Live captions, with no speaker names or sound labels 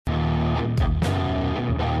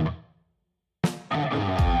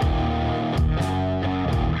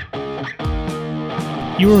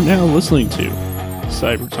You are now listening to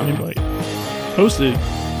Cyber Time Bite, hosted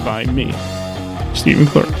by me, Stephen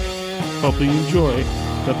Clark. Hope you enjoy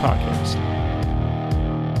the podcast.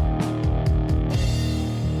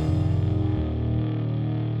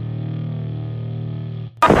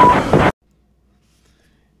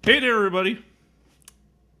 Hey there, everybody.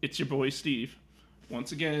 It's your boy Steve,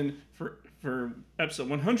 once again for episode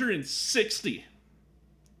 160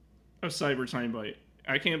 of Cyber Time Bite.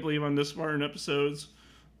 I can't believe I'm this far in episodes,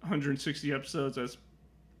 160 episodes. That's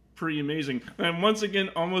pretty amazing. And once again,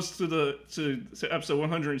 almost to episode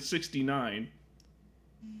 169.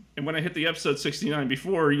 And when I hit the episode 69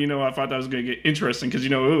 before, I thought that was going to get interesting because,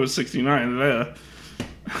 it was 69.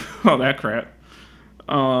 All that crap.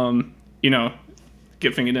 Good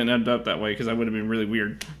thing it didn't end up that way because that would have been really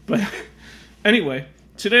weird. But anyway,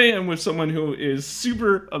 today I'm with someone who is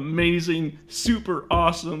super amazing, super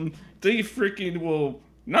awesome. They freaking will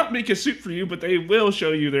not make a suit for you, but they will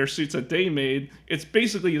show you their suits that they made. It's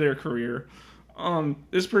basically their career.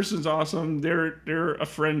 This person's awesome. They're a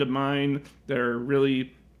friend of mine. They're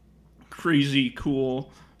really crazy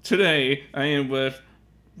cool. Today I am with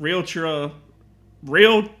Realtra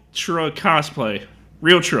Cosplay.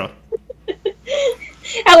 Realtra.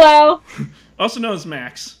 Hello. Also known as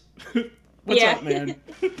Max. What's up, man?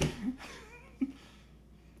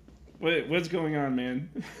 What's going on, man?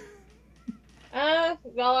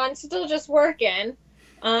 Well, I'm still just working.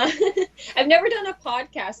 I've never done a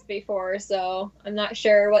podcast before, so I'm not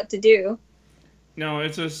sure what to do. No,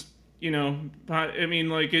 it's just,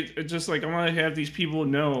 it's just like I want to have these people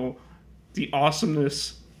know the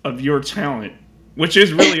awesomeness of your talent, which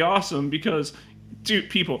is really awesome because, dude,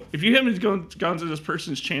 people, if you haven't gone to this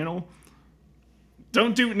person's channel,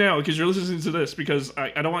 don't do it now because you're listening to this because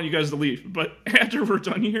I don't want you guys to leave. But after we're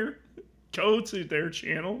done here, go to their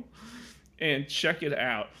channel and check it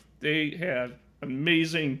out. They have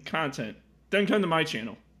amazing content. Then come to my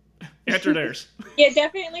channel after theirs. Yeah,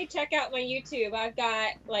 definitely check out my YouTube. I've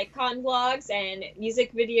got con vlogs and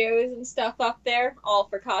music videos and stuff up there, all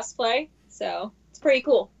for cosplay. So it's pretty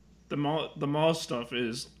cool. The mall stuff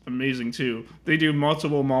is amazing too. They do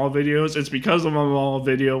multiple mall videos. It's because of a mall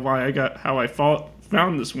video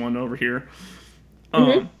found this one over here.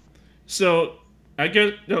 So I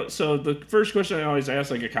guess so. The first question I always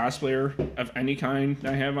ask, like a cosplayer of any kind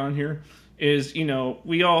I have on here, is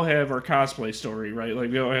we all have our cosplay story, right?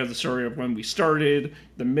 Like we all have the story of when we started,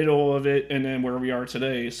 the middle of it, and then where we are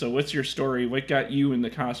today. So what's your story? What got you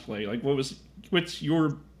into cosplay? Like what's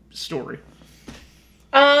your story?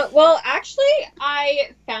 Well, actually,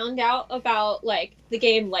 I found out about the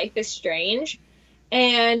game Life is Strange.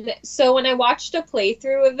 And so when I watched a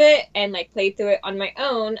playthrough of it and played through it on my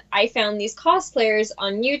own, I found these cosplayers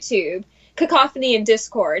on YouTube, Cacophony and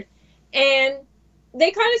Discord. And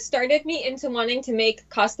they kind of started me into wanting to make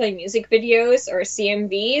cosplay music videos or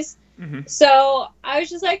CMVs. Mm-hmm. So I was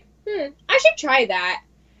just like, I should try that.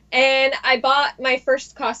 And I bought my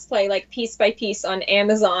first cosplay piece by piece on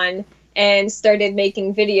Amazon and started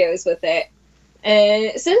making videos with it.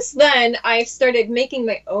 And since then, I've started making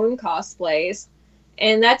my own cosplays.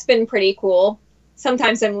 And that's been pretty cool.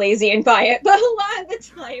 Sometimes I'm lazy and buy it, but a lot of the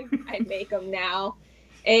time I make them now.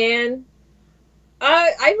 And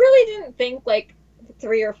I really didn't think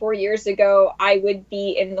 3 or 4 years ago I would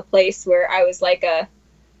be in the place where I was a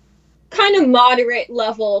kind of moderate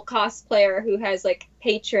level cosplayer who has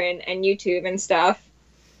Patreon and YouTube and stuff.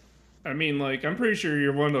 I mean, I'm pretty sure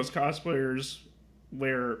you're one of those cosplayers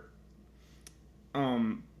where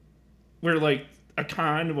a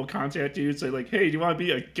con will contact you and say hey, do you want to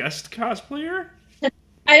be a guest cosplayer?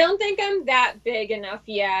 I don't think I'm that big enough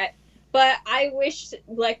yet, but I wish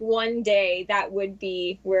one day that would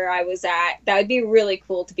be where I was at. That would be really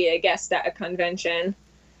cool to be a guest at a convention.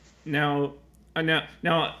 Now,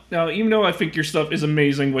 even though I think your stuff is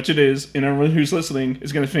amazing, which it is, and everyone who's listening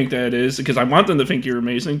is going to think that it is, because I want them to think you're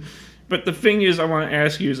amazing, but the thing is I want to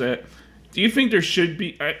ask you is that, do you think there should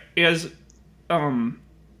be,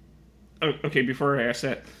 okay, before I ask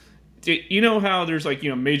that, you know how there's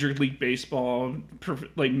Major League Baseball,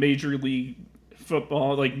 Major League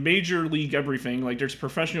Football, Major League everything, there's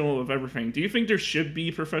professional of everything. Do you think there should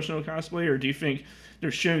be professional cosplay, or do you think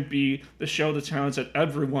there shouldn't be the show the talents that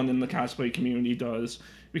everyone in the cosplay community does,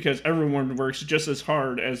 because everyone works just as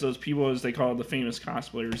hard as those people, as they call the famous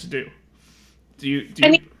cosplayers, do?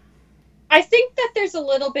 I think that there's a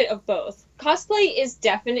little bit of both. Cosplay is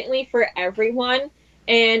definitely for everyone,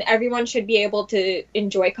 and everyone should be able to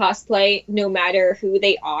enjoy cosplay no matter who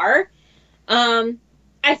they are.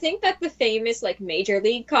 I think that the famous Major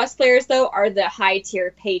League cosplayers, though, are the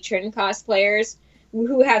high-tier patron cosplayers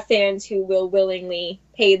who have fans who will willingly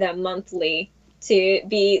pay them monthly to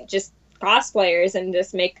be just cosplayers and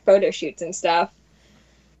just make photo shoots and stuff.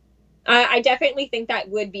 I definitely think that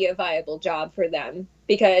would be a viable job for them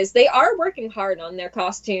because they are working hard on their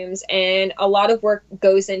costumes, and a lot of work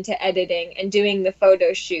goes into editing and doing the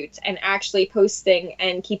photo shoots and actually posting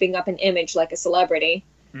and keeping up an image like a celebrity.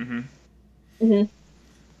 Yeah,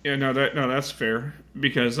 that's fair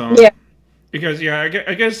because Yeah. Because I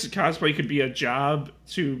guess cosplay could be a job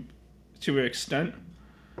to an extent.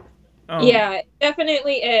 Yeah, it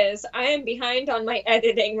definitely is. I am behind on my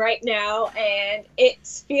editing right now, and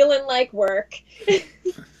it's feeling like work.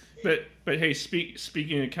 but hey,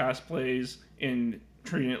 speaking of cosplays and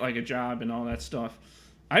treating it like a job and all that stuff,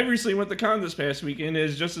 I recently went to con this past weekend,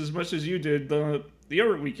 is just as much as you did the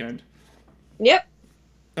other weekend. Yep.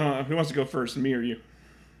 Who wants to go first, me or you?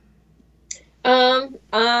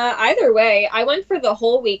 Either way, I went for the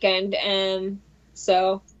whole weekend,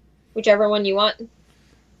 so whichever one you want.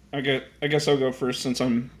 I guess I'll go first since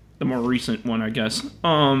I'm the more recent one, I guess.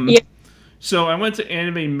 Yeah. So I went to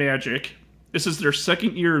Anime Magic. This is their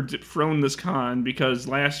second year throwing this con because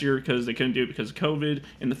last year, because they couldn't do it because of COVID,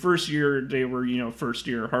 and the first year they were, first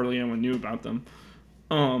year, hardly anyone knew about them.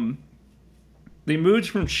 They moved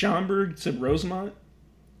from Schaumburg to Rosemont,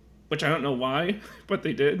 which I don't know why, but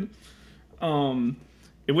they did.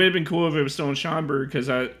 It would have been cool if it was still in Schaumburg because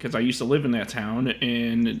I used to live in that town,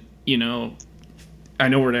 and I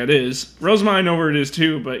know where that is. Rosemont, I know where it is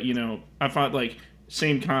too, but I thought like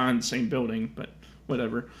same con, same building, but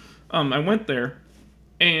whatever. I went there,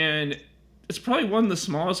 and it's probably one of the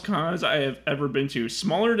smallest cons I have ever been to.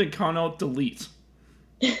 Smaller than Con Delete.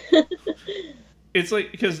 It's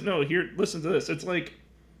like here, listen to this. It's like,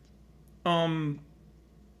 how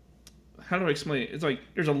do I explain it? It's like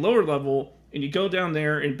there's a lower level, and you go down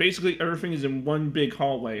there, and basically everything is in one big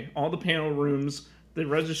hallway. All the panel rooms, the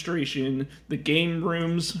registration, the game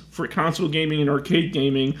rooms for console gaming and arcade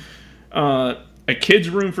gaming, a kids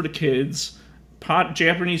room for the kids,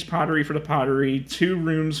 Japanese pottery for the pottery, 2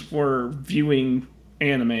 rooms for viewing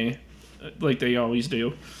anime, like they always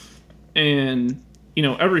do, and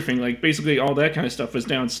everything, like basically all that kind of stuff was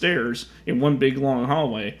downstairs in one big long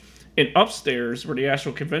hallway, and upstairs where the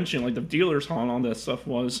actual convention, like the dealer's hall and all that stuff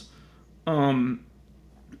was,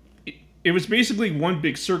 it was basically one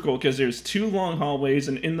big circle because there's 2 long hallways,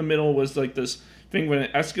 and in the middle was like this thing with an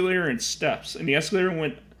escalator and steps, and the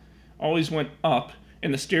escalator always went up,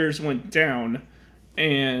 and the stairs went down,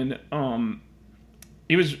 and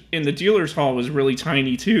it was in the dealer's hall was really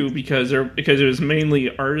tiny too because it was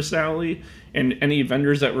mainly artist alley, and any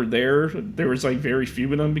vendors that were there was like very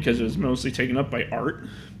few of them because it was mostly taken up by art,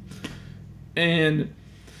 and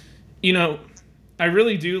I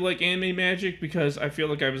really do like Anime Magic because I feel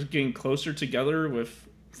like I was getting closer together with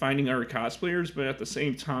finding our cosplayers, but at the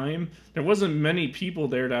same time, there wasn't many people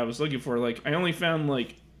there that I was looking for. Like, I only found,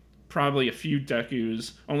 like, probably a few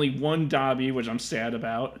Dekus, only 1 Dabi, which I'm sad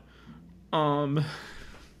about. I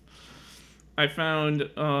found,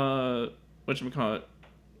 whatchamacallit,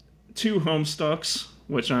 2 Homestucks,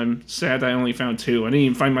 which I'm sad I only found 2. I didn't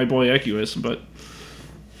even find my boy Equus,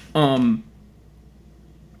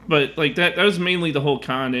 But, like, that was mainly the whole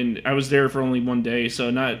con, and I was there for only 1 day, so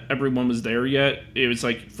not everyone was there yet. It was,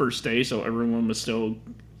 like, first day, so everyone was still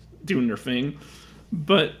doing their thing.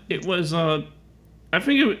 But it was, I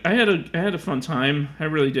think I had a fun time. I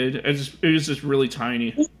really did. It was just really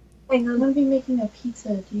tiny. Hey, I'm going to be making a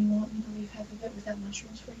pizza. Do you want me to leave half of it without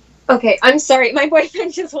mushrooms for you? Okay, I'm sorry. My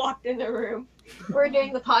boyfriend just walked in the room. We're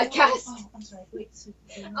doing the podcast. Oh, I'm sorry. Wait, so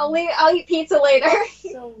I'll eat pizza later.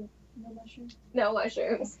 So, no mushrooms? No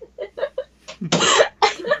mushrooms.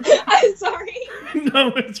 I'm sorry.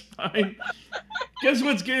 No, it's fine. Guess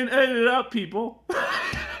what's getting edited out, people?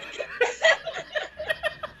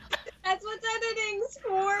 That's what editing's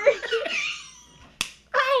for.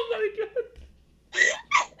 Oh my god.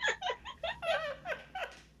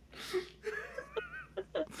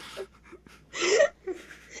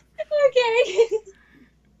 Okay.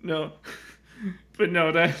 No. But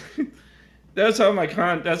no, that's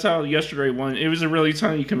how yesterday went. It was a really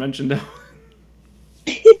tiny convention though.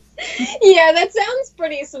 Yeah, that sounds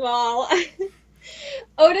pretty small.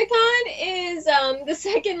 Otakon is the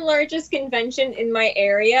second largest convention in my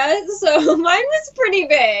area, so mine was pretty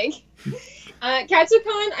big.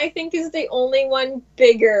 Katsucon, I think, is the only one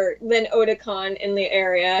bigger than Otakon in the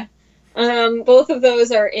area. Both of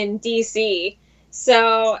those are in DC,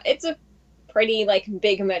 so it's a pretty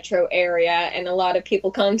big metro area, and a lot of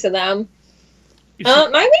people come to them. My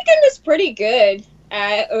weekend was pretty good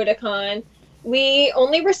at Otakon. We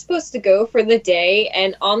only were supposed to go for the day,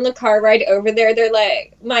 and on the car ride over there, they're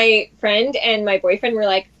like, my friend and my boyfriend were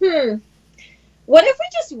like, what if we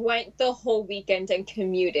just went the whole weekend and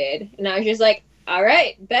commuted? And I was just like, all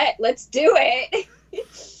right, bet, let's do it.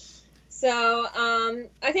 So,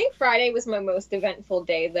 I think Friday was my most eventful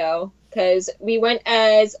day, though, because we went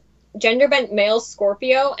as gender-bent male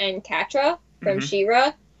Scorpio and Katra from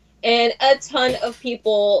She-Ra, and a ton of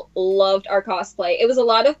people loved our cosplay. It was a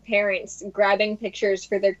lot of parents grabbing pictures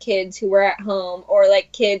for their kids who were at home, or,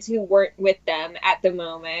 like, kids who weren't with them at the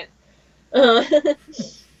moment.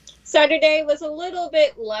 Saturday was a little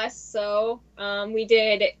bit less so. We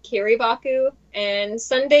did Kiribaku, and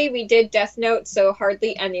Sunday we did Death Note, so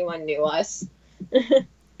hardly anyone knew us.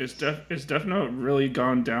 Is Death Note really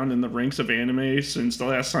gone down in the ranks of anime since the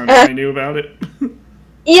last time I knew about it?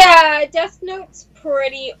 Yeah, Death Note's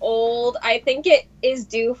pretty old. I think it is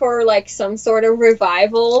due for, like, some sort of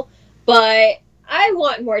revival, but I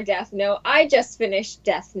want more Death Note. I just finished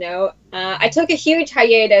Death Note. I took a huge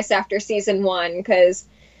hiatus after season 1, because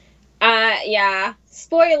yeah,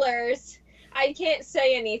 spoilers. I can't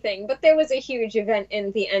say anything, but there was a huge event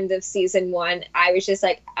in the end of season 1. I was just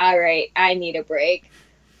like, all right, I need a break.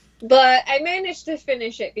 But I managed to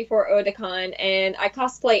finish it before Otakon, and I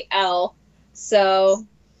cosplay L. So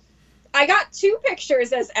I got 2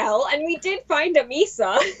 pictures as L, and we did find a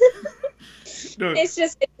Misa. No,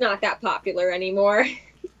 It's not that popular anymore.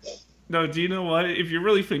 no, do you know what? If you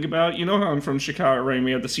really think about it, you know how I'm from Chicago, right?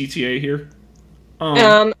 We have the CTA here.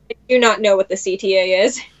 I do not know what the CTA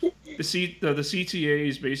is. The CTA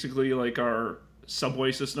is basically like our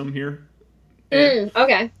subway system here.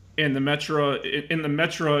 Okay. And the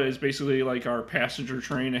Metra is basically like our passenger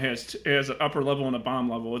train. It has an upper level and a bottom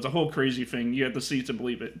level. It's a whole crazy thing. You have to see it to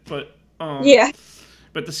believe it. But Yeah.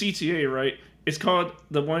 But the CTA, right? It's called,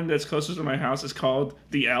 the one that's closest to my house is called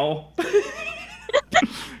the L.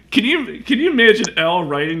 Can you imagine L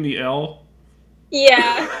writing the L?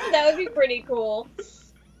 Yeah, that would be pretty cool.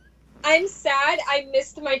 I'm sad I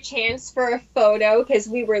missed my chance for a photo because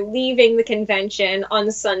we were leaving the convention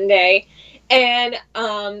on Sunday. And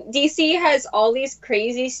DC has all these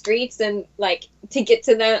crazy streets, and, like, to get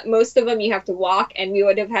to them, most of them you have to walk, and we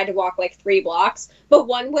would have had to walk like 3 blocks. But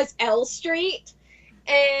one was L Street,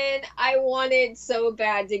 and I wanted so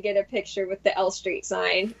bad to get a picture with the L Street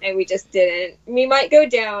sign, and we just didn't. We might go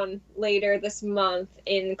down later this month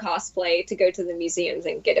in cosplay to go to the museums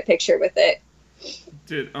and get a picture with it.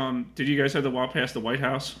 Did you guys have to walk past the White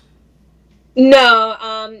House? No,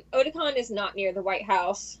 Otakon is not near the White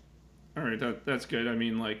House. All right, that's good. I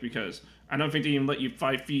mean, like, because I don't think they even let you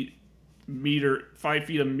 5 feet a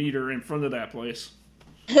meter in front of that place.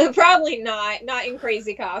 Probably not in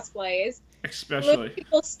crazy cosplays. Especially. Most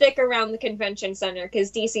people stick around the convention center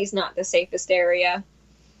because DC's not the safest area.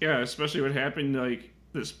 Yeah, especially what happened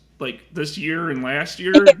this year and last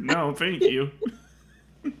year. No, thank you.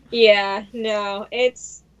 Yeah, no,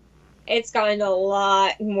 it's gotten a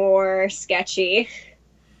lot more sketchy.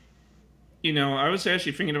 You know, I was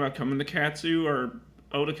actually thinking about coming to Katsu or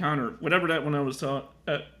Otakon or whatever that one I was taught.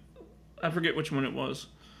 I forget which one it was.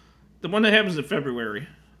 The one that happens in February.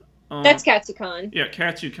 That's KatsuCon. Yeah,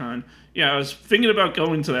 KatsuCon. Yeah, I was thinking about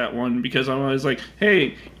going to that one because I was like,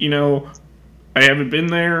 hey, you know, I haven't been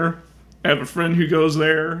there. I have a friend who goes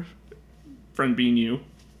there. Friend being you.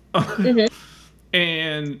 Mm-hmm.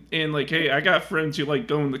 And like, hey, I got friends who like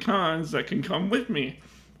going to cons that can come with me.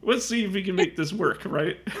 Let's see if we can make this work,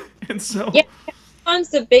 right? And so... Yeah, KatsuCon's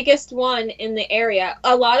the biggest one in the area.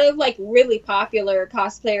 A lot of, like, really popular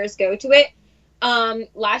cosplayers go to it.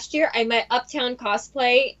 Last year, I met Uptown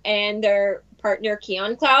Cosplay and their partner,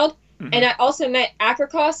 Keon Cloud. Mm-hmm. And I also met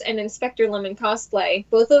Acrocos and Inspector Lemon Cosplay.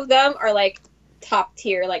 Both of them are, like,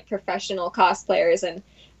 top-tier, like, professional cosplayers, and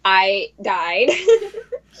I died.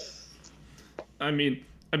 I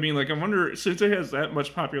mean, like, I wonder, since it has that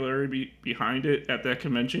much popularity behind it at that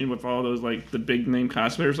convention with all those, like, the big-name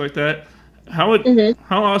cosplayers like that, how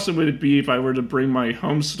awesome would it be if I were to bring my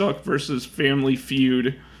Homestuck versus Family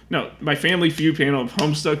Feud... No, my Family Feud panel of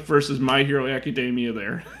Homestuck versus My Hero Academia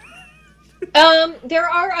there. There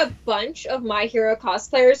are a bunch of My Hero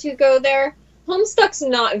cosplayers who go there. Homestuck's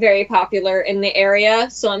not very popular in the area,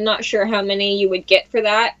 so I'm not sure how many you would get for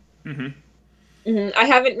that. I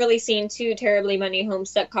haven't really seen too terribly many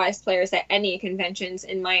Homestuck cosplayers at any conventions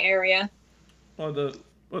in my area. Well,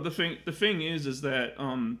 the thing is that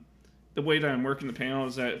the way that I'm working the panel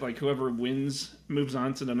is that, like, whoever wins moves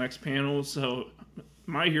on to the next panel. So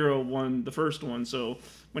My Hero won the first one, so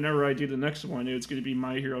whenever I do the next one, it's going to be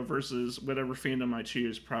My Hero versus whatever fandom I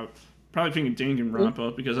choose. Probably thinking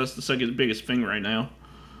Danganronpa, because that's the second biggest thing right now.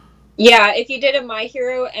 Yeah, if you did a My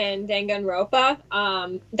Hero and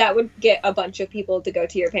Danganronpa, that would get a bunch of people to go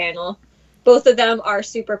to your panel. Both of them are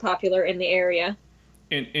super popular in the area.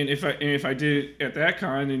 And if I did it at that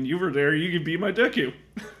con and you were there, you could be my Deku.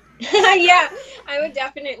 Yeah, I would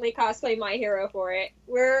definitely cosplay My Hero for it.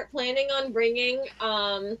 We're planning on bringing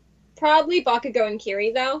probably Bakugo and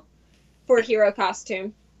Kiri though for hero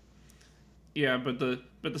costume. Yeah, but the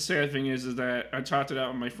sad thing is that I talked it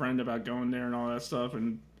out with my friend about going there and all that stuff,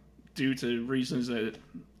 and due to reasons that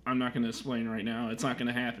I'm not going to explain right now, it's not going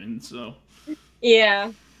to happen. So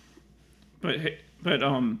Yeah. but I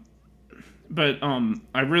don't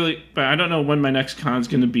know when my next con's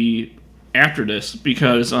going to be after this,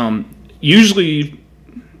 because usually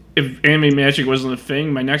if anime magic wasn't a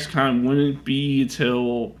thing, my next con wouldn't be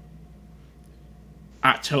till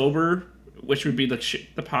October, which would be the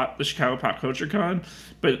Chicago Pop Culture Con.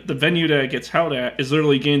 But the venue that it gets held at is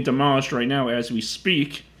literally getting demolished right now as we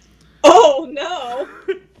speak. Oh no.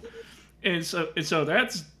 And so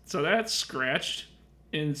that's scratched.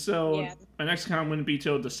 And so Yeah. my next con wouldn't be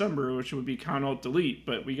till December, which would be Con Alt Delete.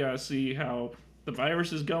 But we gotta see how the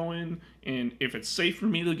virus is going and if it's safe for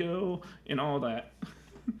me to go and all that.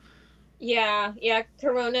 Yeah, yeah,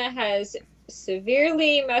 Corona has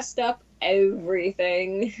severely messed up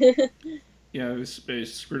everything. Yeah, it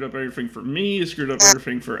screwed up everything for me. It screwed up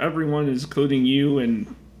everything for everyone, including you.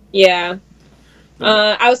 And Yeah.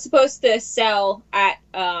 I was supposed to sell at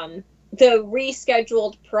the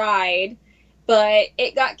rescheduled Pride, but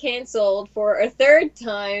it got canceled for a third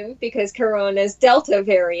time because Corona's Delta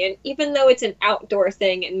variant, even though it's an outdoor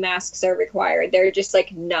thing and masks are required. They're just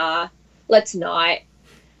like, nah, let's not.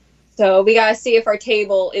 So we gotta see if our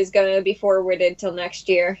table is gonna be forwarded till next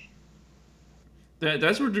year.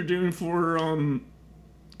 that's what they're doing for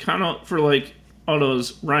kind of for like all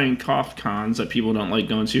those Ryan Koff cons that people don't like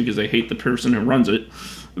going to because they hate the person who runs it.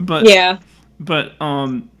 But Yeah. but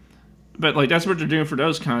like that's what they're doing for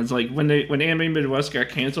those cons. Like when Anime Midwest got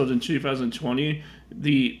canceled in 2020,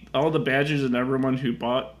 all the badges and everyone who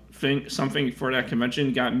bought something for that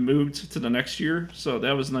convention got moved to the next year. So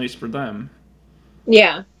that was nice for them.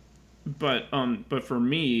 Yeah. But for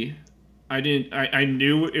me, I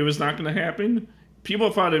knew it was not going to happen.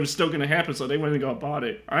 People thought it was still going to happen, so they went and go bought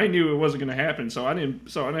it. I knew it wasn't going to happen, so I didn't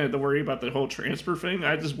have to worry about the whole transfer thing.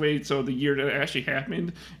 I just waited till the year that it actually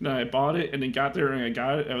happened, and then I bought it, and then got there and I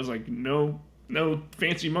got it. I was like, no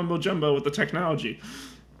fancy mumbo jumbo with the technology.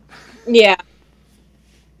 Yeah.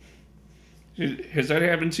 Has that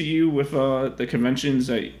happened to you with the conventions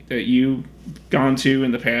that you've gone to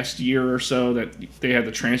in the past year or so, that they had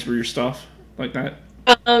to transfer your stuff like that?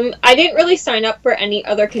 I didn't really sign up for any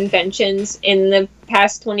other conventions in the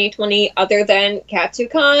past 2020 other than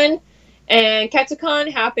KatsuCon. And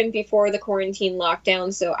KatsuCon happened before the quarantine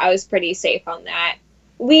lockdown, so I was pretty safe on that.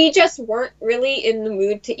 We just weren't really in the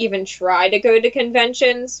mood to even try to go to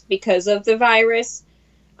conventions because of the virus.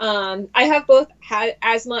 I have both had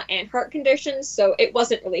asthma and heart conditions, so it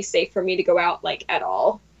wasn't really safe for me to go out, like, at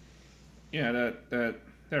all. Yeah, that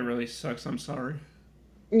really sucks. I'm sorry.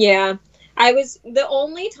 Yeah. The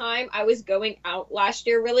only time I was going out last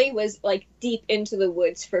year really was like deep into the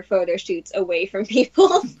woods for photo shoots away from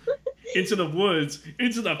people. Into the woods,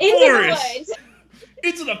 into the Into forest, the woods.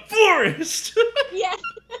 into the forest. Yeah.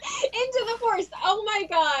 Into the forest. Oh my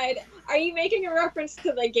god. Are you making a reference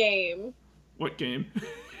to the game? What game?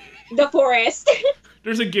 The Forest.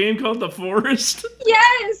 There's a game called The Forest?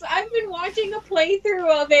 Yes, I've been watching a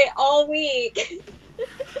playthrough of it all week.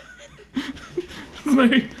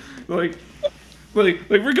 like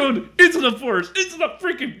we're going into the forest, into the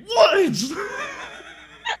freaking woods.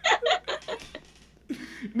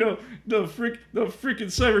 no freaking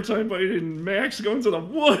Cyber Time Bite and Max going to the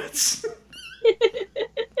woods.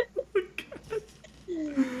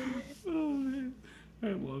 Oh man, I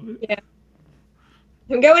love it. Yeah.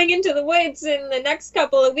 I'm going into the woods in the next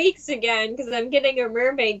couple of weeks again because I'm getting a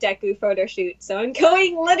mermaid Deku photo shoot. So I'm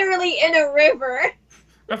going literally in a river.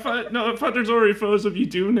 I thought there's already photos of you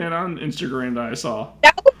doing that on Instagram that I saw.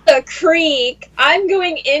 That was a creek. I'm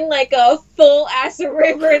going in like a full ass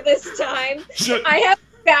river this time. So, I have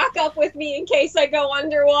backup with me in case I go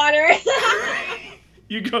underwater.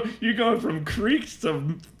 you going from creeks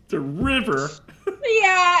to river.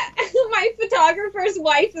 Yeah, my photographer's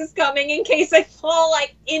wife is coming in case I fall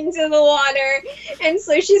like into the water, and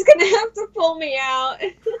so she's gonna have to pull me out.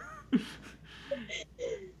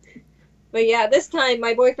 But yeah, this time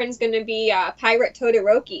my boyfriend's gonna be Pirate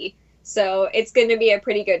Todoroki, so it's gonna be a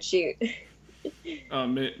pretty good shoot.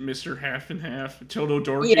 Mr. Half and Half, Toto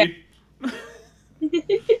Dorky. Yeah.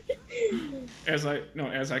 as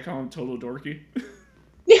I call him, Toto Dorky.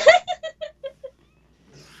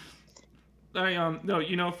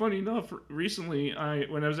 No, funny enough, recently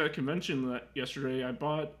when I was at a convention yesterday, I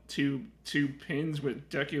bought two pins with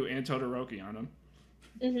Deku and Todoroki on them.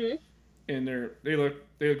 Mhm. and they look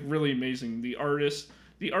really amazing. The artists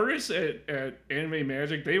at Anime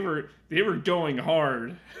Magic, they were going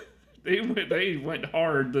hard. They went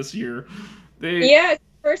hard this year. Yeah, it's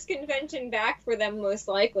the first convention back for them, most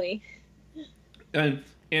likely. And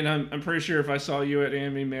I'm pretty sure if I saw you at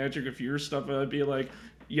Anime Magic with your stuff, I'd be like,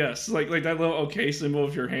 yes, like that little okay symbol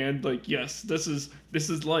of your hand, like yes, this is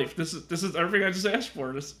life. This is everything I just asked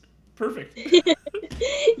for. This perfect.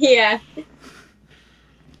 Yeah.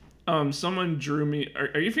 Someone drew me.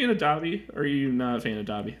 Are you a fan of Dobby? Or are you not a fan of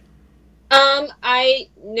Dobby? I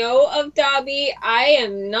know of Dobby. I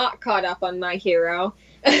am not caught up on My Hero.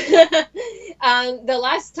 The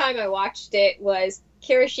last time I watched it was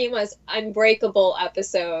Kirishima's Unbreakable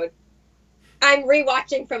episode. I'm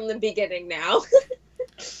rewatching from the beginning now.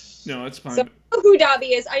 No, it's fine. So I know who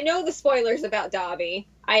Dobby is. I know the spoilers about Dobby.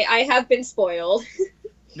 I have been spoiled.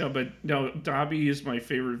 No, Dobby is my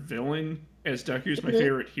favorite villain, as Deku's my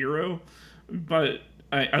favorite hero. But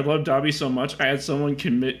I love Dobby so much. I had someone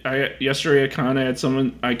yesterday at Con,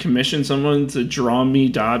 I commissioned someone to draw me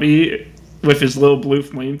Dobby with his little blue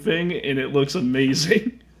flame thing, and it looks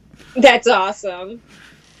amazing. That's awesome.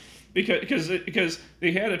 Because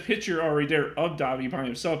they had a picture already there of Dobby by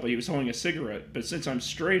himself, but he was holding a cigarette. But since I'm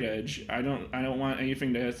straight edge, I don't want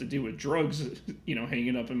anything that has to do with drugs,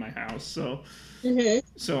 hanging up in my house. So I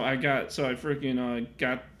freaking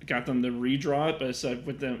got them to redraw it, but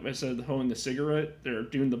instead of holding the cigarette, they're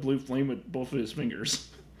doing the blue flame with both of his fingers.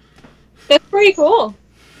 That's pretty cool.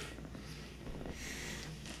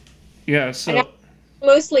 Yeah, so I got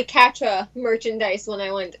mostly Katra merchandise when I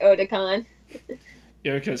went to Otakon.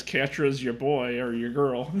 Yeah, because Katra's your boy or your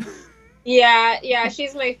girl. Yeah,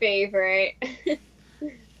 she's my favorite.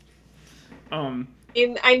 I'm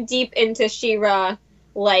deep into She-Ra,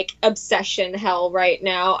 obsession hell right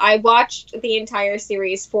now. I watched the entire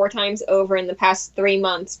series 4 times over in the past 3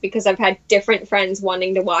 months because I've had different friends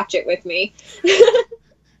wanting to watch it with me.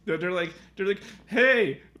 They're like,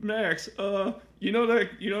 hey, Max, you know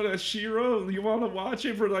that She-Ra? You want to watch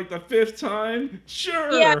it for the 5th time?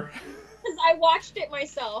 Sure. Yeah. Because I watched it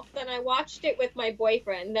myself, then I watched it with my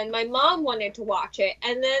boyfriend, then my mom wanted to watch it,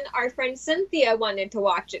 and then our friend Cynthia wanted to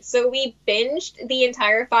watch it. So we binged the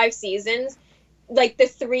entire 5 seasons, the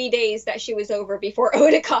 3 days that she was over before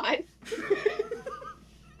Otakon.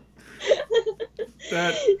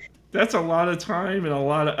 That's a lot of time and a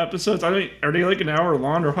lot of episodes. Are they an hour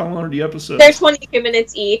long, or how long are the episodes? They're 22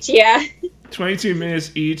 minutes each, yeah. 22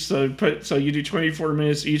 minutes each, so you do 24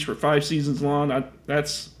 minutes each for 5 seasons long.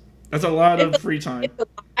 That's a lot of free time.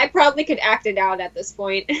 I probably could act it out at this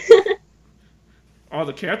point. All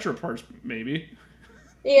the Katra parts, maybe.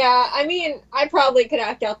 Yeah, I mean, I probably could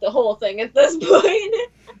act out the whole thing at this point.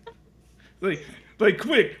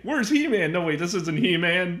 Quick, where's He-Man? No, wait, this isn't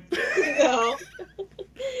He-Man. No.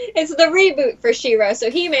 It's the reboot for She-Ra, so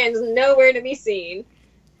He-Man's nowhere to be seen.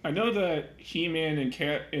 I know that He-Man and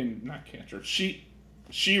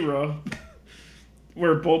She-Ra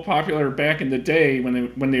were both popular back in the day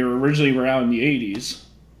when they were originally out in the 80s.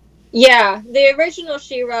 Yeah, the original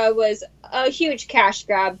She-Ra was a huge cash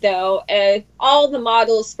grab, though. All the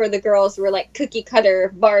models for the girls were cookie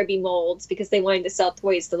cutter Barbie molds because they wanted to sell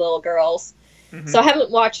toys to little girls. Mm-hmm. So I haven't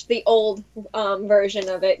watched the old version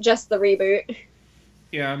of it, just the reboot.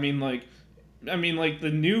 Yeah, I mean, the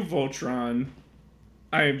new Voltron.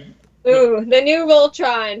 Ooh, the new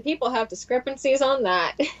Voltron. People have discrepancies on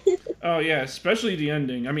that. Oh yeah, especially the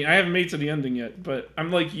ending. I mean, I haven't made to the ending yet, but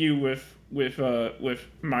I'm like you with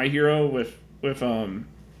My Hero with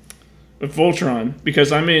Voltron,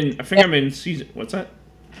 because I'm in season. What's that?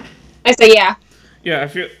 I say yeah. Yeah,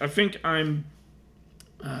 I think I'm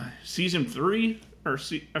season 3 I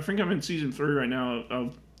think I'm in season 3 right now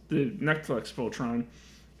of the Netflix Voltron,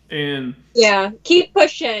 and yeah, keep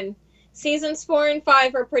pushing. Seasons 4 and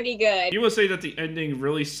 5 are pretty good. You will say that the ending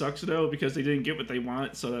really sucks though, because they didn't get what they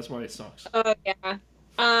want, so that's why it sucks. Oh yeah.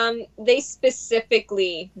 They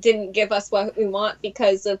specifically didn't give us what we want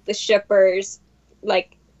because of the shippers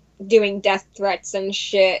doing death threats and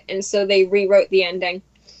shit, and so they rewrote the ending.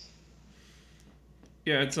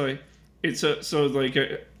 Yeah,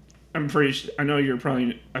 I'm pretty sure, I know you're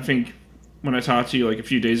probably, I think when I talked to you a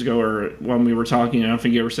few days ago, or when we were talking, I don't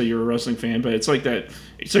think you ever said you were a wrestling fan, but it's like that,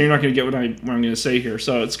 so you're not going to get what I'm going to say here.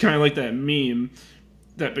 So it's kind of like that meme,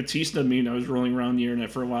 that Batista meme that was rolling around the internet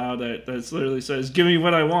for a while that literally says, "Give me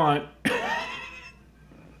what I want."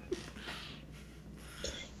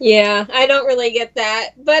 Yeah, I don't really get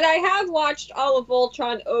that, but I have watched all of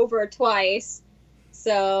Voltron over twice,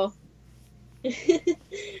 so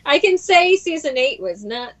I can say season 8 was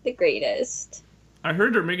not the greatest. I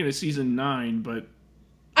heard they're making a season 9, but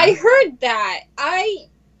I heard that. I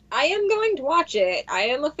I am going to watch it. I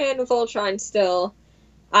am a fan of Voltron still.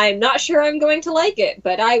 I'm not sure I'm going to like it,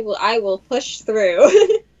 but I will push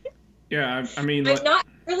through. Yeah, I mean, I'm not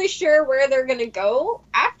really sure where they're going to go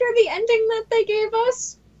after the ending that they gave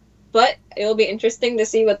us, but it'll be interesting to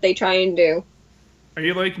see what they try and do. are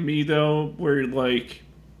you like me though, where like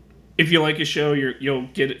if you like a show, you'll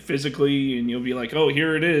get it physically, and you'll be like, oh,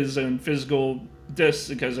 here it is in physical discs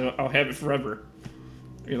because I'll have it forever.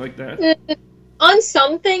 Are you like that? On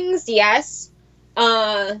some things, yes.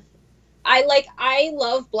 I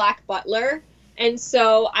love Black Butler, and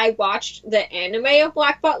so I watched the anime of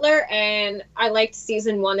Black Butler, and I liked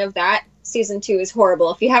season 1 of that. Season 2 is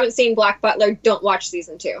horrible. If you haven't seen Black Butler, don't watch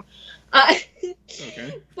season 2.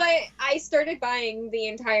 Okay. But I started buying the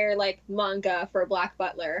entire manga for Black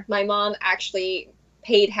Butler. My mom actually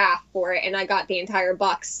paid half for it, and I got the entire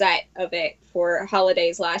box set of it for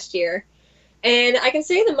holidays last year. And I can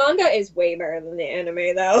say the manga is way better than the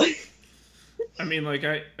anime, though. I mean, like,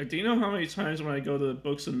 do you know how many times when I go to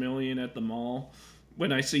Books A Million at the mall,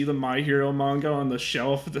 when I see the My Hero manga on the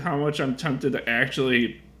shelf, how much I'm tempted to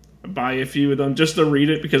actually buy a few of them just to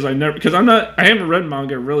read it because I haven't read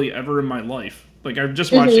manga really ever in my life. Like, I've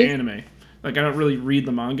just watched anime. Like, I don't really read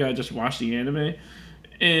the manga, I just watch the anime.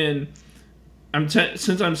 And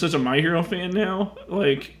since I'm such a My Hero fan now,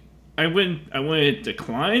 like, I wouldn't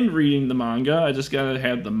decline reading the manga. I just gotta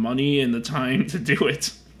have the money and the time to do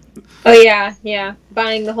it. Oh yeah.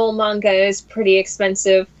 Buying the whole manga is pretty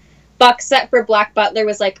expensive. Box set for Black Butler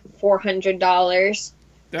was like $400.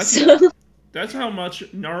 That's how much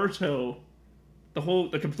Naruto,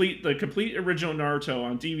 the complete original Naruto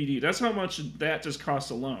on DVD. That's how much that just costs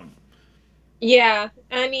alone. Yeah,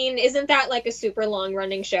 I mean, isn't that like a super long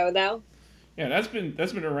running show though? Yeah, that's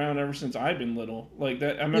been around ever since I've been little. Like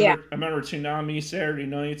that, I remember Toonami, Saturday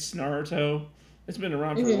Nights, Naruto. It's been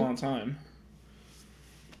around for a long time.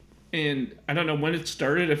 And I don't know when it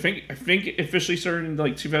started. I think it officially started in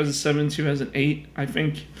like 2007, 2008. I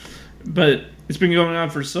think, but it's been going on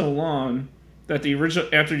for so long that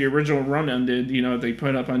after the original run ended, they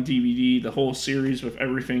put up on DVD the whole series with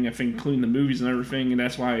everything. I think including the movies and everything, and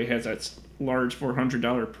that's why it has that large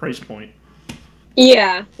 $400 price point.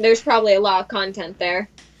 Yeah, there's probably a lot of content there.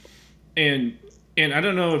 And I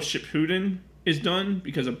don't know if Shippuden is done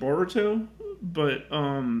because of Boruto, but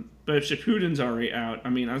if Shippuden's already out, I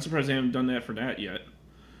mean, I'm surprised they haven't done that for that yet.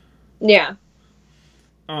 Yeah.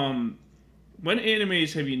 What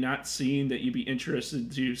animes have you not seen that you'd be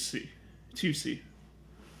interested to see?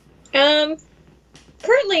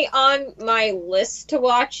 Currently on my list to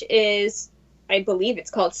watch is, I believe it's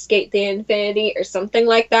called Skate the Infinity or something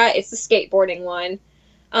like that. It's the skateboarding one.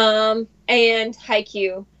 And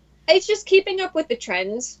Haikyuu. It's just keeping up with the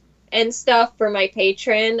trends and stuff for my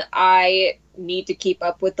patron. I need to keep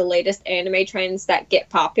up with the latest anime trends that get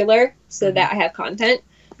popular so that I have content.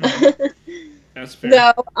 That's fair.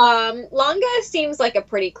 Though, Langa seems like a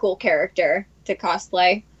pretty cool character to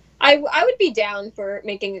cosplay. I would be down for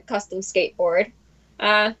making a custom skateboard.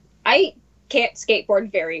 I can't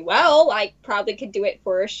skateboard very well. I probably could do it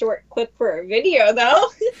for a short clip for a video, though.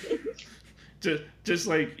 just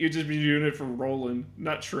like you just be doing it for rolling,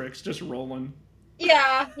 not tricks, just rolling.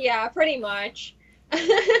 Yeah, pretty much.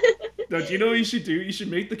 Now, do you know what you should do? You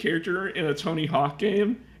should make the character in a Tony Hawk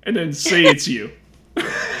game and then say it's you.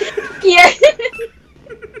 Yeah.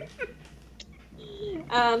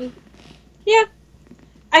 Yeah.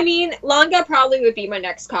 I mean, Langa probably would be my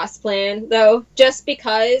next cost plan, though, just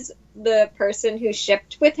because the person who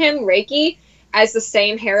shipped with him, Reiki, has the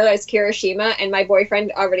same hair as Kirishima, and my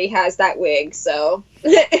boyfriend already has that wig, so...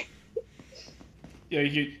 Yeah,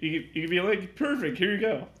 you could be like, perfect, here you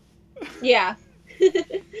go. Yeah.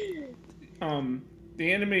 The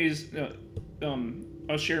animes,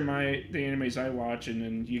 I'll share the animes I watch, and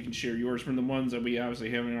then you can share yours from the ones that we obviously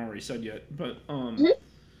haven't already said yet. But,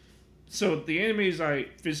 so the animes I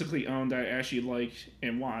physically own that I actually like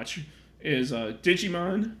and watch is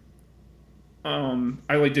Digimon.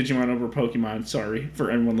 I like Digimon over Pokemon, sorry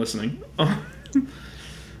for everyone listening.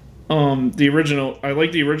 The original, I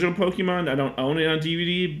like the original Pokemon. I don't own it on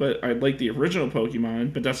DVD, but I like the original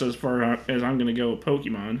Pokemon, but that's as far as I'm going to go with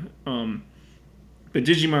Pokemon. But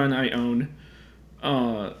Digimon I own.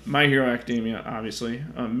 My Hero Academia, obviously.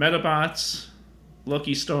 Metabots,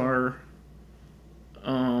 Lucky Star,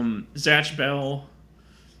 Zatch Bell,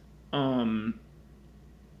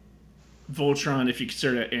 Voltron, if you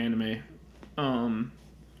consider that anime. And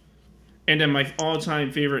then my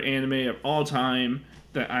all-time favorite anime of all time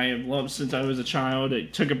that I have loved since I was a child, I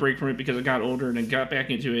took a break from it because I got older and then got back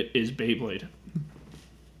into it, is Beyblade.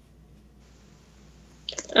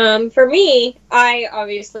 For me, I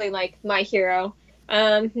obviously like My Hero.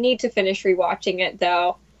 Need to finish rewatching it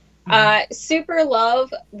though. Mhm. Super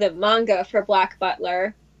love the manga for Black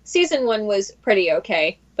Butler. Season 1 was pretty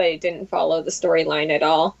okay, but it didn't follow the storyline at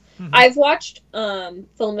all. Mhm. I've watched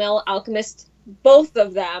Fullmetal Alchemist, both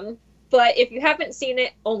of them, but if you haven't seen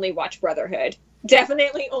it, only watch Brotherhood.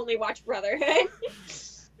 Definitely only watch Brotherhood.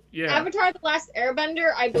 Yeah. Avatar: The Last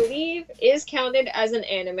Airbender, I believe, is counted as an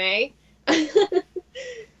anime. You think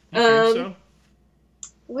so?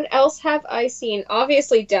 What else have I seen?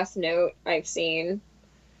 Obviously, Death Note, I've seen.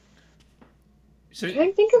 So, Trying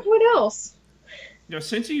to think of what else.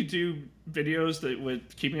 since you do videos that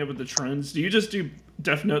with keeping up with the trends, do you just do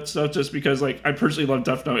Death Note stuff just because, like, I personally love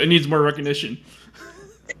Death Note? It needs more recognition.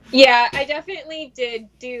 Yeah, I definitely did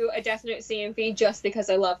do a Death Note CMV just because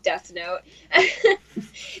I love Death Note.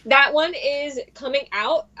 That one is coming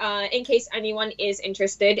out, in case anyone is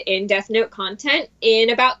interested in Death Note content, in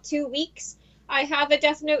about 2 weeks. I have a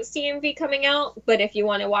Death Note CMV coming out, but if you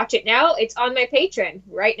want to watch it now, it's on my Patreon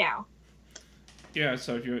right now. Yeah.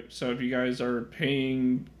 So if you guys are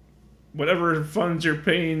paying whatever funds you're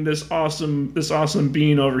paying this awesome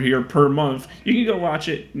being over here per month, you can go watch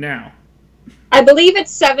it now. I believe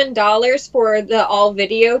it's $7 for the all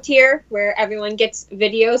video tier, where everyone gets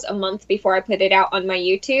videos a month before I put it out on my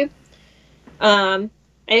YouTube. And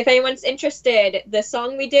if anyone's interested, the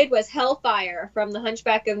song we did was Hellfire from The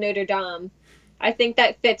Hunchback of Notre Dame. I think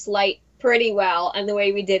that fits Light pretty well, and the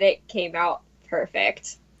way we did it came out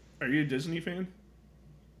perfect. Are you a Disney fan?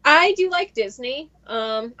 I do like Disney.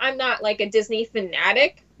 I'm not like a Disney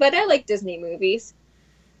fanatic, but I like Disney movies.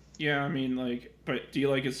 Yeah, I mean, like, but do you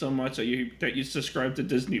like it so much that you subscribe to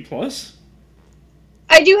Disney Plus?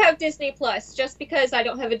 I do have Disney Plus, just because I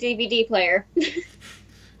don't have a DVD player.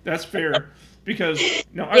 That's fair, because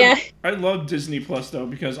no, Yeah. I love Disney Plus though,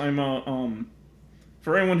 because I'm a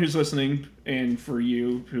for anyone who's listening, and for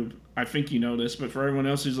you who I think you know this, but for everyone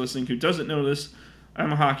else who's listening who doesn't know this,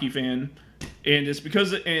 I'm a hockey fan, and it's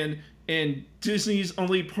because and Disney's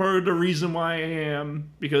only part of the reason why I am,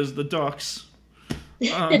 because the Ducks.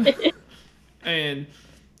 Um, and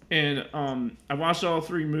I watched all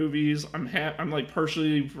 3 movies. I'm like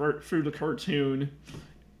partially through the cartoon.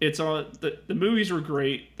 It's all the movies were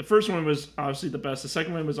great. The first one was obviously the best. The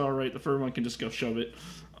second one was all right. The third one can just go shove it.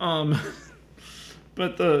 Um,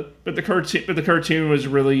 but the cartoon was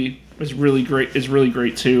really great. It's really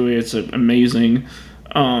great too. It's amazing.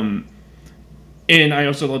 And I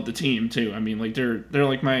also love the team too. I mean, like they're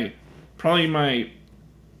like probably my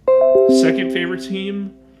second favorite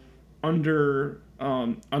team under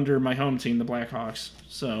my home team, the Blackhawks.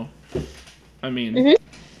 So, I mean, Mhm.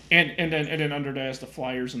 and then under that is the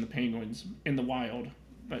Flyers and the Penguins in the Wild.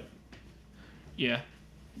 But yeah,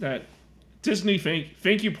 that Disney,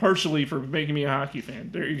 thank you partially for making me a hockey fan.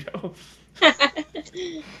 There you go.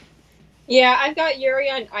 Yeah, I've got Yuri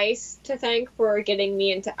on Ice to thank for getting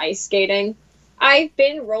me into ice skating. I've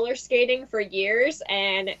been roller skating for years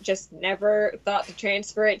and just never thought to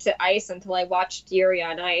transfer it to ice until I watched Yuri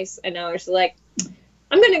on Ice, and I was like,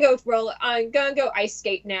 I'm gonna go ice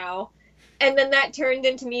skate now. And then that turned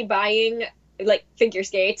into me buying like figure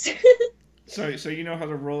skates. So you know how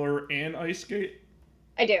to roller and ice skate?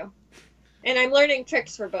 I do. And I'm learning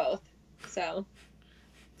tricks for both. So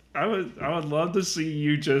I would love to see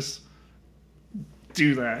you just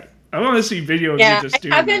do that. I want to see video of yeah, you just I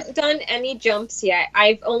doing haven't done any jumps yet.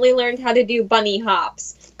 I've only learned how to do bunny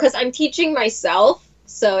hops because I'm teaching myself,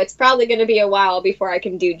 so it's probably going to be a while before I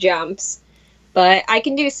can do jumps. But I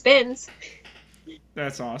can do spins.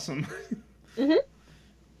 That's awesome. Mhm.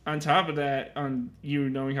 On top of that, on you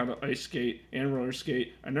knowing how to ice skate and roller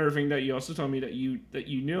skate, another thing that you also told me that you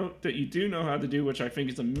do know how to do, which I think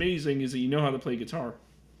is amazing, is that you know how to play guitar.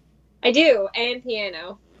 I do, and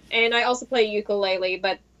piano. And I also play ukulele,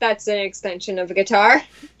 but that's an extension of a guitar.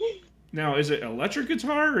 Now, is it electric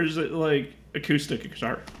guitar or is it like acoustic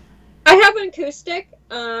guitar? I have an acoustic.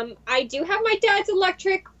 I do have my dad's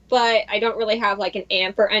electric, but I don't really have like an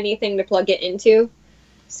amp or anything to plug it into.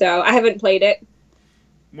 So I haven't played it.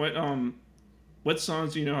 What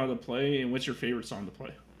songs do you know how to play, and what's your favorite song to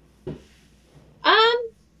play? I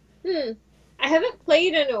haven't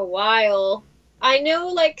played in a while. I know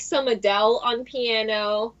like some Adele on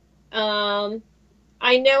piano.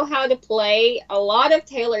 I know how to play a lot of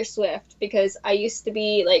Taylor Swift because I used to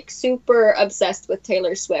be like super obsessed with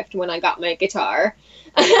Taylor Swift when I got my guitar.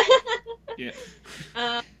 Yeah.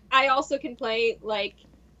 I also can play like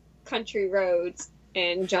Country Roads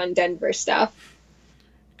and John Denver stuff.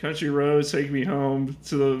 Country Roads, Take Me Home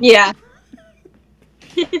to the Yeah.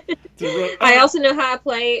 to I also know how to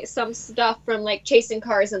play some stuff from like Chasing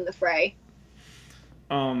Cars in the Fray.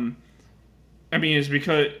 I mean, it's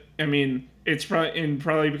because it's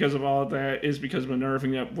probably because of all of that is because of the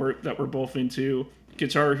nerfing that we're both into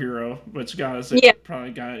Guitar Hero, which got us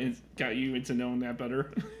probably got you into knowing that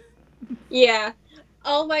better. Yeah.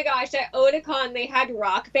 Oh my gosh, at Otakon they had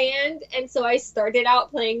Rock Band, and so I started out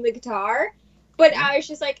playing the guitar, but I was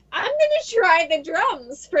just like, I'm gonna try the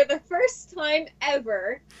drums for the first time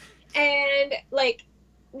ever. And like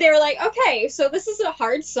they were like, okay, so this is a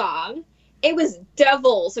hard song. It was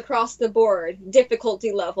devils across the board,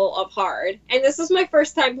 difficulty level of hard. And this was my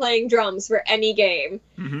first time playing drums for any game.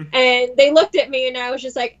 Mm-hmm. And they looked at me and I was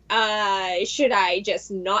just like, should I just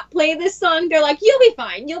not play this song? They're like, you'll be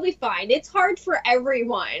fine. It's hard for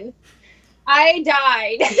everyone. I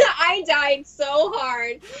died. I died so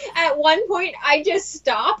hard. At one point, I just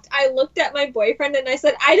stopped. I looked at my boyfriend and I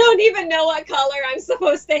said, I don't even know what color I'm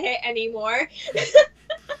supposed to hit anymore.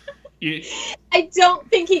 I don't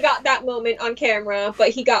think he got that moment on camera, but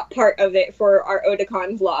he got part of it for our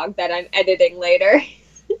Otakon vlog that I'm editing later.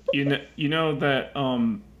 you know that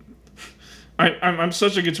I'm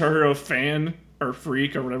such a Guitar Hero fan or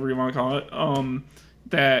freak or whatever you want to call it.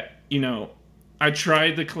 That I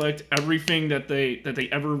tried to collect everything that they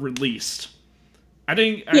ever released.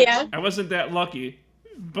 I wasn't that lucky,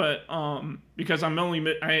 but because I'm only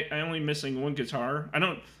missing one guitar.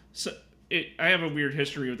 I have a weird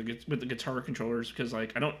history with the guitar controllers because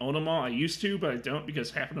like I don't own them all. I used to, but I don't because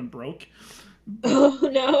half of them broke. Oh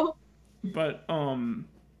no! But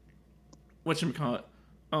whatchamacallit?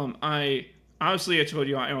 I told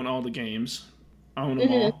you I own all the games. I own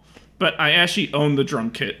them all, but I actually own the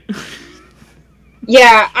drum kit.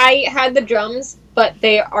 Yeah, I had the drums, but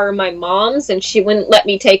they are my mom's, and she wouldn't let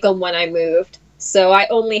me take them when I moved. So I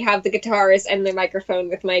only have the guitars and the microphone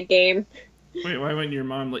with my game. Wait, why wouldn't your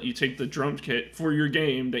mom let you take the drum kit for your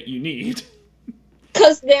game that you need?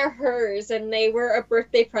 Because they're hers, and they were a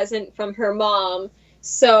birthday present from her mom.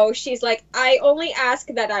 So she's like, I only ask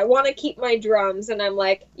that I want to keep my drums. And I'm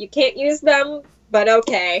like, you can't use them, but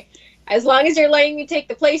okay. As long as you're letting me take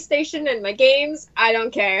the PlayStation and my games, I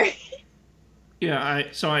don't care. Yeah,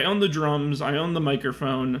 so I own the drums, I own the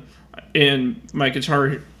microphone, and my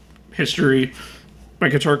guitar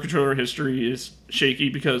controller history is shaky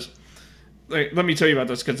because... Like, let me tell you about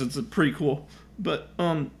this because it's pretty cool. But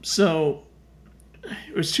so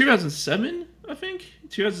it was 2007, I think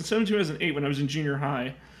 2007, 2008 when I was in junior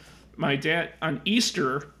high. My dad on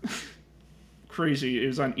Easter, crazy. It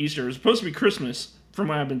was on Easter. It was supposed to be Christmas, from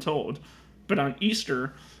what I've been told. But on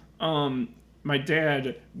Easter, my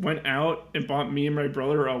dad went out and bought me and my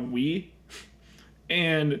brother a Wii,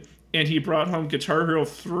 and he brought home Guitar Hero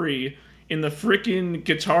 3. In the freaking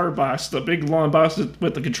guitar box, the big long box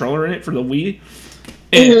with the controller in it for the Wii.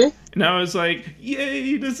 And I was like,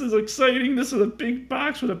 yay, this is exciting. This is a big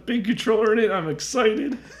box with a big controller in it. I'm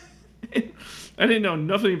excited. I didn't know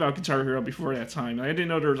nothing about Guitar Hero before that time. I didn't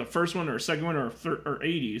know there was a first one or a second one or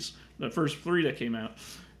 80s, the first 3 that came out.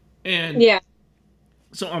 And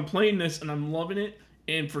so I'm playing this and I'm loving it.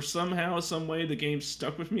 And for some way, the game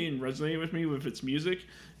stuck with me and resonated with me with its music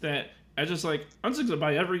that I'm just going to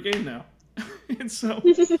buy every game now. and so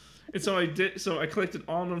I did. So I collected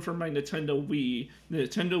all of them for my Nintendo Wii. The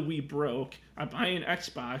Nintendo Wii broke. I buy an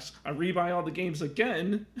Xbox. I rebuy all the games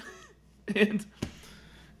again, and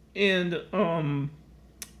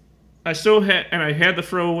I still had, and I had to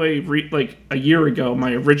throw away like a year ago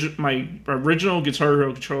my original Guitar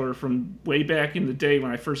Hero controller from way back in the day when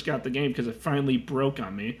I first got the game because it finally broke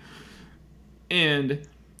on me, and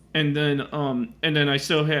then I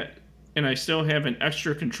still have an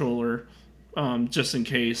extra controller. Just in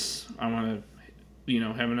case I want to,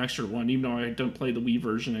 have an extra one, even though I don't play the Wii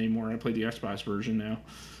version anymore. I play the Xbox version now.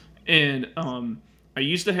 And I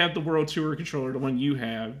used to have the World Tour controller, the one you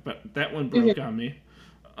have, but that one broke on me.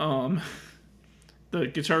 The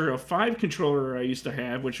Guitar Hero 5 controller I used to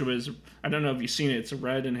have, which was, I don't know if you've seen it, it's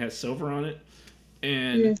red and has silver on it.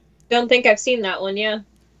 And don't think I've seen that one, yeah.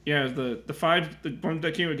 Yeah, the one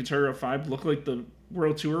that came with Guitar Hero 5 looked like the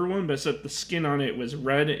World Tour one, but except the skin on it was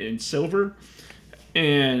red and silver,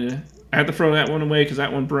 and I had to throw that one away because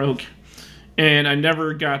that one broke. And I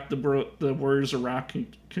never got the Warriors of Rock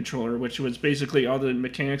controller, which was basically all the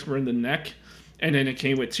mechanics were in the neck, and then it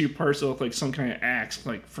came with 2 parts that looked like some kind of axe,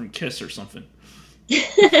 like from Kiss or something.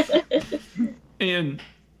 And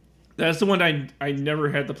that's the one I never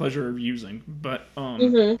had the pleasure of using, but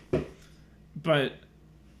but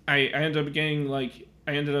I ended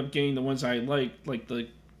up getting the ones I liked.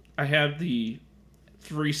 I have the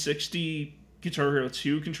 360 Guitar Hero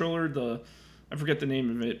 2 controller. I forget the name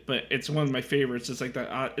of it, but it's one of my favorites. It's like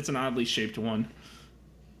that. It's an oddly shaped one.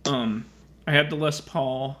 I have the Les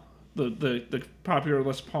Paul the popular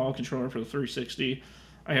Les Paul controller for the 360.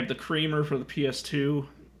 I have the Kramer for the PS2,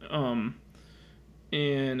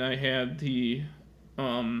 and I have the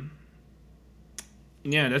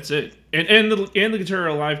yeah, that's it. And the Guitar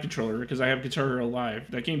Hero Live controller, because I have Guitar Hero Live.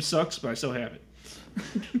 That game sucks, but I still have it.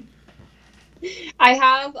 I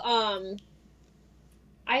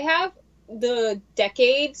have the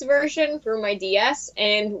Decades version for my DS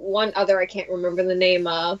and one other I can't remember the name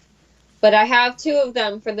of. But I have two of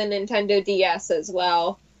them for the Nintendo DS as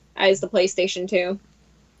well as the PlayStation 2.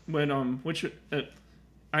 When which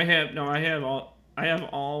I have all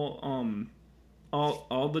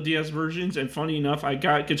the DS versions, and funny enough, I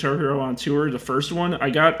got Guitar Hero on Tour, the first one, I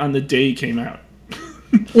got on the day it came out.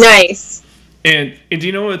 Nice. And do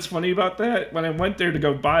you know what's funny about that? When I went there to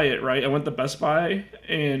go buy it, right? I went to Best Buy,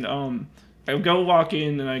 and I go walk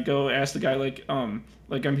in and I go ask the guy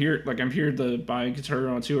I'm here to buy Guitar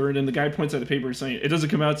Hero on Tour, and then the guy points at the paper saying it doesn't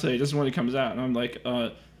come out today, this is when it comes out, and I'm like,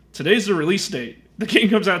 today's the release date. The game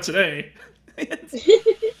comes out today. and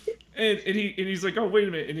he's like, oh wait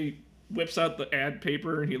a minute, and he whips out the ad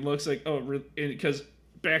paper and he looks like, oh, because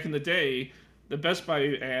back in the day, the Best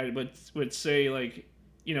Buy ad would say like,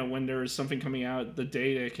 you know, when there was something coming out, the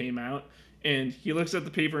day that it came out, and he looks at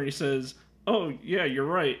the paper and he says, oh yeah, you're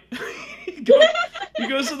right. he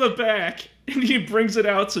goes to the back and he brings it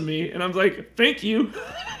out to me, and I'm like, thank you.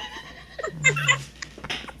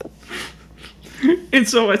 And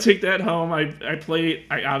so I take that home. I play it.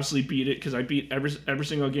 I obviously beat it because I beat every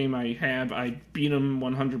single game I have. I beat them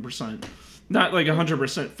 100%. Not like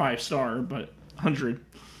 100% 5-star, but 100.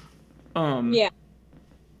 Yeah.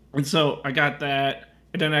 And so I got that,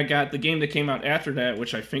 and then I got the game that came out after that,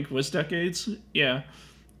 which I think was Decades. Yeah,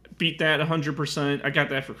 beat that 100%. I got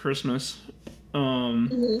that for Christmas.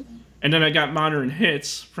 And then I got Modern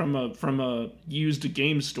Hits from a used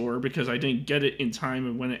game store because I didn't get it in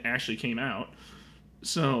time when it actually came out.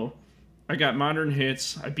 So I got Modern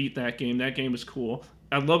Hits. I beat that game. That game was cool.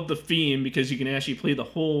 I love the theme because you can actually play the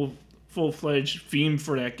whole full-fledged theme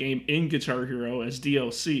for that game in Guitar Hero as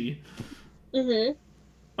DLC. Mm-hmm.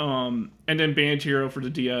 And then Band Hero for the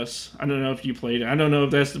DS. I don't know if you played it. I don't know if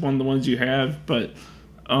that's one of the ones you have, but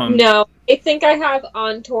no, I think I have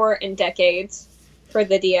On Tour and Decades for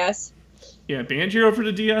the DS. Yeah, Band Hero for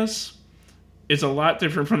the DS is a lot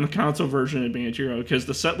different from the console version of Band Hero because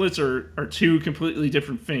the set lists are two completely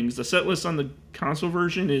different things. The set list on the console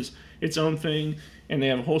version is its own thing, and they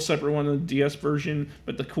have a whole separate one on the DS version.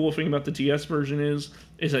 But the cool thing about the DS version is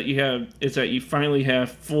that you finally have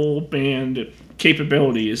full band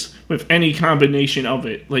capabilities with any combination of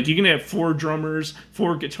it. Like you can have 4 drummers,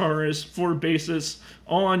 4 guitarists, 4 bassists,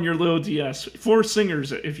 all on your little DS. 4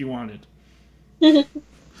 singers if you wanted.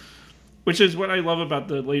 Which is what I love about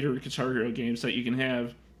the later Guitar Hero games, that you can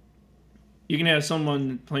have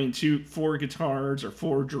someone playing 4 guitars or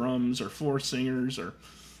 4 drums or 4 singers or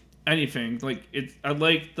anything. Like I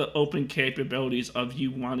like the open capabilities of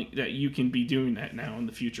you wanting that you can be doing that now in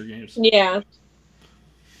the future games. Yeah.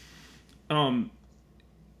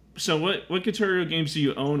 So what Guitar Hero games do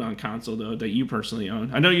you own on console though that you personally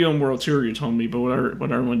own? I know you own World Tour, you told me, but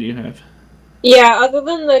what other one do you have? Yeah, other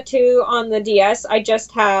than the 2 on the DS, I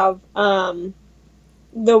just have the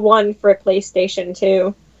one for PlayStation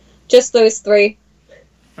 2. Just those 3.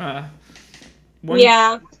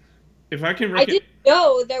 Yeah. If I can I didn't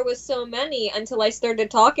know there was so many until I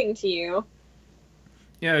started talking to you.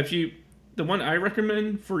 Yeah, the one I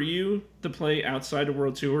recommend for you to play outside of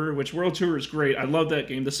World Tour, which World Tour is great. I love that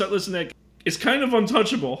game. The setlist in that is kind of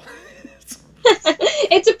untouchable.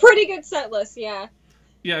 It's a pretty good setlist, yeah.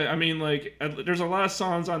 Yeah, I mean, like, there's a lot of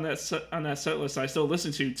songs on that set list I still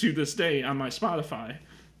listen to this day on my Spotify.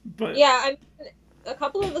 But yeah, I mean, a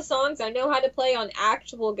couple of the songs I know how to play on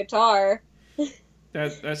actual guitar.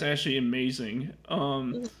 That's actually amazing.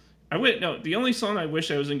 The only song I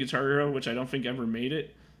wish I was in Guitar Hero, which I don't think ever made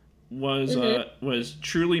it, was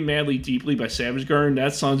Truly Madly Deeply by Savage Garden.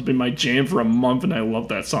 That song's been my jam for a month, and I love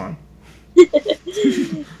that song.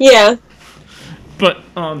 Yeah. But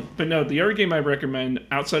no, the other game I recommend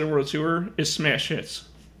outside of World Tour is Smash Hits.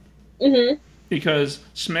 Mm-hmm. Because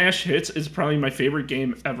Smash Hits is probably my favorite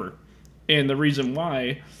game ever. And the reason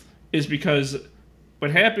why is because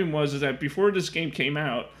what happened was that before this game came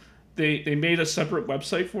out, they made a separate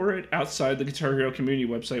website for it outside the Guitar Hero community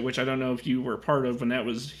website, which I don't know if you were part of when that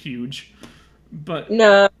was huge. But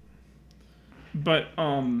no. But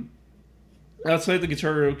outside the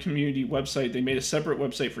Guitar Hero community website, they made a separate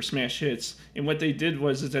website for Smash Hits, and what they did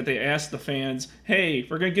was is that they asked the fans, "Hey,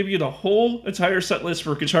 we're gonna give you the whole entire set list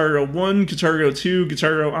for Guitar Hero 1, Guitar Hero 2,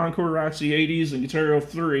 Guitar Hero Encore Roxy 80s, and Guitar Hero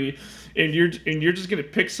 3, and you're just gonna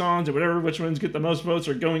pick songs or whatever, which ones get the most votes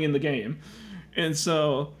are going in the game." And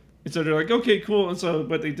so they're like, "Okay, cool." And so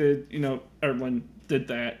what they did, everyone did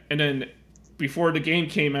that, and then before the game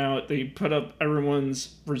came out, they put up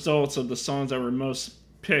everyone's results of the songs that were most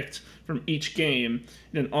picked from each game,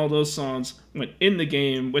 and then all those songs went in the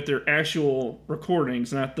game with their actual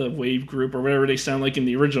recordings, not the wave group or whatever they sound like in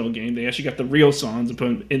the original game. They actually got the real songs and put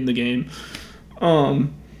them in the game.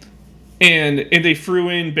 And they threw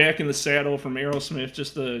in "Back in the Saddle" from Aerosmith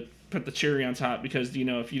just to put the cherry on top, because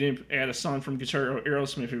if you didn't add a song from Guitar Hero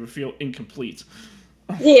Aerosmith, it would feel incomplete.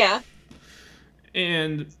 Yeah.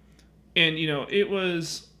 And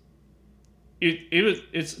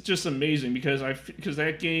it's just amazing because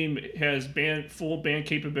that game has full band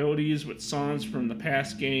capabilities with songs from the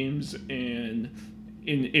past games, and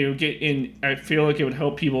I feel like it would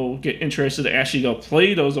help people get interested to actually go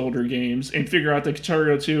play those older games and figure out that Guitar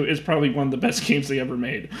Hero 2 is probably one of the best games they ever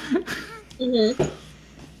made. Mm-hmm.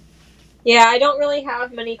 Yeah, I don't really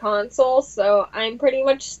have many consoles, so I'm pretty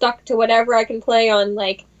much stuck to whatever I can play on,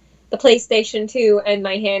 like, the PlayStation 2 and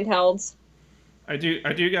my handhelds. I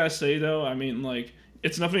do gotta say though, I mean, like,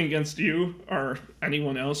 it's nothing against you or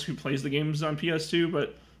anyone else who plays the games on PS2,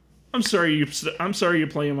 but I'm sorry you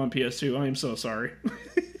play them on PS2. I am so sorry.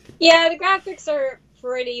 Yeah, the graphics are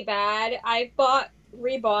pretty bad. I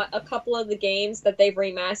rebought a couple of the games that they've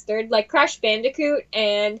remastered, like Crash Bandicoot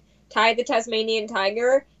and Ty the Tasmanian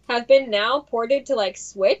Tiger have been now ported to, like,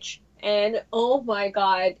 Switch, and oh my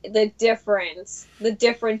god, the difference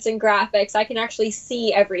in graphics. I can actually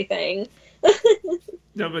see everything.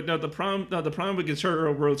 The problem with Guitar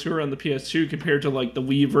Hero World Tour on the PS2 compared to, like, the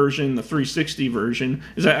Wii version, the 360 version,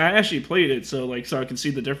 is that I actually played it, so I can see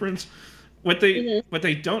the difference. What they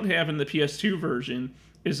don't have in the PS2 version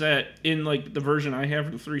is that in, like, the version I have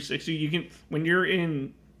for the 360, you can, when you're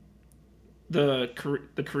in the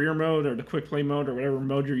career mode or the quick play mode or whatever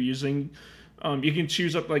mode you're using, you can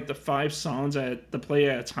choose up, like, the 5 songs to play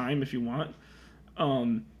at a time if you want.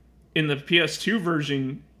 In the PS2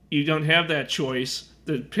 version, you don't have that choice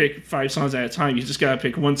to pick 5 songs at a time. You just gotta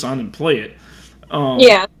pick one song and play it.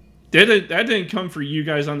 Yeah. That didn't come for you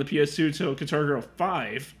guys on the PS2 till Guitar Hero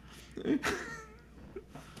 5.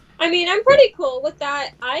 I mean, I'm pretty cool with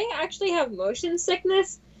that. I actually have motion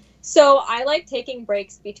sickness, so I like taking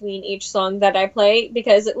breaks between each song that I play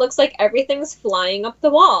because it looks like everything's flying up the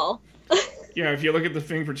wall. Yeah, if you look at the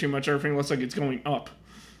thing for too much, everything looks like it's going up.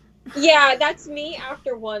 Yeah, that's me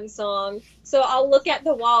after one song. So I'll look at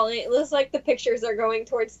the wall and it looks like the pictures are going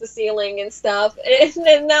towards the ceiling and stuff. And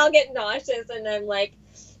then I'll get nauseous and I'm like,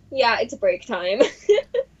 yeah, it's break time.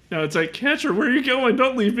 No, it's like, Catcher, where are you going?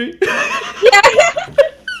 Don't leave me. Yeah.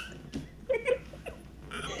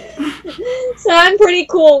 So I'm pretty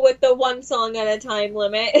cool with the one song at a time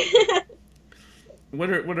limit.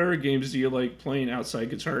 What other games do you like playing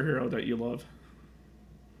outside Guitar Hero that you love?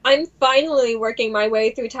 I'm finally working my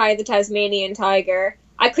way through Ty the Tasmanian Tiger.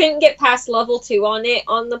 I couldn't get past level 2 on it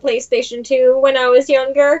on the PlayStation 2 when I was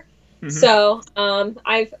younger. Mm-hmm. So,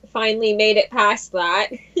 I've finally made it past that.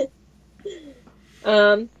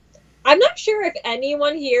 I'm not sure if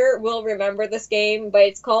anyone here will remember this game, but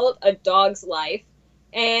it's called A Dog's Life.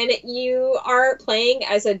 And you are playing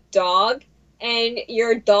as a dog, and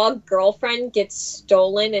your dog girlfriend gets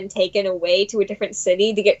stolen and taken away to a different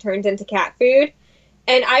city to get turned into cat food.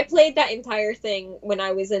 And I played that entire thing when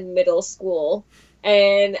I was in middle school,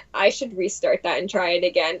 and I should restart that and try it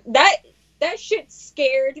again. That shit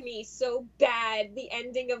scared me so bad, the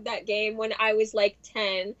ending of that game when I was like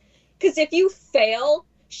 10. Because if you fail,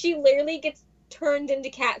 she literally gets turned into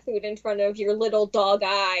cat food in front of your little dog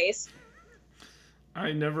eyes.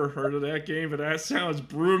 I never heard of that game, but that sounds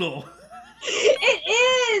brutal.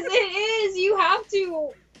 It is. You have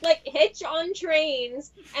to, like, hitch on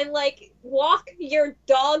trains and, like, walk your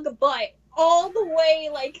dog butt all the way,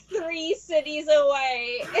 like, 3 cities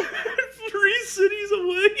away. 3 cities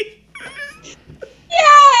away?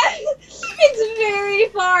 Yeah! It's very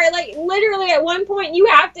far. Like, literally, at one point, you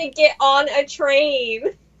have to get on a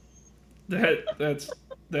train. That's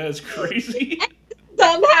crazy. And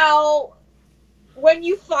somehow, when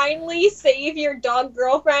you finally save your dog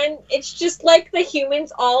girlfriend, it's just like the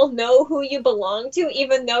humans all know who you belong to,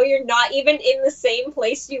 even though you're not even in the same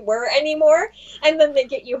place you were anymore. And then they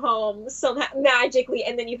get you home somehow magically,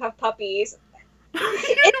 and then you have puppies.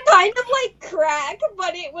 It's kind of like crack,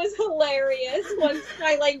 but it was hilarious once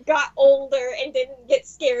I like got older and didn't get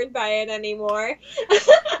scared by it anymore.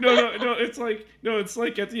 No. It's like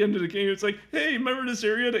at the end of the game. It's like, hey, remember this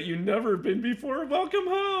area that you never been before? Welcome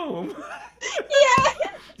home. Yeah,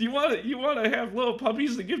 You want to have little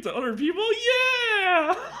puppies to give to other people?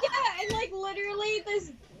 Yeah. yeah, and like literally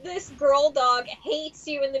this girl dog hates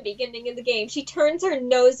you in the beginning of the game. She turns her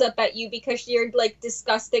nose up at you because you're like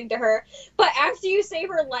disgusting to her. But after you save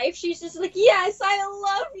her life, she's just like, "Yes, I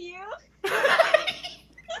love you."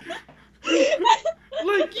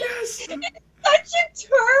 Like yes. Such a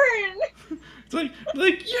turn. It's like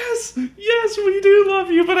yes, we do love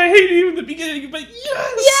you, but I hated you in the beginning. But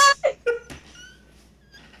yes. Yeah.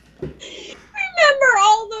 Remember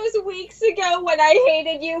all those weeks ago when I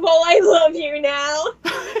hated you? Well, I love you now.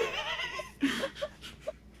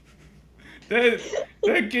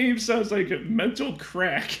 That game sounds like a mental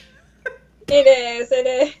crack. It is.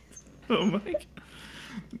 Oh my god.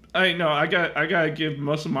 I know. I gotta give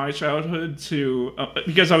most of my childhood to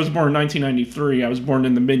because I was born in 1993. I was born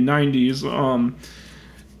in the mid 90s.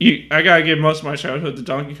 I gotta give most of my childhood to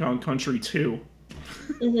Donkey Kong Country 2.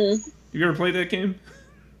 Mm-hmm. You ever played that game?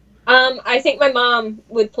 I think my mom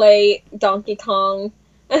would play Donkey Kong.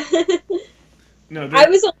 No. I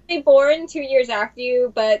was only born 2 years after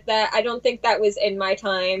you, but I don't think that was in my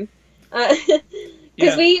time.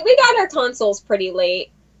 Because we got our consoles pretty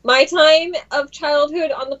late. My time of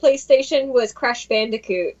childhood on the PlayStation was Crash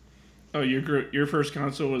Bandicoot. Oh, your first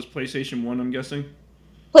console was PlayStation 1, I'm guessing?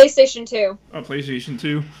 PlayStation 2. Oh, PlayStation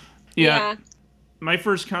 2? Yeah. My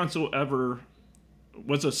first console ever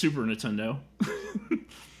was a Super Nintendo.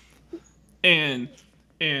 and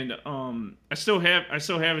I still have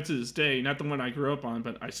it to this day. Not the one I grew up on,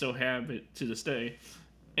 but I still have it to this day.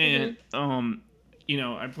 And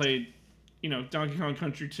I played Donkey Kong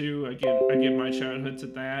Country 2. I give my childhood to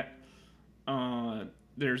that.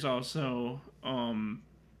 There's also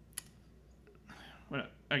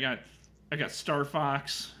I got Star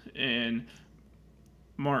Fox and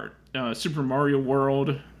Super Mario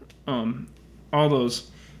World. All those.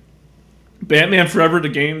 Batman Forever, the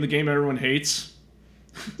game everyone hates.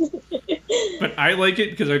 But I like it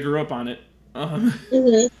because I grew up on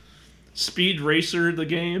it. Speed Racer, the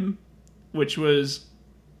game, which was,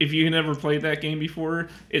 if you never played that game before,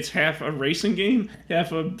 it's half a racing game,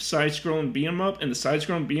 half a side-scrolling beat-em-up, and the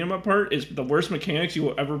side-scrolling beat-em-up part is the worst mechanics you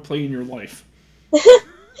will ever play in your life.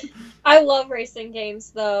 I love racing games,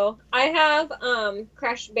 though. I have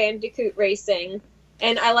Crash Bandicoot Racing,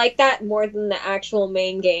 and I like that more than the actual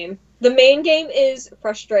main game. The main game is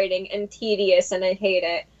frustrating and tedious, and I hate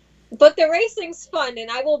it. But the racing's fun, and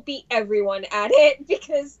I will beat everyone at it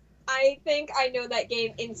because I think I know that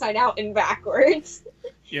game inside out and backwards.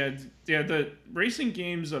 Yeah, the racing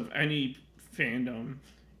games of any fandom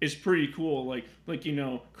is pretty cool. Like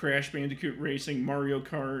Crash Bandicoot Racing, Mario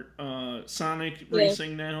Kart, Sonic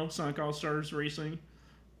Racing now, Sonic All-Stars Racing.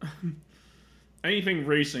 Anything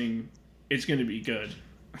racing, it's going to be good.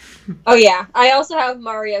 Oh yeah, I also have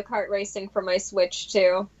Mario Kart Racing for my Switch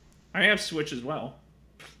too. I have Switch as well.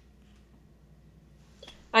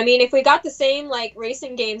 I mean, if we got the same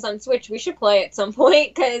racing games on Switch, we should play at some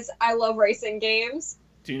point because I love racing games.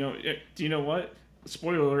 Do you know what?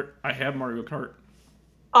 Spoiler alert, I have Mario Kart.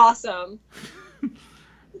 Awesome.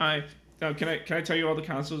 Can I tell you all the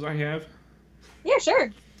consoles I have? Yeah,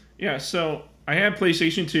 sure. Yeah, so I had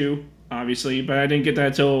PlayStation 2, obviously, but I didn't get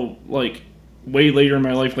that till way later in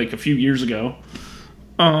my life, a few years ago.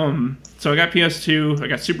 So I got PS2, I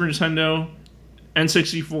got Super Nintendo,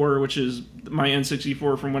 N64, which is my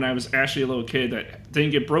N64 from when I was actually a little kid that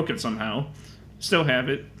didn't get broken somehow. Still have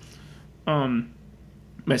it.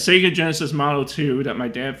 My Sega Genesis Model 2 that my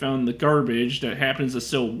dad found in the garbage that happens to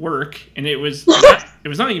still work, and it was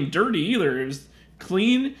not even dirty either. It was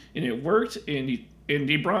clean and it worked, and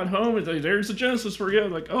he brought it home and like, there's the Genesis for you.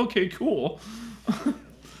 I'm like, okay, cool.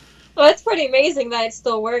 Well, that's pretty amazing that it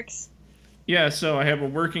still works. Yeah, so I have a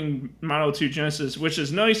working Model 2 Genesis, which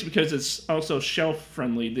is nice because it's also shelf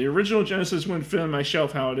friendly. The original Genesis wouldn't fit on my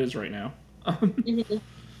shelf how it is right now.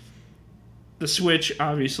 The Switch,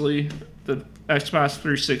 obviously, the Xbox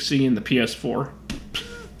 360, and the PS4.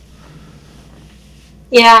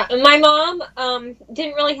 Yeah, and my mom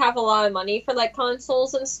didn't really have a lot of money for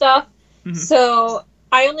consoles and stuff, so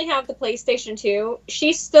I only have the PlayStation 2.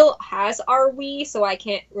 She still has our Wii, so I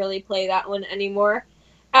can't really play that one anymore.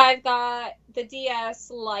 I've got the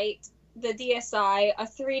DS Lite, the DSi, a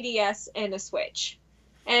 3DS, and a Switch.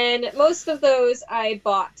 And most of those I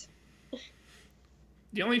bought.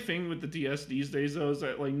 The only thing with the DS these days, though, is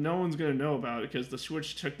that no one's gonna know about it because the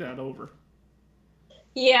Switch took that over.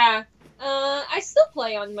 Yeah, I still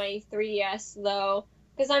play on my 3DS though,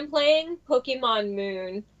 because I'm playing Pokemon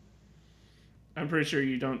Moon. I'm pretty sure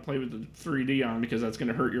you don't play with the 3D on because that's going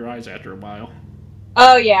to hurt your eyes after a while.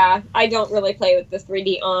 Oh yeah, I don't really play with the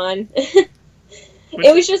 3D on. Which,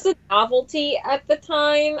 It was just a novelty at the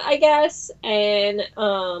time, I guess, and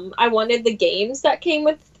I wanted the games that came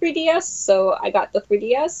with 3DS, so I got the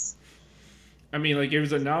 3DS. I mean, like, it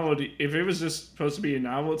was a novelty. If it was just supposed to be a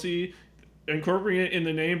novelty, incorporating it in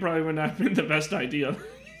the name probably would not have been the best idea.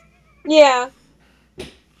 Yeah.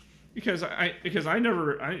 because I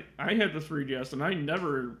never I had the 3DS and I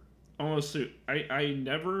never I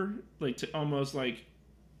never like to almost like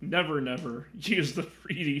never used the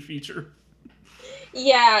 3D feature.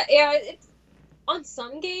 Yeah, it's on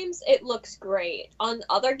some games it looks great. On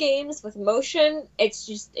other games with motion, it's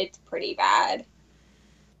pretty bad.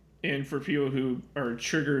 And for people who are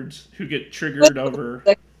triggered, who get triggered over.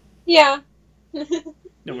 Yeah.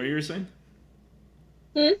 No, what you were saying?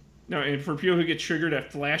 Hmm? No, and for people who get triggered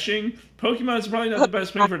at flashing, Pokemon's probably not the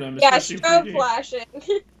best thing for them. Yeah, Especially strobe flashing.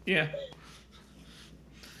 Yeah.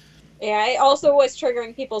 Yeah, it also was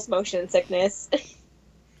triggering people's motion sickness.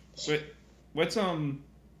 But what's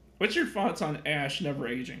your thoughts on Ash never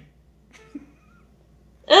aging?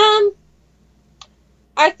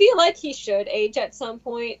 I feel like he should age at some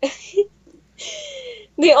point.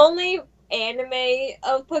 The only anime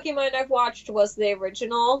of Pokemon I've watched was the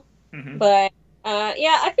original, but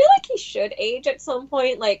yeah, I feel like he should age at some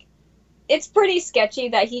point. Like, it's pretty sketchy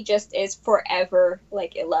that he just is forever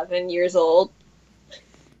like 11 years old.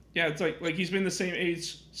 Yeah, it's like he's been the same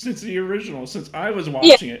age since the original, since I was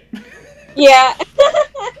watching it. Yeah.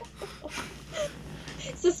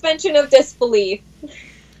 Suspension of disbelief.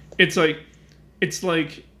 It's like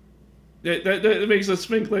that makes us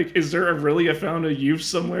think, like, is there really a fountain of youth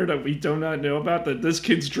somewhere that we do not know about that this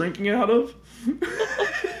kid's drinking out of?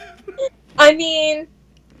 I mean,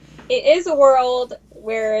 it is a world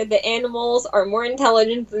where the animals are more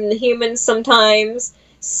intelligent than the humans sometimes,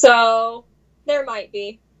 so there might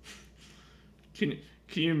be. Can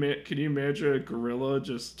you imagine a gorilla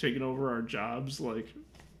just taking over our jobs, like?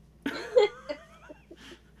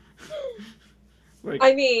 Like,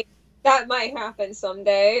 I mean, that might happen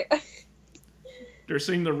someday. they're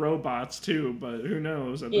seeing the robots too, but who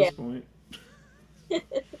knows at this point? Yeah,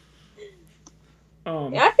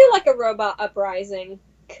 I feel like a robot uprising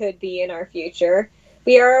could be in our future.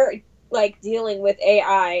 We are like dealing with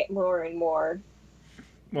AI more and more.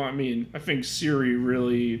 Well, I mean, I think Siri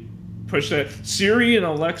really pushed that. Siri and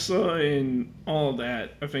Alexa and all of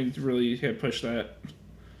that, I think, really had pushed that.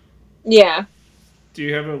 Yeah. Do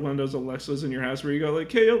you have one of those Alexas in your house where you go like,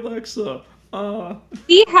 "Hey Alexa"?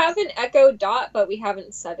 We have an Echo Dot, but we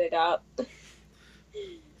haven't set it up.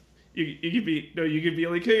 You could be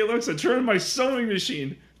like, "Hey Alexa, turn on my sewing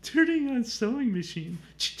machine." Turning on sewing machine.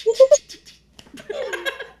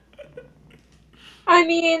 I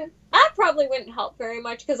mean, that probably wouldn't help very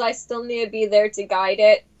much because I still need to be there to guide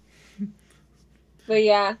it. But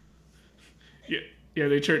yeah. Yeah,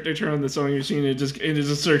 they turn on the sewing machine and it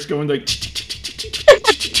just starts going like.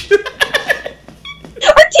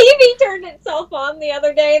 Our TV turned itself on the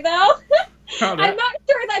other day, though. I'm not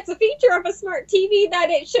sure that's a feature of a smart TV that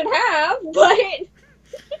it should have, but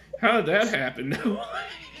how did that happen?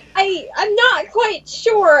 I'm not quite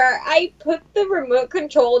sure. I put the remote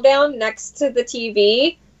control down next to the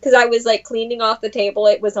TV because I was like cleaning off the table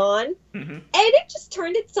it was on, and it just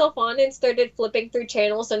turned itself on and started flipping through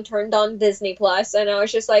channels and turned on Disney Plus, and I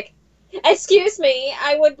was just like, "Excuse me,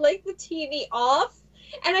 I would like the TV off."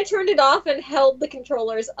 And I turned it off and held the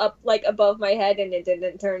controllers up like above my head, and it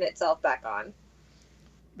didn't turn itself back on.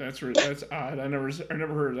 That's odd. I never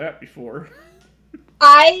heard of that before.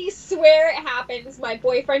 I swear it happens. My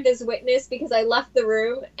boyfriend is witness because I left the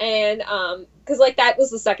room, and because like that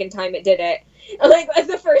was the second time it did it. Like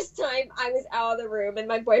the first time I was out of the room, and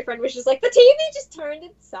my boyfriend was just like, "The TV just turned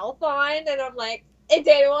itself on," and I'm like, "It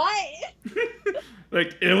did what?"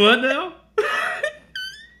 Like, it what now?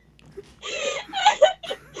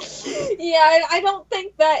 Yeah, I don't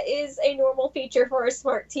think that is a normal feature for a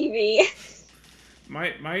smart TV.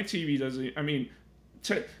 My TV doesn't. I mean,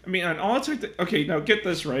 on all okay, now get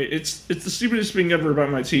this right. It's the stupidest thing ever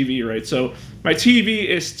about my TV, right? So my TV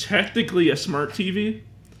is technically a smart TV,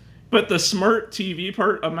 but the smart TV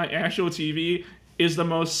part of my actual TV is the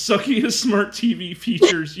most suckiest smart TV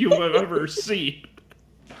features you will ever see.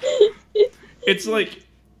 It's like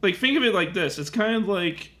think of it like this. It's kind of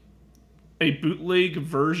like a bootleg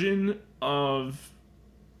version of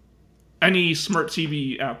any smart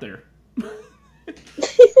TV out there.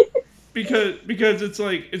 because it's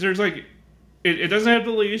like there's like it doesn't have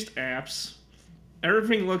the latest apps.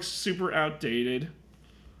 everything looks super outdated.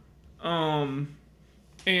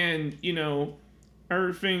 And you know,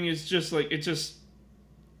 everything is just like it's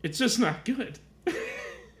just not good.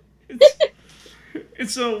 And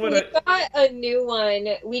so what We got a new one.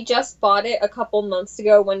 We just bought it a couple months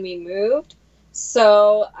ago when we moved.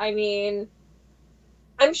 So, I mean,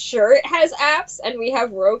 I'm sure it has apps and we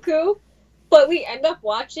have Roku, but we end up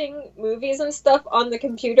watching movies and stuff on the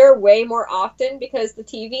computer way more often because the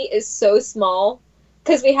TV is so small.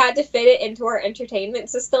 Because we had to fit it into our entertainment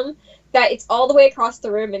system that it's all the way across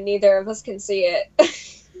the room and neither of us can see it.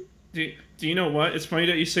 do you know what? It's funny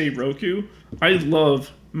that you say Roku. I love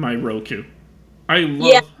my Roku. I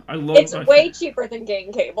love it's way cheaper than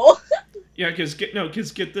getting cable. Yeah, because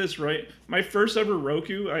get this right. My first ever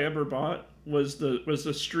Roku I ever bought was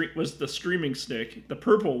the streaming stick, the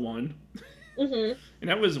purple one, Mm-hmm. and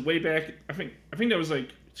that was way back. I think that was like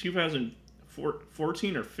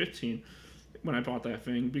 2014 or 15 when I bought that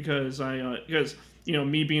thing because you know,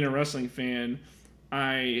 me being a wrestling fan,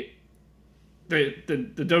 the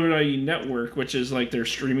WWE Network, which is like their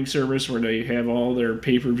streaming service where they have all their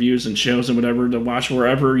pay-per-views and shows and whatever to watch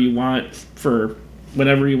wherever you want for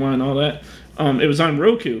whenever you want and all that. It was on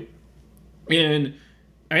Roku, and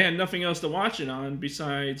I had nothing else to watch it on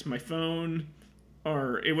besides my phone,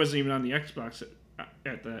 or it wasn't even on the Xbox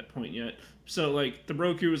at that point yet. So like the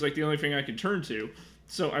Roku was like the only thing I could turn to.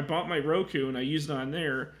 So I bought my Roku and I used it on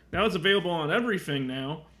there. Now it's available on everything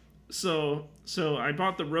now. So I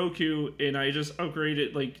bought the Roku and I just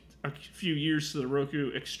upgraded like a few years to the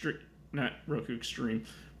Roku Extreme, not Roku Extreme,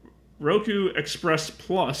 Roku Express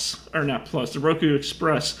Plus, or not Plus, the Roku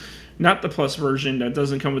Express, not the Plus version that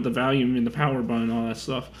doesn't come with the volume and the power button and all that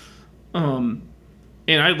stuff. And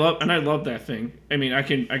I love that thing. I mean, I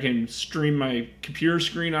can stream my computer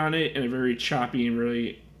screen on it in a very choppy and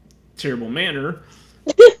really terrible manner.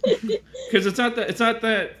 Because it's not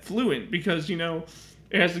that fluent because, you know,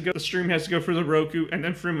 the stream has to go through the Roku and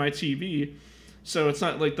then through my TV, so it's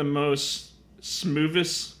not like the most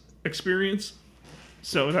smoothest experience.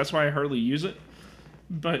 So that's why I hardly use it.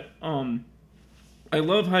 But I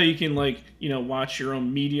love how you can, like, you know, watch your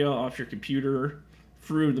own media off your computer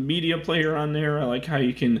through the media player on there. I like how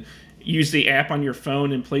you can use the app on your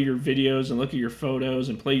phone and play your videos and look at your photos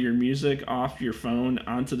and play your music off your phone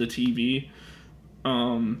onto the TV.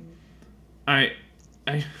 I'm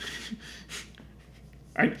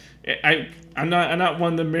not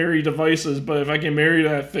one to marry devices, but if I can marry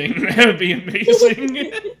that thing, that would be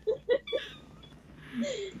amazing.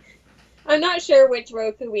 I'm not sure which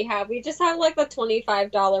Roku we have. We just have like the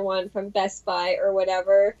 $25 one from Best Buy or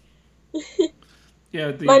whatever.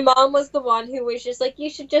 Yeah, My mom was the one who was just like, you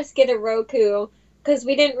should just get a Roku, because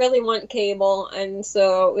we didn't really want cable, and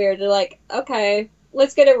so we were like, okay,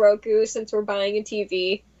 let's get a Roku since we're buying a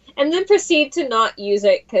TV. And then proceed to not use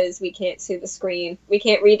it because we can't see the screen. We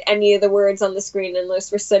can't read any of the words on the screen unless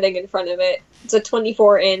we're sitting in front of it. It's a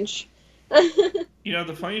 24-inch. You know,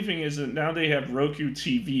 the funny thing is that now they have Roku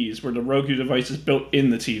TVs where the Roku device is built in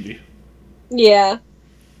the TV. Yeah.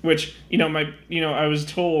 Which, I was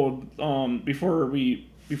told before we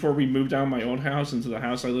moved out of my old house into the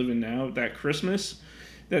house I live in now that Christmas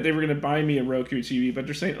that they were going to buy me a Roku TV, but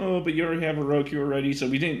they're saying, oh, but you already have a Roku already, so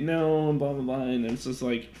we didn't know, and blah, blah, blah, and it's just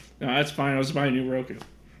like, no, that's fine, I'll just buy a new Roku.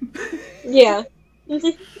 Yeah.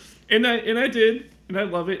 And I did, and I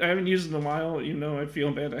love it. I haven't used it in a while, I feel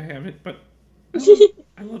bad I haven't, but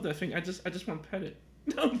I love that thing. I just want to pet it.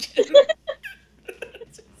 No, I'm kidding.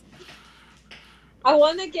 I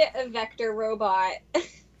want to get a Vector robot.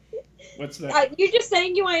 What's that? You just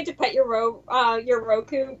saying you wanted to pet your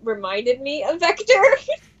Roku reminded me of Vector.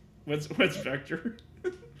 What's Vector?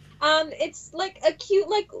 It's like a cute,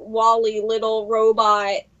 like, Wall-E little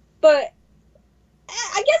robot, but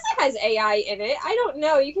I guess it has AI in it. I don't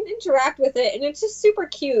know. You can interact with it, and it's just super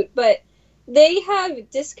cute, but they have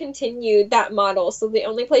discontinued that model, so the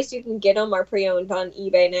only place you can get them are pre-owned on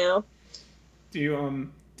eBay now. Do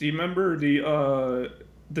you remember the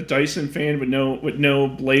Dyson fan with no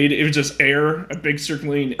blade? It was just air, a big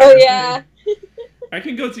circulating. Oh yeah. I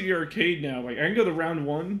can go to the arcade now. Like I can go to round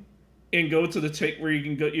one and go to the where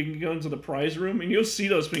you can go into the prize room and you'll see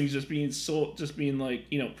those things just being sold, just being like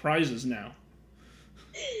prizes now.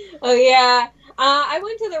 Oh yeah. I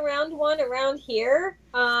went to the round one around here.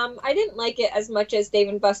 I didn't like it as much as Dave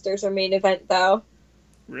and Buster's or Main Event though.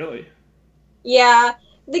 Really? Yeah.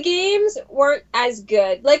 The games weren't as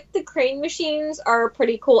good. Like, the crane machines are a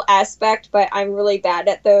pretty cool aspect, but I'm really bad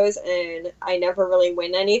at those, and I never really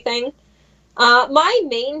win anything. My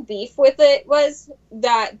main beef with it was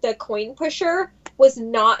that the coin pusher was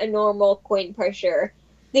not a normal coin pusher.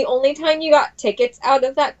 the only time you got tickets out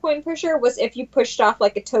of that coin pusher was if you pushed off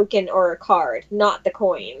like a token or a card, not the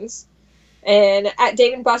coins. And at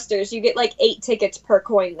Dave and Buster's, you get like 8 tickets per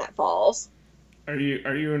coin that falls. Are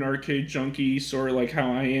you an arcade junkie, sort of like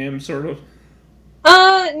how I am, sort of?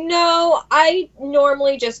 No, I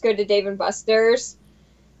normally just go to Dave and Buster's.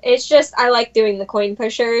 It's just I like doing the coin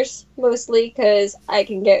pushers mostly because I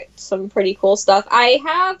can get some pretty cool stuff. I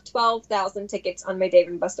have 12,000 tickets on my Dave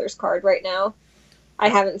and Buster's card right now. I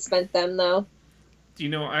haven't spent them though. Do you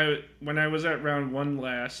know, when I was at round 1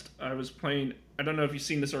 last, I was playing. I don't know if you've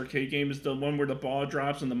seen this arcade game. It's the one where the ball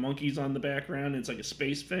drops and the monkey's on the background. It's like a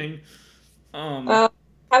space thing.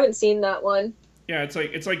 Haven't seen that one. Yeah, it's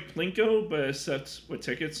like Plinko, but except with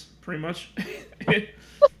tickets, pretty much.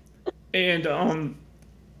 and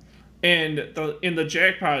in the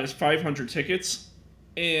jackpot is 500 tickets.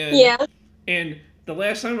 And yeah. And the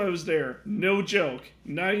last time I was there, no joke,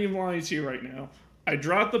 not even lying to you right now, I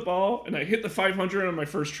dropped the ball and I hit the 500 on my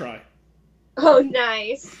first try. Oh,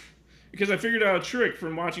 nice. Because I figured out a trick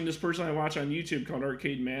from watching this person I watch on YouTube called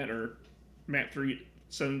Arcade Matt, or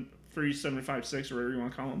Matt3756, or whatever you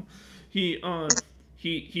want to call him. He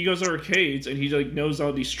goes to arcades and he like knows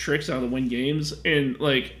all these tricks how to win games. And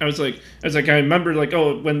like I remember like,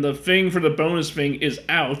 oh, when the thing for the bonus thing is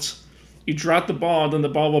out, you drop the ball, then the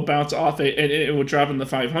ball will bounce off it and it will drop in the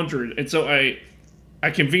 500. And so I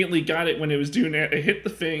conveniently got it when it was doing that. I hit the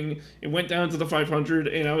thing, it went down to the 500,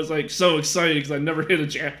 and I was like so excited because I never hit a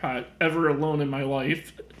jackpot ever alone in my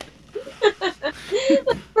life.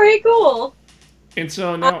 That's pretty cool. And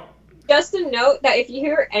so now, just a note that if you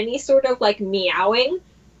hear any sort of like meowing,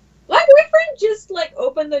 my boyfriend just like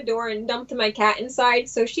opened the door and dumped my cat inside,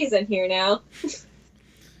 so she's in here now.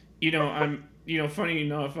 Funny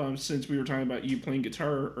enough, since we were talking about you playing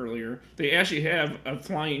guitar earlier, they actually have a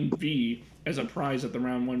Flying V as a prize at the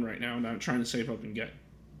round 1 right now, and I'm trying to save up and get.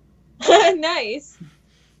 Nice.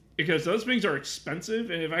 Because those things are expensive,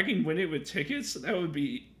 and if I can win it with tickets, that would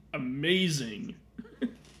be amazing.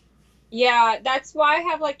 Yeah, that's why I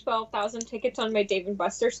have like 12,000 tickets on my Dave &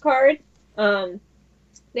 Buster's card. They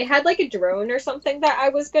had like a drone or something that I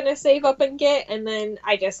was gonna save up and get, and then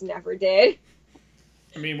I just never did.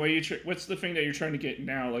 I mean, what's the thing that you're trying to get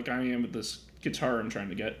now, like I am with this guitar I'm trying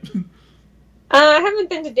to get? I haven't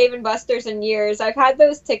been to Dave & Buster's in years. I've had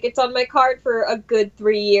those tickets on my card for a good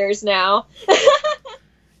 3 years now.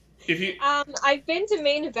 I've been to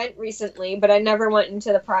Main Event recently, but I never went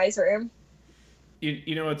into the prize room.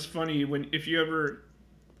 You know, it's funny if you ever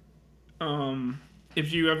come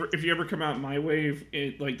out my way,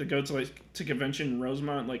 like to go to convention in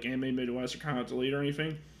Rosemont, like Anime Midwest or Con Out Delete or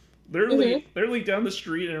anything, literally down the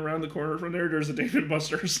street and around the corner from there's a Dave &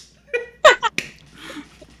 Buster's.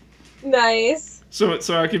 Nice. So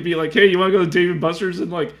I could be like, hey, you want to go to Dave & Buster's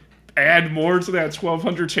and like add more to that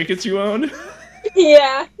 1,200 tickets you own?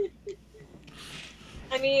 Yeah.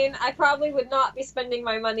 I mean, I probably would not be spending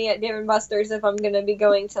my money at Dave & Buster's if I'm going to be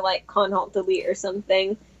going to like Con Halt Delete or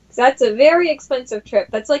something. Because that's a very expensive trip.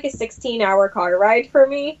 That's like a 16-hour car ride for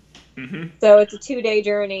me. Mm-hmm. So it's a 2-day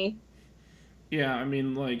journey. Yeah, I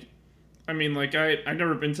mean, I've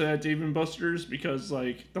never been to that Dave & Buster's because,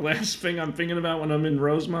 like, the last thing I'm thinking about when I'm in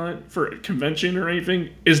Rosemont for a convention or anything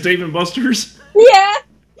is Dave & Buster's. Yeah!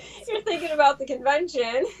 You're thinking about the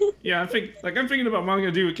convention. Yeah, I'm thinking about what I'm going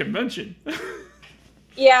to do at convention.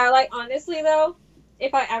 Yeah, like, honestly, though,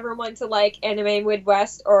 if I ever went to, like, Anime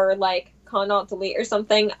Midwest or, like, Con Alt Delete or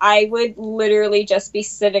something, I would literally just be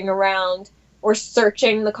sitting around or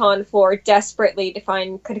searching the con floor desperately to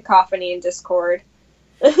find Cacophony and Discord.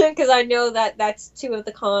 Because I know that that's 2 of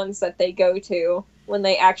the cons that they go to when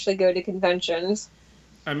they actually go to conventions.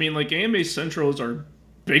 I mean, like, Anime Central is our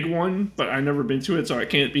big one, but I've never been to it, so I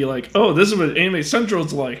can't be like, oh, this is what Anime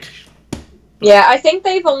Central's like. Yeah, I think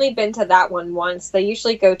they've only been to that one once. They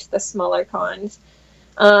usually go to the smaller cons.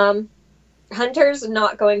 Hunter's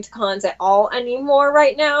not going to cons at all anymore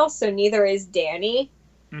right now, so neither is Danny,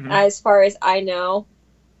 as far as I know.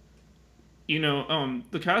 You know,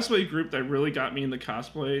 the cosplay group that really got me into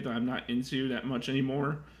cosplay that I'm not into that much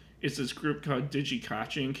anymore is this group called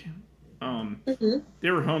Digikotch Inc.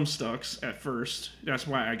 They were Homestucks at first. That's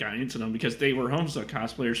why I got into them, because they were Homestuck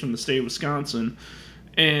cosplayers from the state of Wisconsin.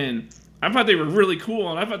 And I thought they were really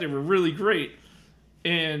cool, and I thought they were really great.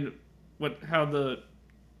 And how the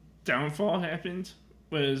downfall happened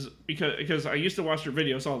was because I used to watch their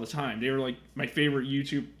videos all the time. They were like my favorite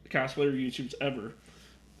cosplayer YouTubes ever.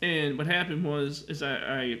 And what happened was that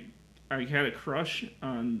I had a crush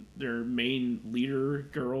on their main leader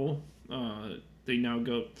girl. They now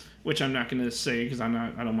go, which I'm not going to say because I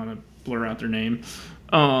don't want to blur out their name.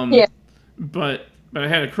 Yeah. But I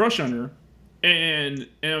had a crush on her, And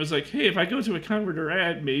I was like, hey, if I go to a converter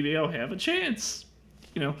ad, maybe I'll have a chance,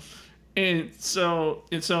 you know. And so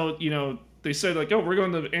you know, they said like, oh, we're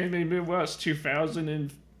going to Anime Midwest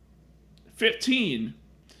 2015,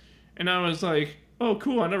 and I was like, oh,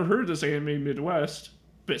 cool. I never heard of this Anime Midwest,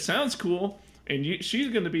 but it sounds cool. And she's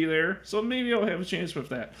going to be there, so maybe I'll have a chance with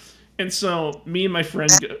that. And so me and my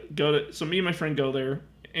friend go there,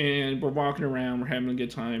 and we're walking around, we're having a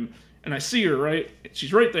good time, and I see her, right?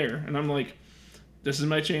 She's right there, and I'm like, this is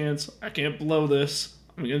my chance. I can't blow this.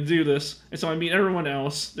 I'm gonna do this. And so I meet everyone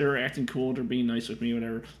else. They're acting cool. They're being nice with me.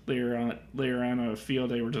 Whatever. They're on a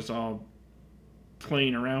field. They were just all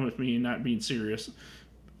playing around with me and not being serious.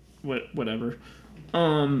 Whatever.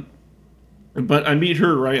 But I meet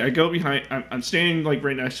her, right? I go behind. I'm standing like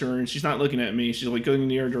right next to her, and she's not looking at me. She's like going in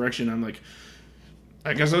the other direction. I'm like,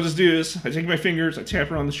 I guess I'll just do this. I take my fingers, I tap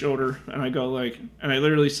her on the shoulder, and I go like, and I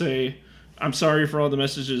literally say, I'm sorry for all the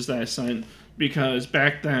messages that I sent, because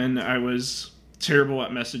back then I was terrible at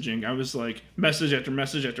messaging. I was like message after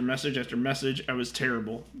message after message after message. I was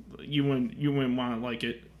terrible. You wouldn't want to like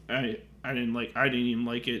it. I didn't even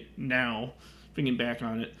like it now, thinking back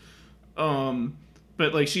on it.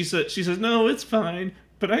 But like she says, no, it's fine,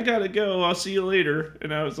 but I gotta go. I'll see you later.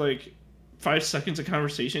 And I was like, 5 seconds of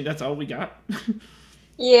conversation. That's all we got.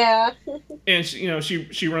 Yeah. And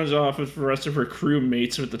she runs off with the rest of her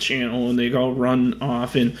crewmates with the channel, and they all run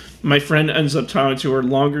off. And my friend ends up talking to her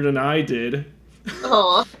longer than I did.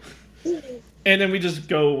 Aw. And then we just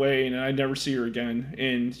go away, and I never see her again.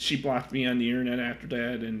 And she blocked me on the internet after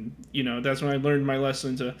that. And that's when I learned my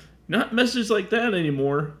lesson to not message like that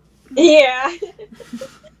anymore. Yeah.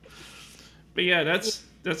 But yeah, that's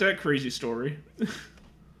that crazy story.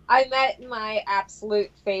 I met my absolute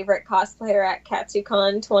favorite cosplayer at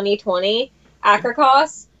KatsuCon 2020,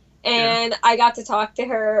 Akakos, and I got to talk to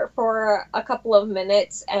her for a couple of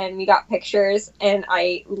minutes, and we got pictures, and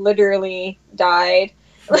I literally died.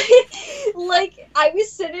 Like, I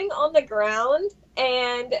was sitting on the ground,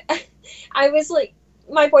 and I was like,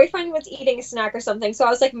 my boyfriend was eating a snack or something, so I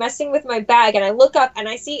was like messing with my bag, and I look up, and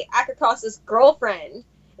I see Akakos's girlfriend,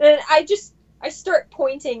 and I start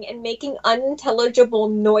pointing and making unintelligible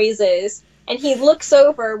noises, and he looks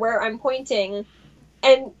over where I'm pointing,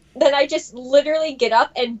 and then I just literally get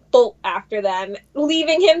up and bolt after them,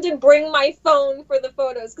 leaving him to bring my phone for the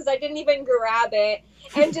photos, because I didn't even grab it,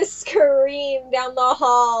 and just scream down the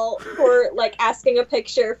hall for, like, asking a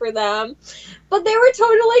picture for them. But they were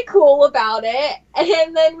totally cool about it,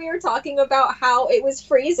 and then we were talking about how it was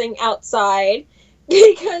freezing outside,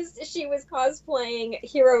 because she was cosplaying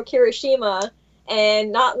Hiro Kirishima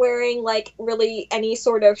and not wearing like really any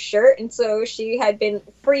sort of shirt, and so she had been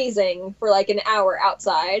freezing for like an hour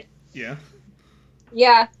outside. Yeah.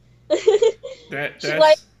 That's... She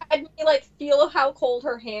like had me like feel how cold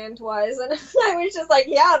her hand was, and I was just like,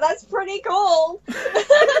 yeah, that's pretty cold.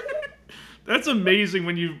 That's amazing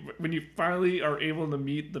when you finally are able to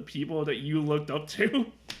meet the people that you looked up to.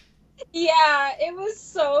 Yeah, it was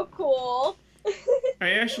so cool.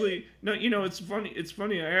 I actually it's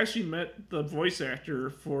funny. I actually met the voice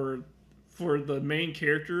actor for the main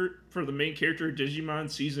character of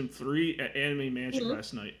Digimon Season 3 at Anime Mansion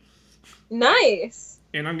last night. Nice.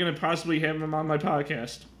 And I'm gonna possibly have him on my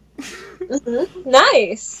podcast.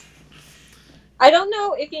 Nice. I don't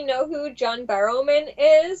know if you know who John Barrowman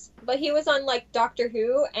is, but he was on like Doctor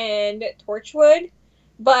Who and Torchwood.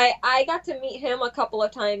 But I got to meet him a couple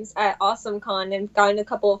of times at AwesomeCon and gotten a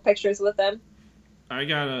couple of pictures with him. I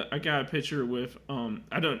got a picture with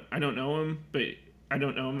I don't know him, but I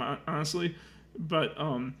don't know him honestly, but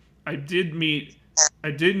I did meet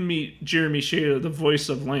Jeremy Shada, the voice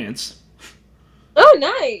of Lance. Oh,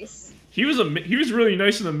 nice. He was really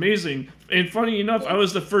nice and amazing, and funny enough, I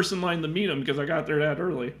was the first in line to meet him because I got there that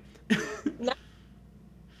early. Nice.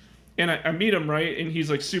 And I meet him, right, and he's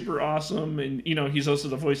like super awesome, and he's also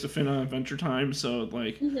the voice of Finn on Adventure Time, so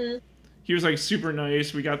like. Mm-hmm. He was like super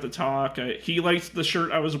nice. We got to talk. He liked the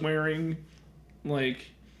shirt I was wearing. Like,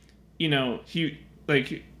 he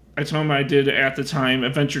like I told him I did at the time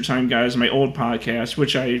Adventure Time Guys, my old podcast,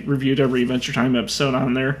 which I reviewed every Adventure Time episode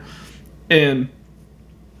on there. And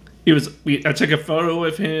I took a photo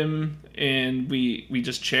with him, and we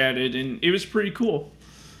just chatted, and it was pretty cool.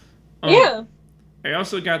 Yeah. I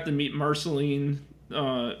also got to meet Marceline.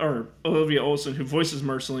 Or Olivia Olson, who voices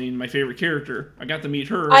Marceline, my favorite character. I got to meet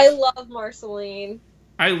her. I love Marceline.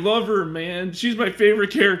 I love her, man. She's my favorite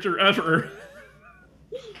character ever.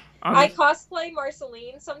 I cosplay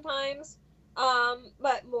Marceline sometimes,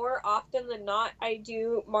 but more often than not, I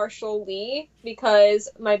do Marshall Lee, because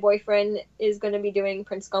my boyfriend is going to be doing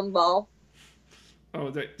Prince Gumball. Oh,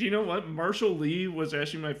 do you know what? Marshall Lee was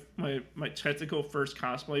actually my technical first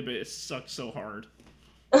cosplay, but it sucked so hard.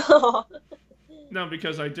 No,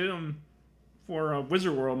 because I did him for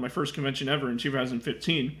Wizard World, my first convention ever in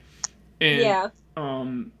 2015, and Yeah.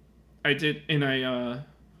 I did, and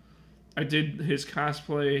I did his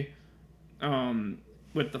cosplay,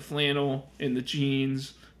 with the flannel and the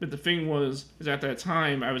jeans. But the thing was, is at that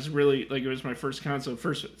time I was really like, it was my first con, so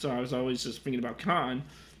I was always just thinking about con.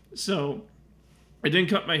 So I didn't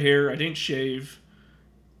cut my hair, I didn't shave,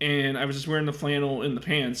 and I was just wearing the flannel and the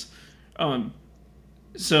pants.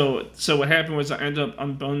 So what happened was I ended up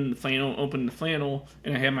unbuttoning the flannel, opening the flannel,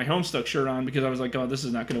 and I had my Homestuck shirt on because I was like, oh, this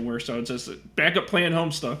is not going to work. So it's just back up playing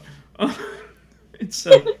Homestuck. And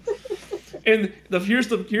so, and here's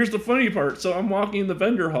the funny part. So I'm walking in the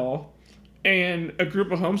vendor hall, and a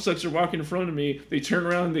group of Homestucks are walking in front of me. They turn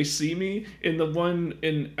around and they see me, and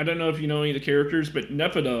I don't know if you know any of the characters, but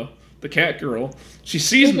Nepeta, the cat girl, she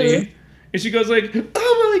sees me, and she goes like,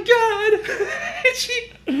 oh my god! And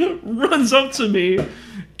she runs up to me,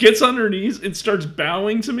 gets on her knees, and starts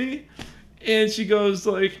bowing to me. And she goes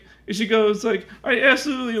like, I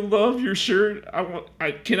absolutely love your shirt.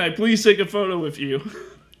 Can I please take a photo with you?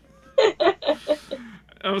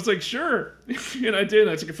 I was like, sure. And I did.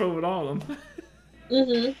 I took a photo with all of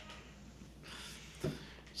them.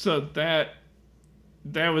 So that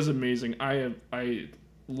was amazing. I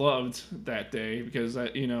loved that day because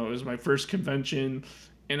it was my first convention,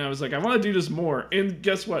 and I was like, I want to do this more. And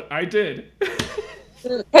guess what? I did.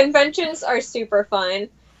 Conventions are super fun.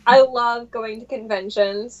 I love going to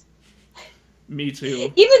conventions. Me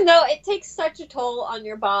too. Even though it takes such a toll on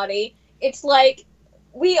your body, it's like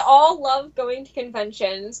we all love going to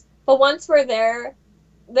conventions, but once we're there,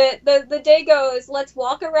 the day goes, let's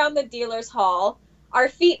walk around the dealer's hall. Our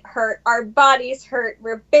feet hurt, our bodies hurt,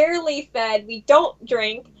 we're barely fed, we don't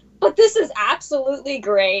drink, but this is absolutely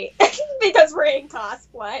great because we're in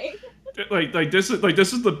cosplay. Like this is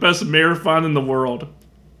the best marathon in the world.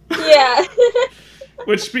 Yeah.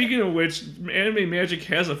 Which, speaking of which, Anime Magic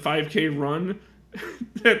has a 5K run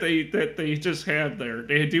that they just have there.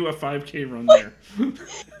 They do a 5K run there.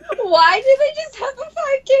 Why do they just have a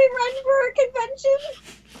 5K run for a convention?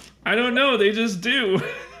 I don't know. They just do.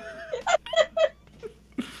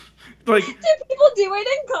 Like, do people do it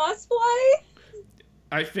in cosplay?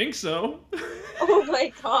 I think so. Oh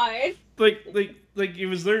my god. Like it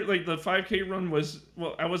was there. Like the 5K run was.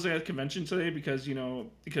 Well, I wasn't at a convention today because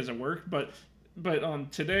of work, but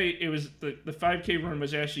today it was the 5K run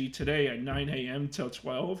was actually today at 9 a.m. till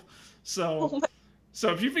 12. So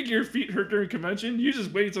if you think your feet hurt during convention, you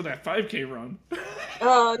just wait until that 5K run.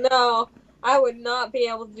 Oh no, I would not be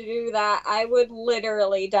able to do that. I would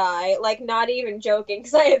literally die. Like, not even joking,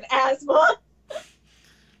 because I have asthma.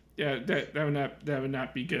 Yeah, that would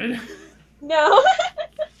not be good. No.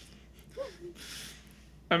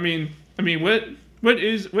 I mean, what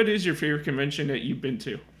is your favorite convention that you've been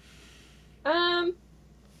to? I'm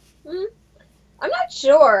not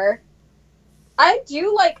sure. I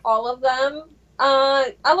do like all of them.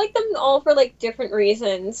 I like them all for like different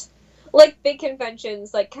reasons. Like big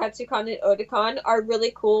conventions like Katsucon and Otakon are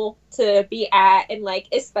really cool to be at, and like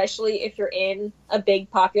especially if you're in a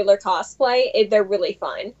big popular cosplay, they're really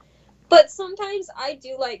fun. But sometimes I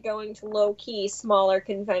do like going to low-key smaller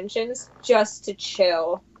conventions just to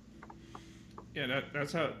chill. Yeah,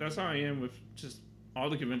 that's how I am with just all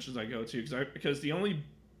the conventions I go to, because the only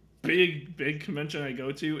big convention I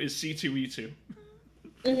go to is C2E2.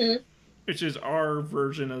 Mm-hmm. Which is our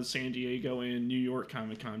version of San Diego and New York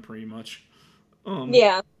Comic Con, pretty much.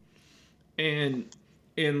 Yeah. And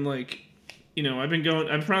like,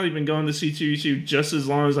 I've probably been going to C2E2 just as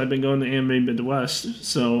long as I've been going to Anime Midwest.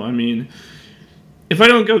 So, I mean, if I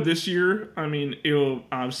don't go this year, I mean, it'll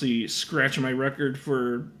obviously scratch my record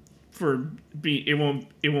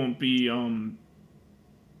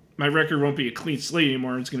my record won't be a clean slate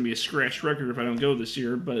anymore. It's going to be a scratched record if I don't go this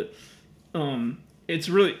year. But it's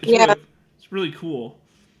really cool.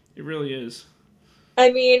 It really is.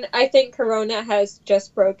 I mean, I think Corona has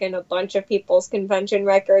just broken a bunch of people's convention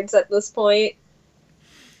records at this point.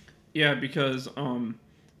 Yeah, because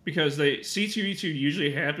C2E2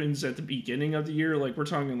 usually happens at the beginning of the year, like we're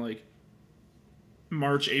talking like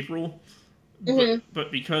March, April. Mm-hmm.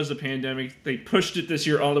 But because of the pandemic, they pushed it this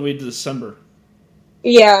year all the way to December.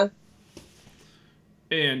 Yeah.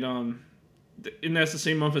 And that's the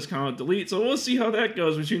same month as Count Out Delete, so we'll see how that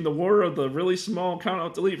goes between the war of the really small Count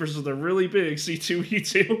Out Delete versus the really big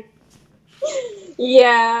C2E2.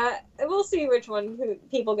 Yeah, we'll see which one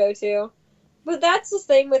people go to. But that's the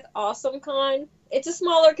thing with AwesomeCon. It's a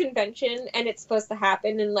smaller convention, and it's supposed to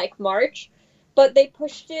happen in, like, March. but they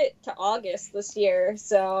pushed it to August this year,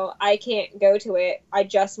 so I can't go to it. I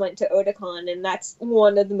just went to Otakon, and that's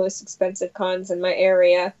one of the most expensive cons in my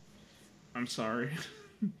area. I'm sorry.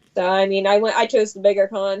 So I mean, I chose the bigger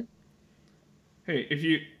con. Hey,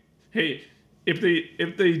 if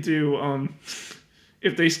they do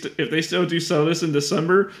if they still do sell this in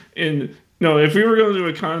December, and no, if we were going to do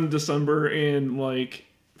a con in December and like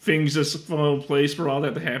things just fall in place for all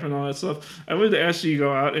that to happen, all that stuff, I would actually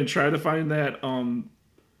go out and try to find that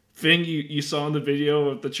thing you saw in the video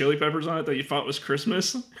of the chili peppers on it that you thought was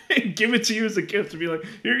Christmas, and give it to you as a gift to be like,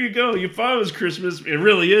 here you go, you thought it was Christmas, it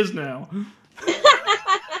really is now.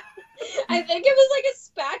 I think it was like a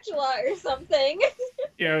spatula or something.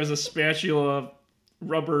 Yeah, it was a spatula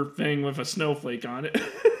rubber thing with a snowflake on it.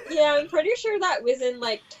 Yeah, I'm pretty sure that was in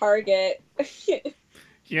like Target.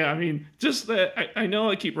 Yeah, I mean, just that. I know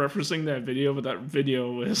I keep referencing that video, but that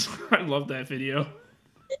video was. I love that video.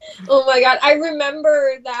 Oh my god, I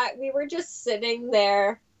remember that we were just sitting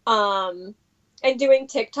there and doing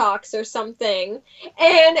TikToks or something,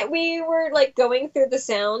 and we were like going through the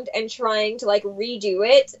sound and trying to like redo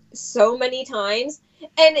it so many times,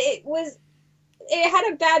 and it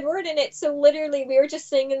had a bad word in it, so literally we were just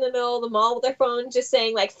sitting in the middle of the mall with our phone just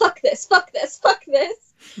saying like fuck this, fuck this, fuck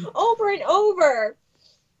this over and over.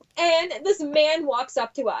 And this man walks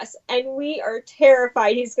up to us, and we are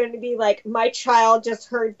terrified he's going to be like, my child just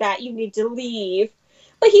heard that, you need to leave.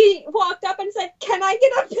 But he walked up and said, can I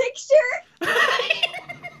get a picture?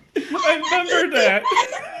 I remember that.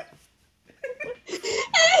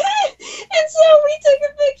 And so we took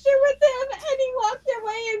a picture with him, and he walked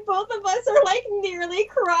away, and both of us are like nearly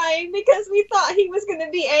crying because we thought he was going to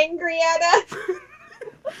be angry at us.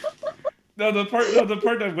 No, the part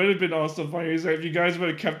that would have been also funny is that if you guys would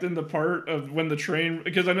have kept in the part of when the train,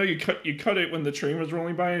 because I know you cut it when the train was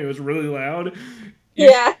rolling by and it was really loud.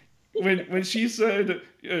 Yeah. When she said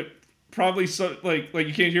probably like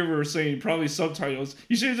you can't hear what we're saying, probably subtitles.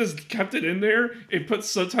 You should have just kept it in there and put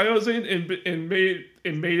subtitles in and made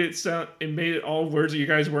it all words that you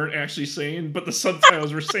guys weren't actually saying, but the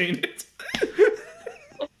subtitles were saying it.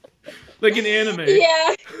 Like an anime.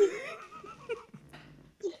 Yeah.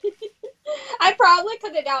 I probably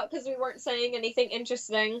cut it out because we weren't saying anything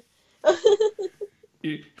interesting.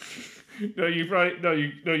 You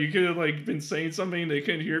could have like been saying something they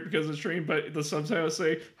couldn't hear it because of the train, but the subtitles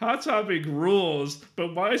say Hot Topic rules,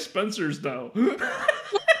 but why Spencer's though?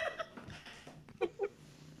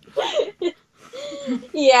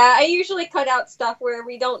 Yeah, I usually cut out stuff where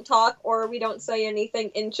we don't talk or we don't say anything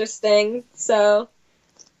interesting. So,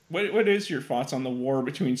 what is your thoughts on the war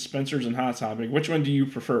between Spencer's and Hot Topic? Which one do you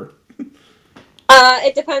prefer?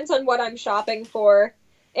 It depends on what I'm shopping for.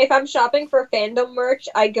 If I'm shopping for fandom merch,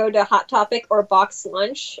 I go to Hot Topic or Box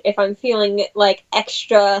Lunch if I'm feeling like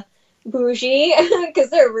extra bougie, because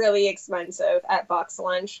they're really expensive at Box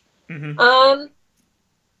Lunch. Mm-hmm.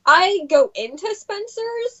 I go into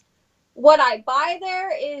Spencer's. What I buy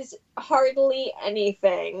there is hardly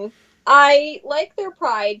anything. I like their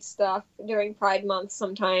Pride stuff during Pride Month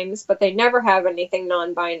sometimes, but they never have anything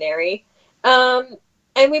non-binary. And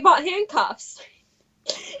we bought handcuffs.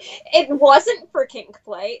 It wasn't for kink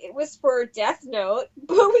play, it was for Death Note,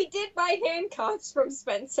 but we did buy handcuffs from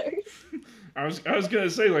Spencer's. I was gonna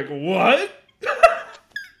say, like, what?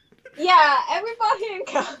 Yeah, and we bought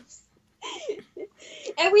handcuffs.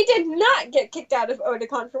 And we did not get kicked out of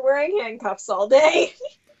Otakon for wearing handcuffs all day.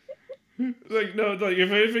 Like, no, like, if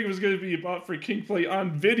anything was gonna be bought for kink play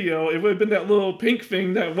on video, it would have been that little pink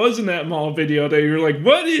thing that was in that mall video that you were like,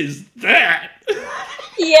 what is that?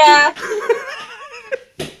 Yeah.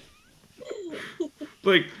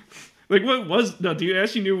 Like what was? No, do you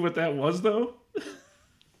actually knew what that was though?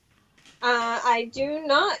 I do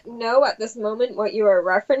not know at this moment what you are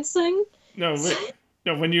referencing.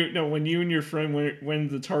 When you and your friend went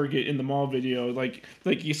to the Target in the mall video, like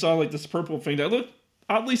you saw like this purple thing that looked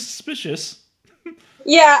oddly suspicious.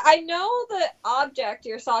 Yeah, I know the object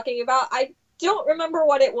you're talking about. I don't remember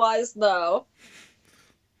what it was though.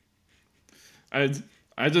 I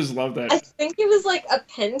just love that. I think it was like a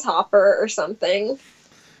pen topper or something.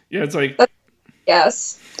 Yeah, it's like...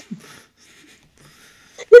 Yes.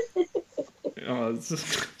 Oh, it's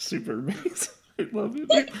just super amazing. I love you.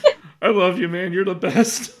 I love you, man. You're the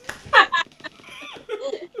best.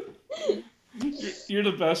 You're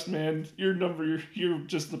the best, man. You're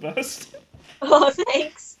just the best. Oh,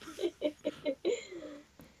 thanks.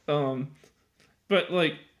 But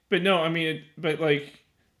no, I mean,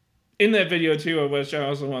 in that video too, which I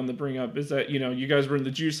also wanted to bring up, is that, you guys were in the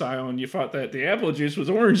juice aisle and you thought that the apple juice was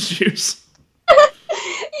orange juice.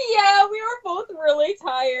 Yeah, we were both really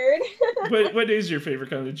tired. What is your favorite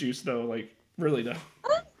kind of juice though? Like, Really though.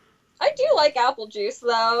 I do like apple juice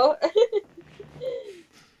though.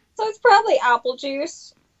 So it's probably apple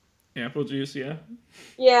juice. Apple juice, yeah.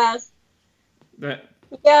 Yeah. That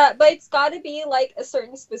Yeah, but it's got to be like a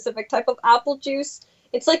certain specific type of apple juice.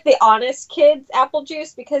 It's like the Honest Kids apple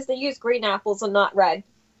juice because they use green apples and not red.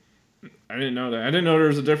 I didn't know that. I didn't know there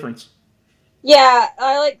was a difference. Yeah,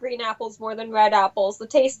 I like green apples more than red apples. The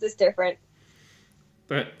taste is different.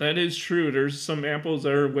 That is true. There's some apples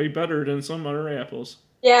that are way better than some other apples.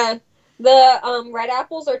 Yeah, the red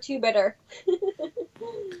apples are too bitter.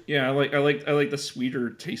 Yeah, I like the sweeter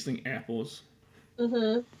tasting apples.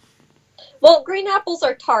 Mhm. Well, green apples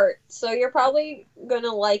are tart, so you're probably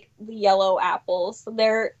gonna like the yellow apples.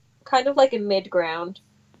 They're kind of like a mid ground.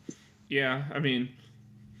 Yeah, I mean,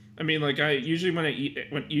 like I usually when I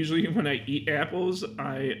eat apples,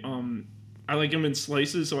 I like them in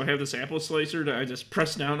slices. So I have this apple slicer that I just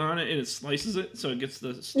press down on it and it slices it, so it gets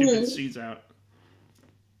the stupid Mhm. seeds out.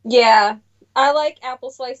 Yeah, I like apple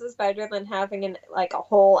slices better than having like a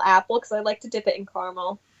whole apple because I like to dip it in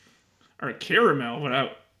caramel. Or caramel,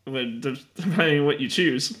 depending on what you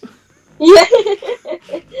choose. Yeah.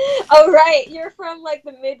 Oh right, you're from like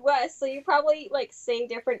the Midwest, so you probably like say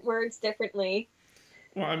different words differently.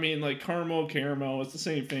 Well, I mean, like caramel, it's the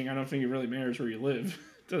same thing. I don't think it really matters where you live,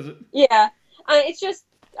 does it? Yeah, it's just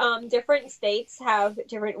different states have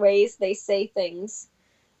different ways they say things.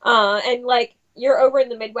 And like you're over in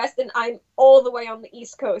the Midwest, and I'm all the way on the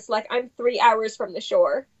East Coast. Like I'm 3 hours from the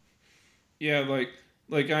shore. Yeah,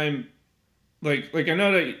 like I'm like I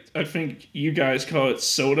know that I think you guys call it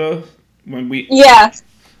soda when we Yeah,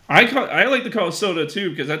 I like to call it soda too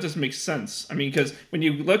because that just makes sense. I mean, because when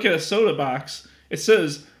you look at a soda box, it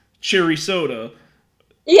says cherry soda.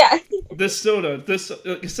 yeah,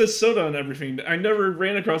 It says soda on everything. I never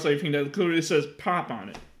ran across anything that clearly says pop on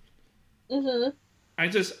it. mhm,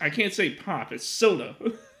 I can't say pop. It's soda.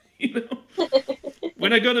 You know.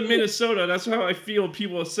 When I go to Minnesota, that's how I feel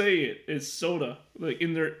people say it. It's soda. Like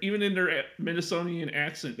even in their Minnesotan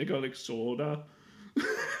accent, they go like soda.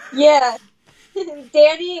 yeah.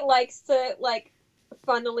 Danny likes to like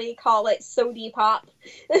funnily call it sody pop.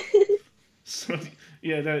 So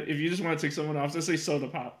yeah, that if you just want to take someone off, just say soda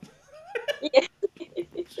pop. Yeah.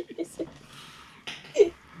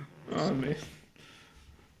 Oh man,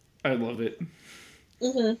 I love it.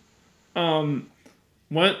 Mhm. Um,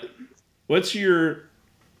 what what's your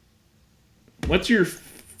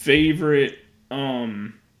favorite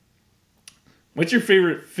what's your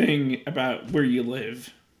favorite thing about where you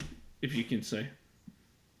live, if you can say?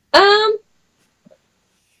 Um.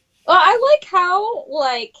 Well, I like how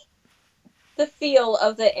like the feel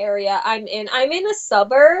of the area I'm in. I'm in a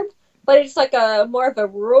suburb, but it's like a more of a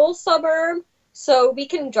rural suburb. So we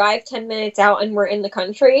can drive 10 minutes out and we're in the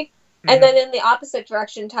country. And Mhm. then in the opposite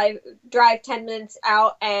direction, drive 10 minutes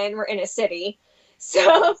out and we're in a city.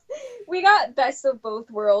 So we got best of both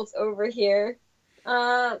worlds over here.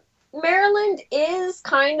 Uh, Maryland is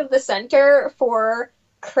kind of the center for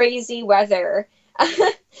crazy weather.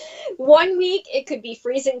 1 week it could be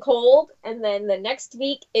freezing cold, and then the next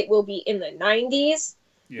week it will be in the 90s.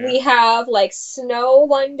 Yeah. We have like snow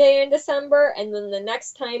one day in December, and then the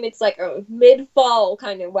next time it's like a mid fall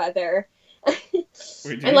kind of weather.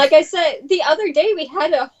 Wait, And like I said, the other day we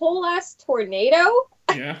had a whole ass tornado.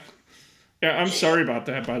 yeah. Yeah, I'm sorry about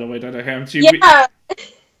that, by the way, that I happened to you. Yeah,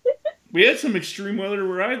 We had some extreme weather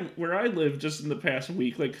where I live just in the past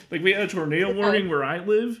week. Like we had a tornado warning where I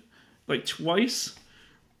live, like twice.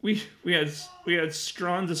 We had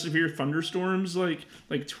strong to severe thunderstorms like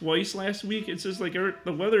twice last week. It's just like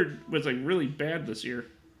the weather was like really bad this year.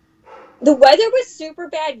 the weather was super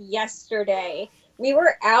bad yesterday. We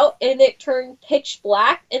were out and it turned pitch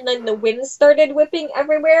black, and then the wind started whipping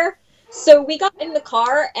everywhere. So we got in the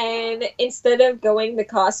car, and instead of going to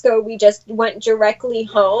Costco, we just went directly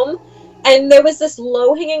home. And there was this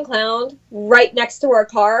low hanging cloud right next to our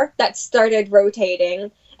car that started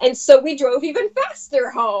rotating. And so we drove even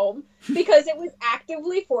faster home because it was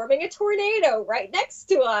actively forming a tornado right next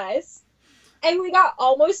to us. And we got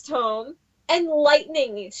almost home, and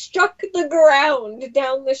lightning struck the ground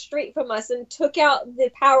down the street from us and took out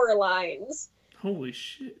the power lines. Holy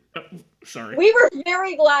shit! Oh, sorry. We were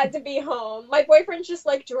very glad to be home. My boyfriend's just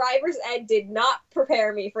like, driver's ed did not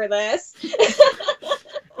prepare me for this.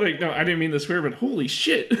 Like no, I didn't mean to swear, but holy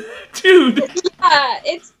shit, dude! Yeah,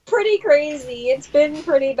 it's pretty crazy. It's been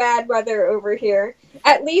pretty bad weather over here.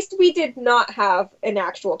 At least we did not have an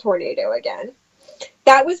actual tornado again.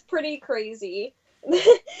 That was pretty crazy.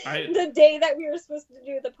 The day that we were supposed to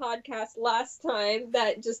do the podcast last time,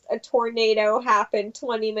 that just a tornado happened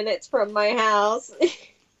 20 minutes from my house.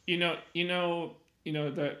 You know,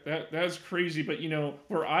 that's crazy. But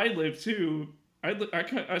where I live too,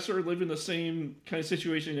 I sort of live in the same kind of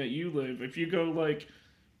situation that you live. If you go like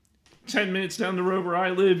 10 minutes down the road where I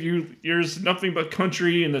live, there's nothing but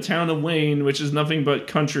country in the town of Wayne, which is nothing but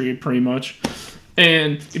country pretty much.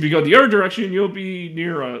 And if you go the other direction, you'll be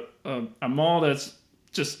near a mall that's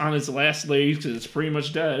just on its last legs because it's pretty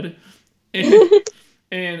much dead. And,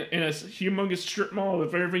 and a humongous strip mall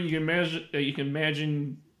with everything you can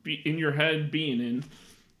imagine in your head being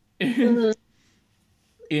in.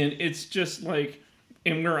 And it's just like,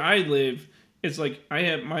 and where I live, it's like I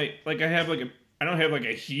have I don't have like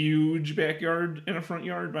a huge backyard and a front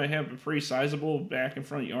yard, but I have a pretty sizable back and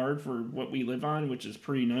front yard for what we live on, which is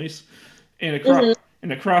pretty nice. And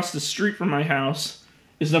across the street from my house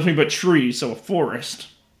is nothing but trees, so a forest.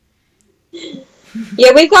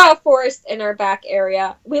 Yeah, we've got a forest in our back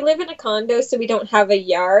area. We live in a condo, so we don't have a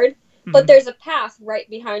yard, but there's a path right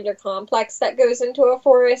behind our complex that goes into a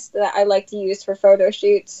forest that I like to use for photo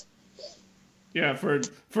shoots. Yeah, for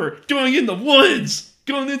going in the woods,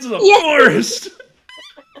 going into the forest.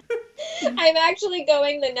 I'm actually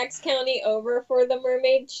going the next county over for the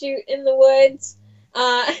mermaid shoot in the woods.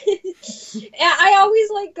 I always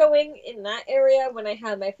like going in that area when I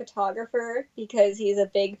have my photographer because he's a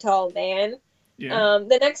big, tall man. Yeah.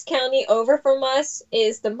 The next county over from us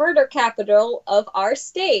is the murder capital of our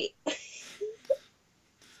state.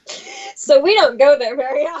 So we don't go there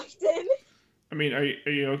very often. I mean, are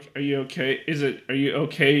you okay? Are you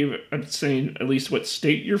okay saying at least what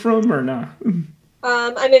state you're from or not?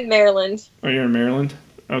 I'm in Maryland. Oh, you're in Maryland?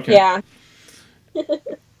 Okay. Yeah.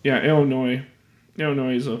 Yeah, Illinois.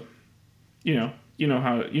 Illinois is a, you know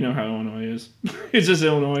how Illinois is. It's just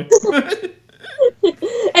Illinois.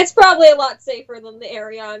 It's probably a lot safer than the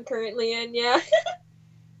area I'm currently in. Yeah.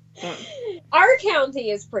 Our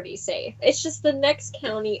county is pretty safe. It's just the next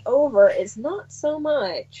county over is not so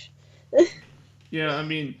much. Yeah, I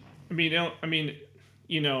mean, you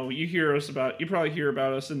probably hear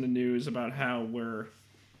about us in the news about how we're,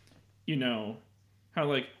 how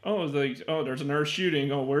there's another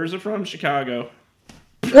shooting. Oh, where is it from? Chicago.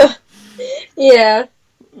 Yeah.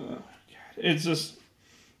 It's just,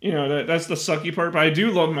 that's the sucky part. But I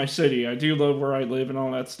do love my city. I do love where I live and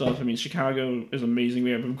all that stuff. I mean, Chicago is amazing.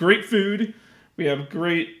 We have great food. We have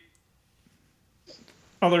great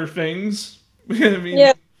other things. I mean,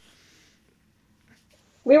 yeah.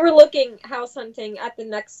 We were looking house hunting at the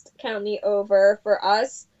next county over for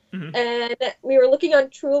us, and we were looking on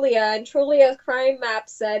Trulia, and Trulia's crime map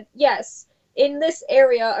said, yes, in this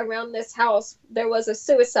area around this house, there was a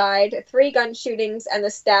suicide, 3 gun shootings, and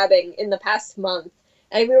a stabbing in the past month.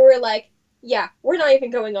 And we were like, yeah, we're not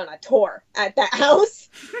even going on a tour at that house.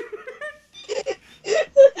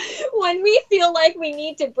 When we feel like we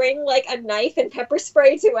need to bring like a knife and pepper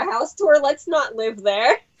spray to a house tour, let's not live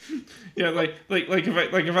there. Yeah,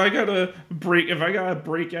 if I gotta break out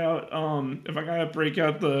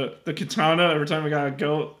the katana every time I gotta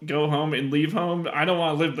go home and leave home, I don't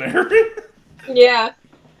want to live there. Yeah.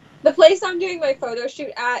 The place I'm doing my photo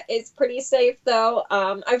shoot at is pretty safe though.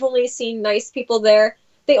 I've only seen nice people there.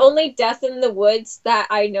 The only death in the woods that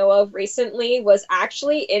I know of recently was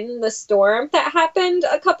actually in the storm that happened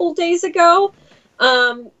a couple days ago.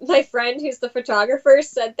 My friend, who's the photographer,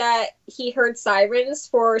 said that he heard sirens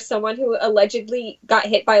for someone who allegedly got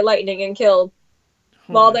hit by lightning and killed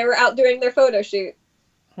while they were out doing their photo shoot.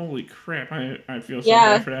 Holy crap, I feel so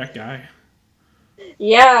bad for that guy.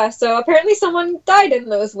 Yeah, so apparently someone died in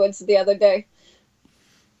those woods the other day.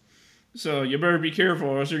 So you better be careful,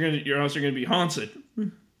 or else you're gonna be haunted.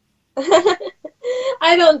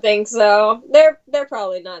 I don't think so. They're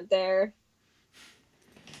probably not there.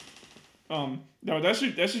 No, that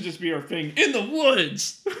should just be our thing. In the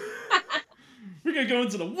woods. We're gonna go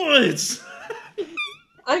into the woods.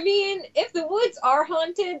 I mean, if the woods are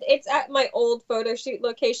haunted, it's at my old photo shoot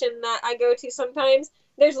location that I go to sometimes.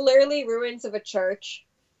 There's literally ruins of a church.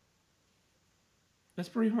 That's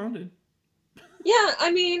pretty haunted. Yeah,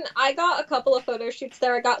 I mean, I got a couple of photo shoots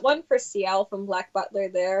there. I got one for CL from Black Butler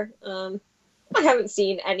there. I haven't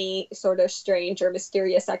seen any sort of strange or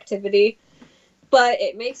mysterious activity, but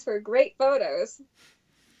it makes for great photos.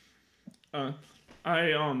 The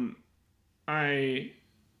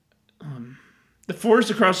forest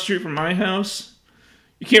across the street from my house,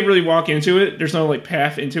 you can't really walk into it. There's no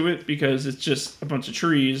path into it because it's just a bunch of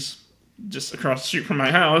trees just across the street from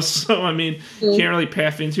my house. So I mean, you can't really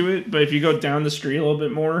path into it. But if you go down the street a little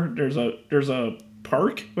bit more, there's a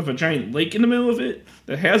park with a giant lake in the middle of it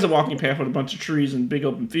that has a walking path with a bunch of trees and big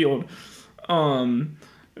open field.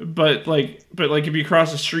 but if you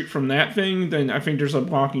cross the street from that thing, then I think there's a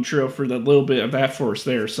walking trail for the little bit of that forest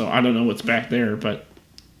there. So I don't know what's back there, but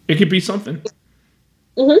it could be something.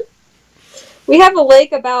 Mhm. We have a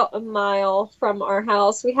lake about a mile from our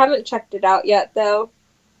house. We haven't checked it out yet, though.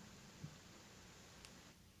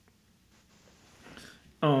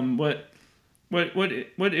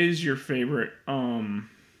 What is your favorite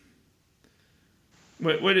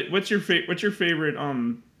what's your favorite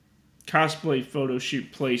cosplay photo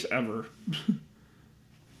shoot place ever?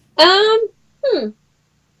 Um,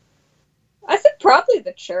 I think probably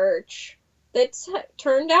the church. It's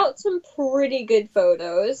turned out some pretty good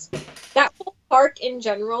photos. That whole park in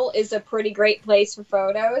general is a pretty great place for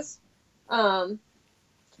photos.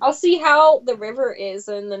 I'll see how the river is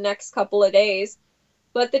in the next couple of days.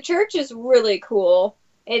 But the church is really cool.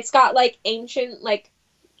 It's got like ancient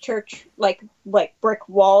church like brick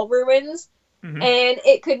wall ruins. Mm-hmm. And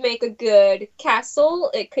it could make a good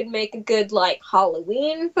castle. It could make a good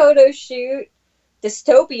Halloween photo shoot.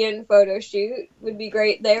 Dystopian photo shoot would be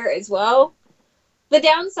great there as well. The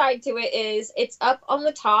downside to it is it's up on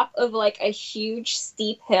the top of a huge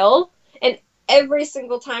steep hill, and every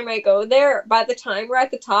single time I go there, by the time we're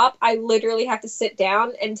at the top, I literally have to sit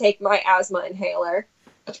down and take my asthma inhaler.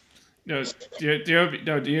 No, do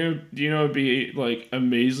you know it'd be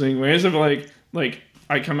amazing? Whereas if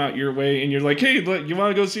I come out your way and you're like, hey, look, you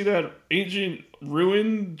want to go see that ancient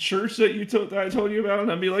ruined church that I told you about?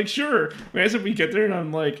 And I'd be like, sure. Whereas if we get there and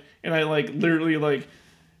I'm and I literally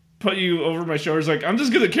put you over my shoulders, I'm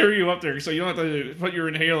just gonna carry you up there so you don't have to put your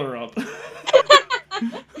inhaler up.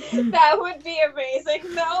 That would be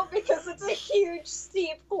amazing, though, because it's a huge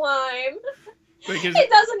steep climb. It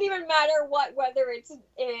doesn't even matter what weather it's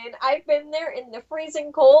in. I've been there in the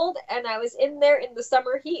freezing cold, and I was in there in the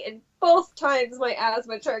summer heat, and both times my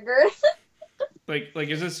asthma triggered.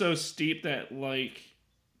 Is it so steep that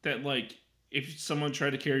if someone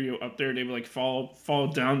tried to carry you up there, they would fall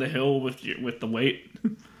down the hill with the weight?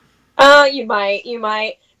 You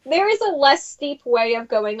might. There is a less steep way of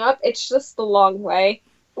going up. It's just the long way.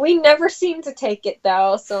 We never seem to take it,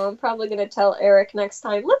 though, so I'm probably going to tell Eric next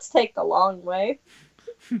time, let's take the long way.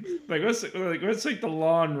 Let's take the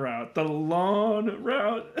lawn route. The lawn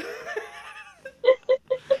route.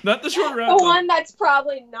 Not the short route. The one that's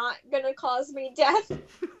probably not going to cause me death.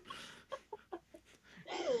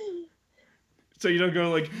 So you don't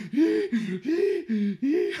go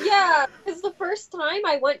Yeah, because the first time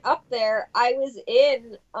I went up there, I was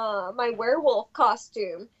in my werewolf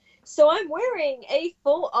costume. So I'm wearing a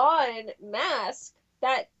full-on mask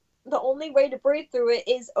that the only way to breathe through it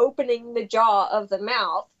is opening the jaw of the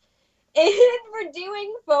mouth. And we're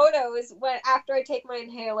doing photos after I take my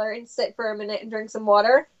inhaler and sit for a minute and drink some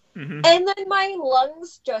water. Mm-hmm. And then my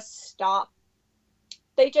lungs just stop.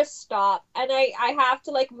 They just stop. And I have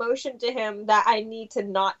to motion to him that I need to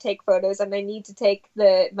not take photos and I need to take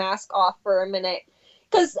the mask off for a minute.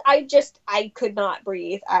 Because I could not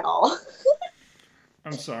breathe at all.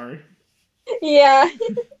 I'm sorry. Yeah.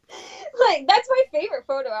 That's my favorite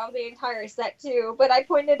photo out of the entire set, too. But I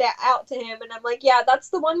pointed it out to him, and I'm like, yeah, that's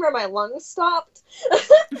the one where my lungs stopped.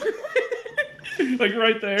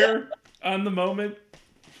 Right there, on the moment.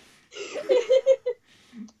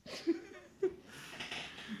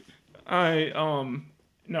 I've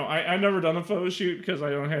never done a photo shoot because I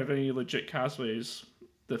don't have any legit cosplays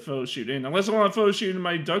to photo shoot in. Unless I want to photo shoot in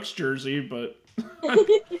my Ducks jersey, but...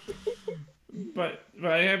 But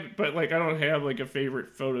I don't have a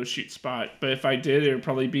favorite photo shoot spot. But if I did, it would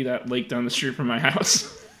probably be that lake down the street from my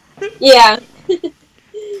house. Yeah.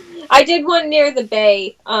 I did one near the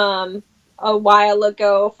bay a while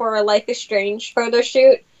ago for a Life is Strange photo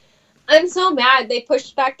shoot. I'm so mad they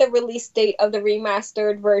pushed back the release date of the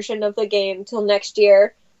remastered version of the game till next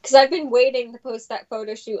year. Because I've been waiting to post that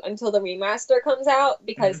photo shoot until the remaster comes out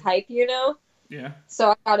because hype, Yeah. So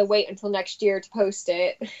I gotta wait until next year to post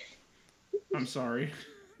it. I'm sorry.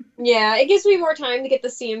 Yeah, it gives me more time to get the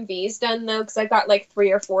CMVs done, though, because I've got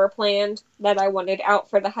 3 or 4 planned that I wanted out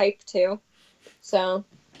for the hype, too. So,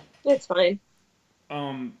 it's fine.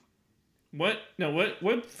 What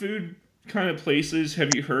food kind of places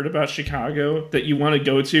have you heard about Chicago that you want to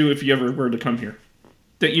go to if you ever were to come here?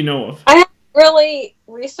 That you know of? I haven't really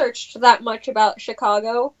researched that much about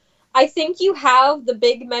Chicago. I think you have the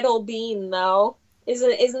Big Metal Bean, though.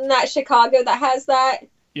 Isn't that Chicago that has that?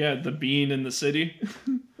 Yeah, the Bean in the city.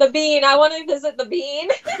 The Bean. I want to visit the Bean.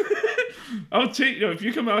 If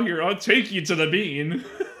you come out here, I'll take you to the Bean.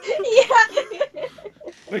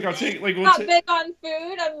 Yeah. I'll take Not big on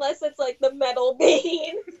food unless it's the Metal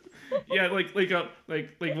Bean. Yeah, like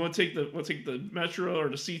we'll take the metro or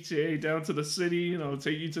the CTA down to the city, and I'll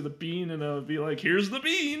take you to the bean, and I'll be like, here's the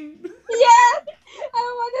bean. Yeah, I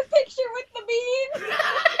want a picture with the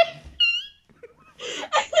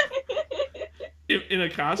bean. In a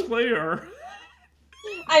cosplay or.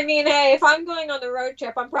 I mean, hey, if I'm going on a road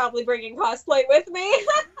trip, I'm probably bringing cosplay with me.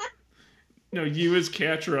 No, you as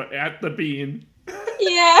Catra at the bean.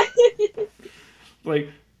 Yeah. Like,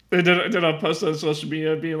 then I'll post on social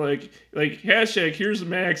media being like hashtag here's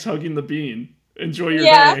Max hugging the bean. Enjoy your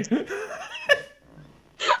day. Honestly,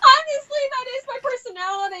 that is my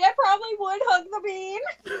personality. I probably would hug the bean.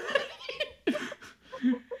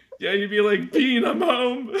 Yeah, you'd be like, Bean, I'm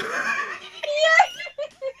home. Yeah.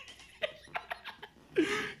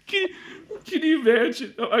 Can you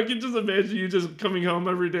imagine? I can just imagine you just coming home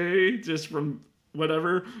every day, just from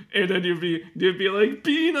whatever, and then you'd be like,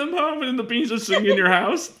 Bean, I'm home, and the beans just singing in your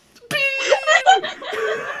house. Bean!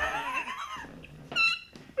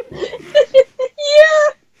 Yeah.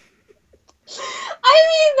 I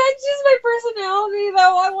mean, that's just my personality,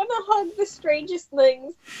 though. I want to hug the strangest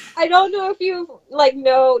things. I don't know if you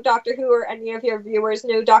know Doctor Who or any of your viewers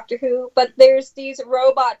know Doctor Who, but there's these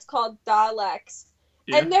robots called Daleks.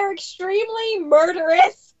 Yeah. And they're extremely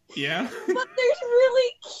murderous. Yeah. But they're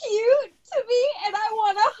really cute to me, and I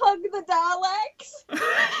want to hug the Daleks.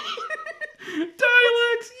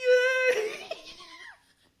 Daleks, yay!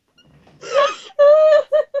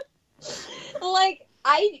 Like,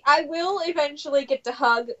 I will eventually get to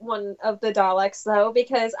hug one of the Daleks, though,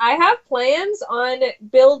 because I have plans on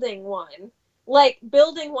building one. Like,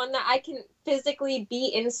 building one that I can physically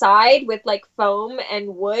be inside with, like, foam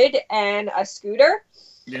and wood and a scooter.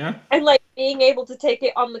 Yeah. And, like, being able to take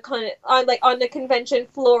it on the convention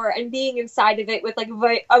floor and being inside of it with, like,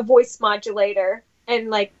 a voice modulator and,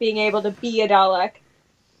 like, being able to be a Dalek.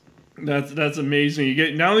 That's amazing. You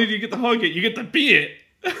get, not only do you get to hug it, you get to be it.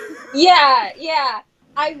 Yeah.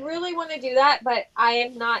 I really want to do that, but I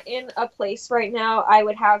am not in a place right now I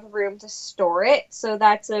would have room to store it, so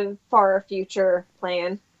that's a far future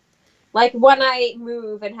plan. Like, when I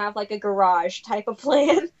move and have, like, a garage type of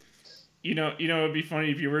plan. You know, it'd be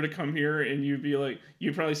funny if you were to come here and you'd be like,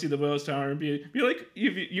 you'd probably see the Willis Tower and be like,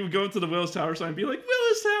 you would go to the Willis Tower sign and be like,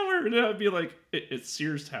 Willis Tower, and I'd be like, it's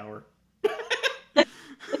Sears Tower.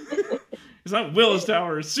 It's not Willis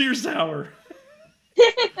Tower, it's Sears Tower.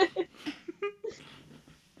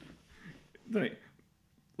 That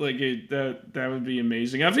would be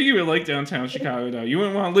amazing. I think you would like downtown Chicago, though. You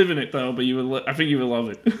wouldn't want to live in it, though, but I think you would love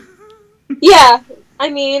it. Yeah, I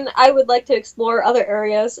mean, I would like to explore other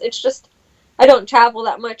areas. It's just, I don't travel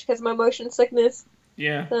that much because of my motion sickness.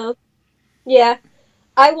 Yeah. So, yeah.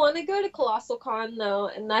 I want to go to Colossal Con, though,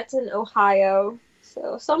 and that's in Ohio.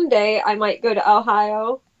 So someday I might go to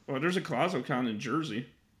Ohio. Well, there's a Colossal Con in Jersey.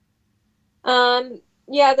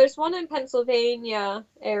 Yeah, there's one in Pennsylvania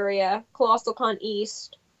area, Colossal Con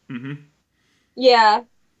East. Mm-hmm. Yeah.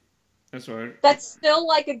 That's right. That's still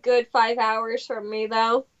like a good 5 hours from me,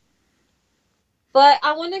 though. But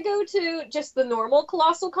I want to go to just the normal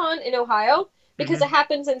Colossal Con in Ohio because it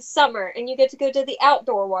happens in summer, and you get to go to the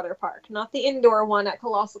outdoor water park, not the indoor one at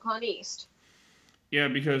Colossal Con East. Yeah,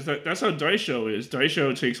 because that's how Dice Show is. Dice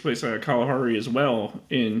Show takes place at Kalahari as well,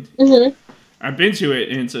 and I've been to it,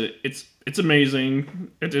 and it's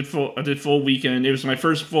amazing. I did full weekend. It was my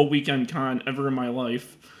first full weekend con ever in my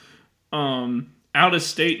life. Out of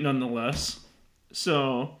state, nonetheless.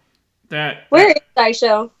 So where is Dice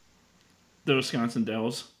Show? The Wisconsin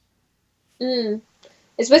Dells.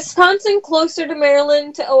 Is Wisconsin closer to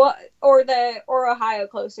Maryland or Ohio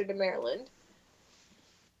closer to Maryland?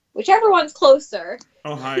 Whichever one's closer.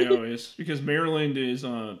 Ohio is, because Maryland is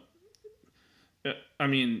I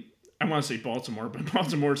mean, I want to say Baltimore, but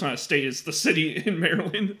Baltimore's not a state, it's the city in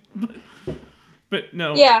Maryland. But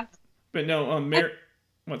no. Yeah. But no,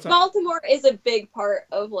 what's up? Baltimore is a big part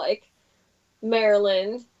of, like,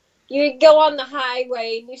 Maryland. You go on the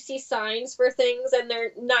highway and you see signs for things, and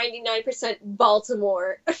they're 99%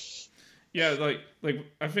 Baltimore. Yeah, like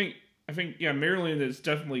I think yeah, Maryland is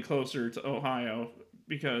definitely closer to Ohio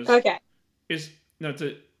because I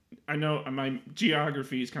know my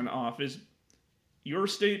geography is kind of off. Is your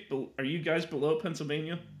state? Are you guys below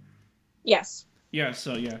Pennsylvania? Yes. Yeah.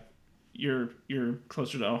 So yeah, you're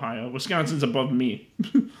closer to Ohio. Wisconsin's above me.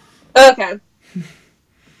 Okay.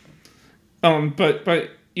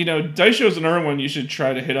 But you know, Dice Show's another one you should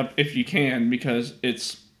try to hit up if you can, because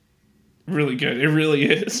it's really good. It really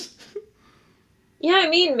is. Yeah, I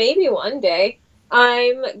mean, maybe one day.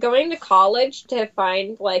 I'm going to college to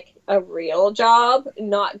find, like, a real job,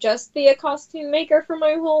 not just be a costume maker for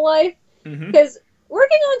my whole life. Because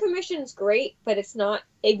working on commission's great, but it's not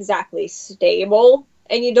exactly stable,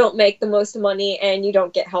 and you don't make the most money, and you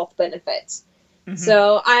don't get health benefits. Mhm.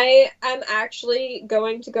 So I am actually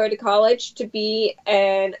going to go to college to be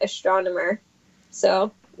an astronomer.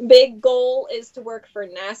 So big goal is to work for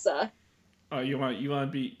NASA. You want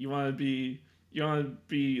to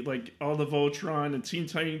be like all the Voltron and Teen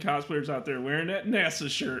Titan cosplayers out there wearing that NASA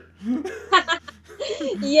shirt.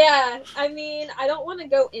 Yeah, I mean, I don't want to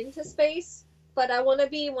go into space, but I want to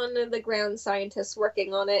be one of the ground scientists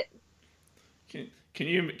working on it. Can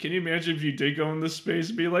you imagine if you did go into space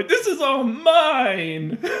and be like, this is all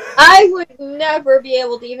mine? I would never be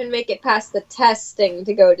able to even make it past the testing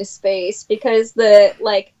to go to space because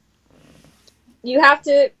you have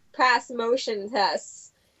to pass motion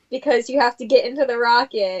tests because you have to get into the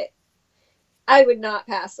rocket. I would not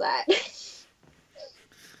pass that.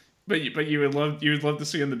 But you would love to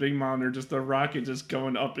see on the big monitor just the rocket just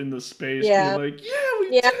going up into space. Yeah. Being like, yeah,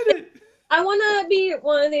 we did it. I want to be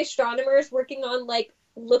one of the astronomers working on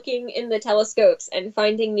looking in the telescopes and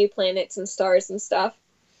finding new planets and stars and stuff.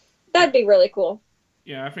 That'd be really cool.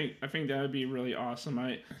 Yeah, I think that would be really awesome.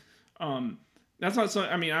 That's not so.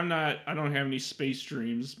 I mean, I don't have any space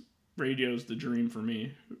dreams. Radio's the dream for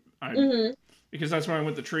me. Because that's what I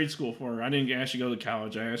went to trade school for. I didn't actually go to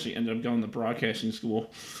college. I actually ended up going to broadcasting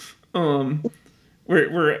school.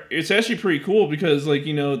 Where it's actually pretty cool because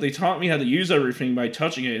they taught me how to use everything by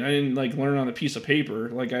touching it. And I didn't learn on a piece of paper.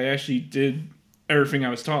 I actually did everything I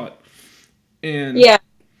was taught. And yeah.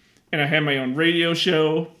 And I had my own radio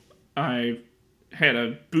show. I had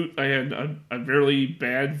a really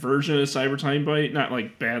bad version of Cyber Time Bite. Not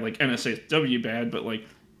bad like NSFW bad, but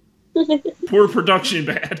poor production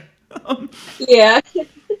bad. Yeah.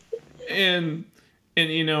 And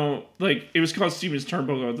it was called Steven's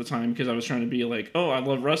Turnbuckle at the time because I was trying to be oh, I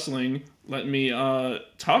love wrestling. Let me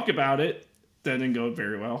talk about it. That didn't go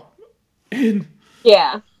very well. And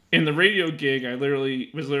yeah. In the radio gig, I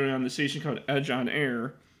was literally on the station called Edge on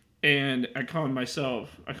Air, and I called my show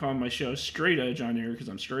Straight Edge on Air because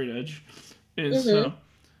I'm straight edge, and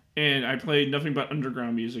and I played nothing but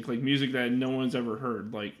underground music, music that no one's ever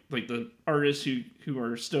heard, like the artists who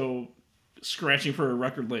are still scratching for a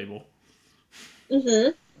record label.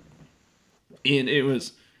 And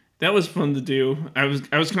that was fun to do. I was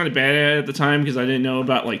kind of bad at it at the time because I didn't know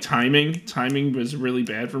about timing. Timing was really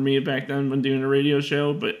bad for me back then when doing a radio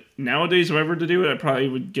show. But nowadays, if I were to do it, I probably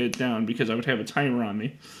would get it down because I would have a timer on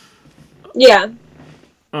me. Yeah.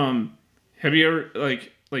 Have you ever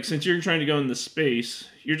since you're trying to go into space,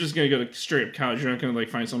 you're just gonna go to straight up college. You're not gonna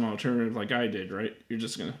find some alternative like I did, right? You're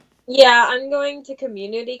just gonna. Yeah, I'm going to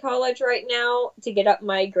community college right now to get up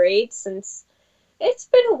my grades since. It's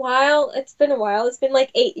been a while. It's been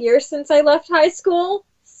 8 years since I left high school.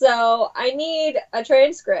 So I need a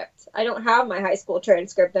transcript. I don't have my high school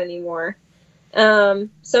transcript anymore. So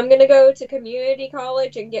I'm going to go to community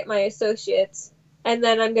college and get my associates. And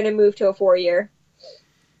then I'm going to move to a 4-year.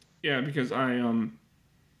 Yeah, because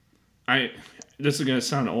this is going to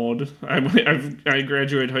sound old. I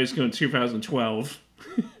graduated high school in 2012.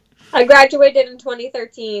 I graduated in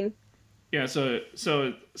 2013. Yeah, so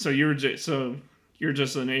you're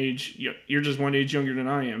just an age. You're just one age younger than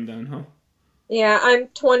I am, then, huh? Yeah, I'm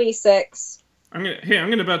 26. I'm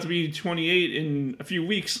gonna about to be 28 in a few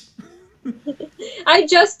weeks. I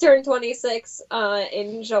just turned 26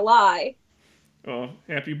 in July. Oh,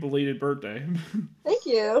 happy belated birthday! Thank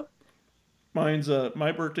you. My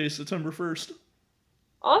birthday is September 1st.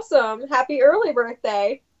 Awesome! Happy early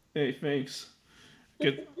birthday. Hey, thanks.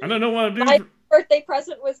 I don't know what I'm doing. My birthday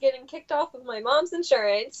present was getting kicked off of my mom's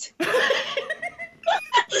insurance.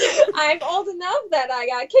 I'm old enough that I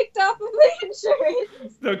got kicked off of my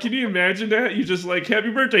insurance. No, can you imagine that? You just happy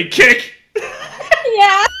birthday, kick!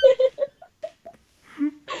 Yeah.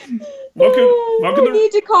 welcome I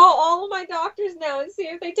need to call all of my doctors now and see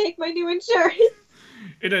if they take my new insurance.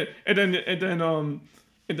 And then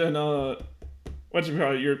what's it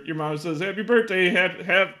called? Your mom says, "Happy birthday!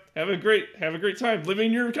 Have a great time living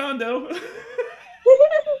in your condo."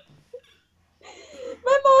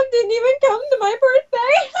 My mom didn't even come to my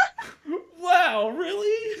birthday. Wow,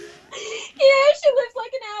 really? Yeah, she lives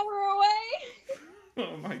an hour away.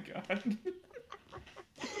 Oh my god.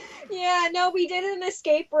 Yeah, no, we did an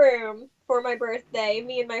escape room for my birthday,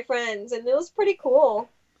 me and my friends, and it was pretty cool.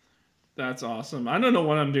 That's awesome. I don't know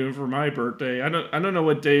what I'm doing for my birthday. I don't know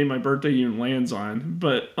what day my birthday even lands on,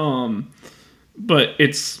 but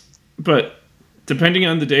depending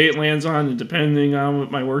on the day it lands on and depending on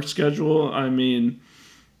my work schedule, I mean,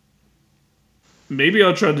 maybe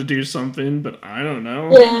I'll try to do something, but I don't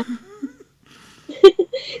know. Yeah.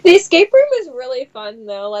 The escape room was really fun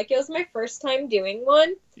though. Like it was my first time doing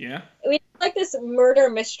one. Yeah. We had like this murder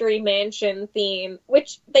mystery mansion theme,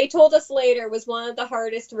 which they told us later was one of the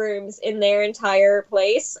hardest rooms in their entire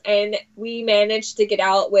place, and we managed to get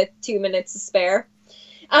out with 2 minutes to spare.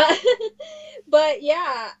 Uh, but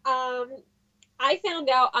yeah, I found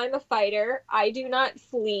out I'm a fighter. I do not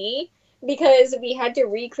flee because we had to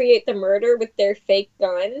recreate the murder with their fake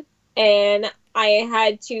gun, and I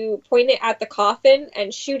had to point it at the coffin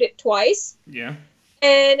and shoot it twice. Yeah.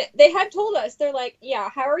 And they had told us, they're like, yeah,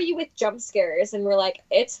 how are you with jump scares? And we're like,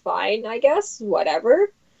 it's fine, I guess,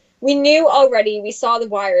 whatever. We knew already, we saw the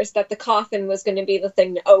wires, that the coffin was going to be the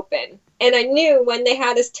thing to open. And I knew when they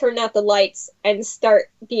had us turn out the lights and start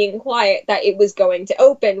being quiet that it was going to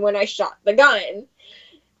open when I shot the gun.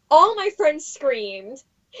 All my friends screamed.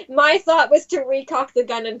 My thought was to recock the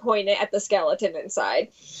gun and point it at the skeleton inside.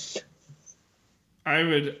 I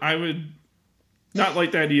would not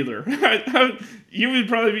like that either.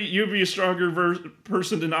 You'd be a stronger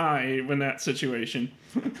person than I in that situation.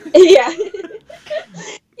 Yeah.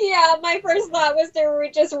 Yeah, my first thought was to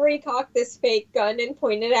just recock this fake gun and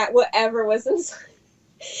point it at whatever was inside.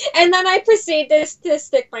 And then I proceeded to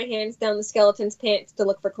stick my hands down the skeleton's pants to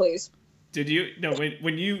look for clues. Did you? No,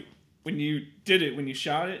 when you did it, when you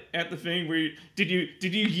shot it at the thing, did you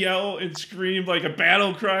yell and scream like a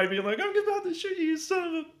battle cry, being like, "I'm about to shoot you, son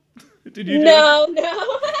of a"? Did you? No.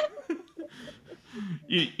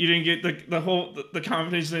 You didn't get the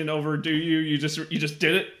confidence didn't overdo you. You just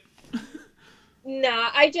did it. Nah,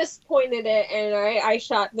 I just pointed it and I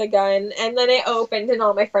shot the gun, and then it opened and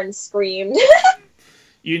all my friends screamed.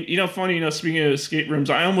 Funny, speaking of escape rooms,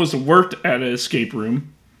 I almost worked at an escape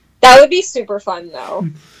room. That would be super fun, though.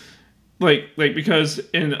 Like because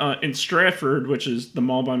in Stratford, which is the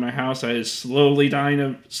mall by my house, that is slowly dying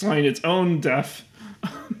its own death.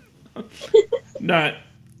 Not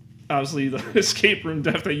obviously the escape room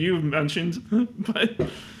death that you mentioned, but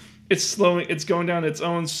it's going down its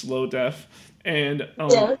own slow death. And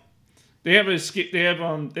they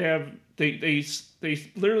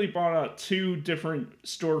literally bought out two different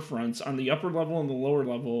storefronts on the upper level and the lower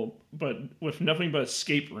level, but with nothing but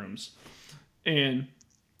escape rooms. And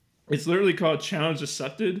it's literally called Challenge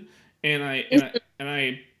Accepted. And I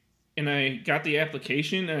got the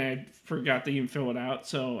application and I forgot to even fill it out,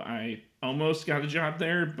 so I almost got a job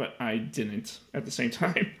there, but I didn't at the same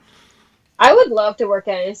time. I would love to work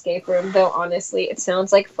at an escape room, though. Honestly, it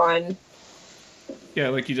sounds like fun. Yeah,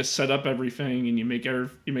 like you just set up everything and you make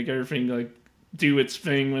everything like do its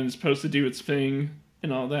thing when it's supposed to do its thing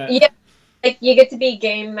and all that. Yeah, like you get to be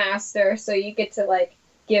game master, so you get to like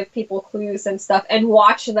give people clues and stuff and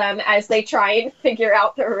watch them as they try and figure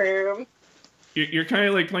out the room. You're kind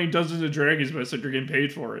of like playing Dungeons and Dragons, but except you're getting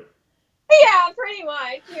paid for it. Yeah, pretty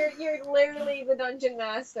much. You're literally the dungeon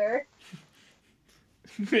master.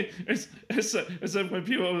 Except when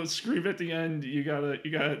people scream at the end, you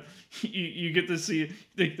get to see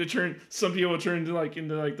the turn. Some people turn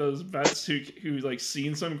into those vets who like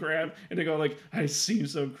seen some crap, and they go like, "I seen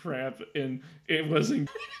some crap, and it wasn't."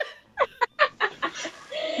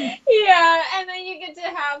 Yeah, and then you get to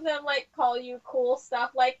have them like call you cool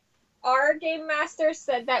stuff. Like our game master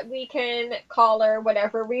said that we can call her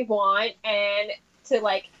whatever we want, and to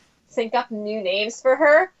like think up new names for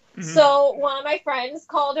her. Mm-hmm. So one of my friends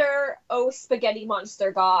called her Spaghetti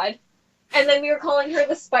Monster God. And then we were calling her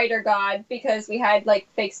the Spider God because we had like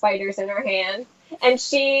fake spiders in our hand. And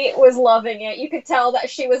she was loving it. You could tell that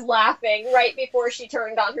she was laughing right before she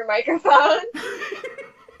turned on her microphone.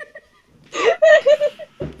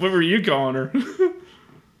 What were you calling her?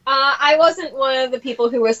 I wasn't one of the people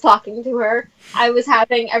who was talking to her. I was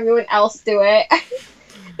having everyone else do it.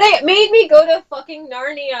 They made me go to fucking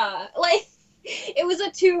Narnia. Like, it was a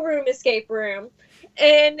 2-room escape room.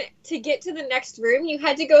 And to get to the next room, you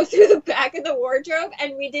had to go through the back of the wardrobe,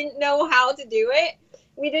 and we didn't know how to do it.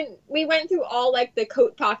 We went through all, like, the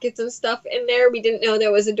coat pockets and stuff in there. We didn't know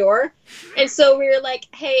there was a door. And so we were like,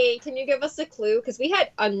 hey, can you give us a clue? Because we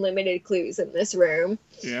had unlimited clues in this room.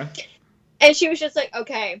 Yeah. And she was just like,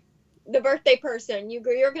 okay, the birthday person, you're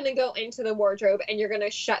going to go into the wardrobe, and you're going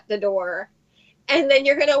to shut the door. And then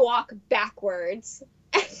you're going to walk backwards.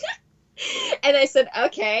 And I said,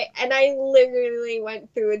 okay. And I literally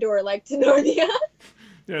went through a door like to Narnia.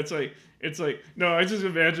 Yeah, it's like, no, I just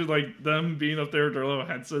imagine like them being up there with their little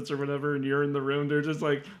headsets or whatever, and you're in the room. They're just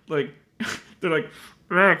like, they're like,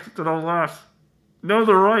 Max, to the left. No,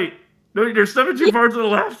 the right. No, there's 17 far to the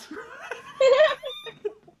left.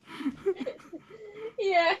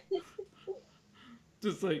 Yeah.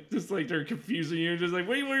 Just like they're confusing you. Just like,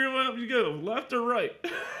 wait, where you go? Left or right?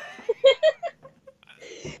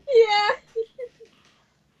 Yeah.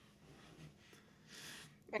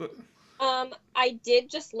 I did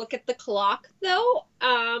just look at the clock though,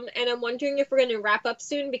 and I'm wondering if we're going to wrap up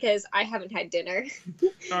soon because I haven't had dinner.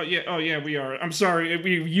 Oh yeah, we are. I'm sorry. I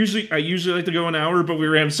usually like to go an hour, but we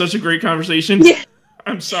were having such a great conversation. Yeah.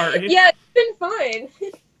 I'm sorry. Yeah, it's been fine.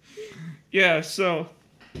 Yeah. So.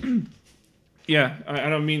 Yeah, I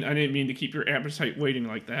didn't mean to keep your appetite waiting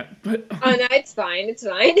like that, but. Oh no, it's fine. It's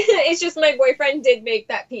fine. It's just my boyfriend did make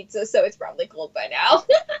that pizza, so it's probably cold by now.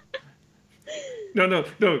 No.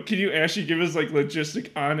 Can you actually give us like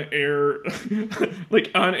logistic on air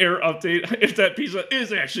update if that pizza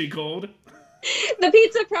is actually cold? The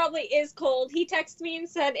pizza probably is cold. He texted me and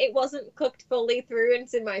said it wasn't cooked fully through and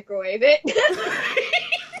to microwave it.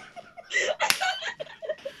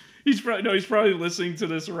 He's probably listening to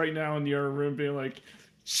this right now in the other room, being like,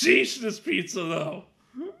 "Sheesh, this pizza though."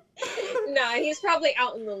 Nah, he's probably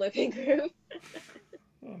out in the living room.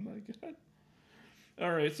 Oh my god.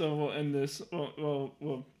 All right, so we'll end this.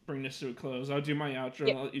 We'll bring this to a close. I'll do my outro.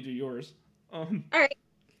 Yep. I'll let you do yours. All right.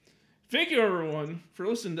 Thank you, everyone, for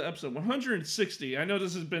listening to episode 160. I know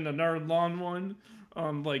this has been another long one,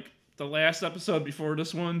 like the last episode before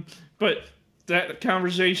this one, but this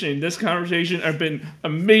conversation have been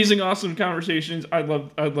amazing, awesome conversations. I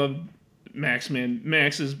love Max, man.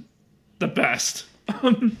 Max is the best.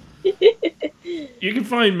 You can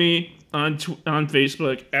find me on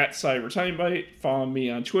Facebook at CyberTimeBite. Follow me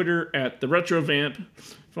on Twitter at the RetroVamp.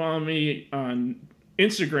 Follow me on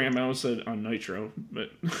Instagram. I almost said on Nitro,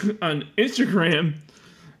 but on Instagram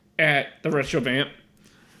at the RetroVamp.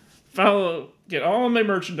 Get all of my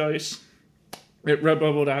merchandise at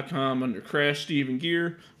redbubble.com under Crash Steven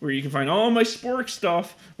Gear, where you can find all my Spork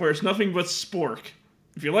stuff, where it's nothing but Spork.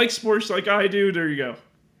 If you like sporks like I do, there you go.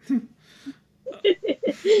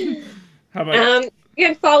 How about you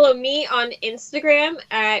can follow me on Instagram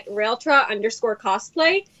at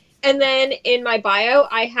railtra_cosplay. And then in my bio,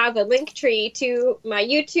 I have a link tree to my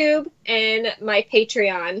YouTube and my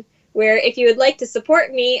Patreon, where if you would like to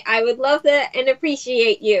support me, I would love that and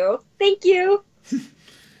appreciate you. Thank you.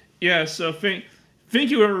 Yeah, so thank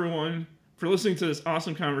you, everyone, for listening to this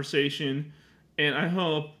awesome conversation. And I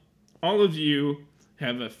hope all of you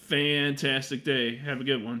have a fantastic day. Have a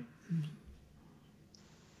good one.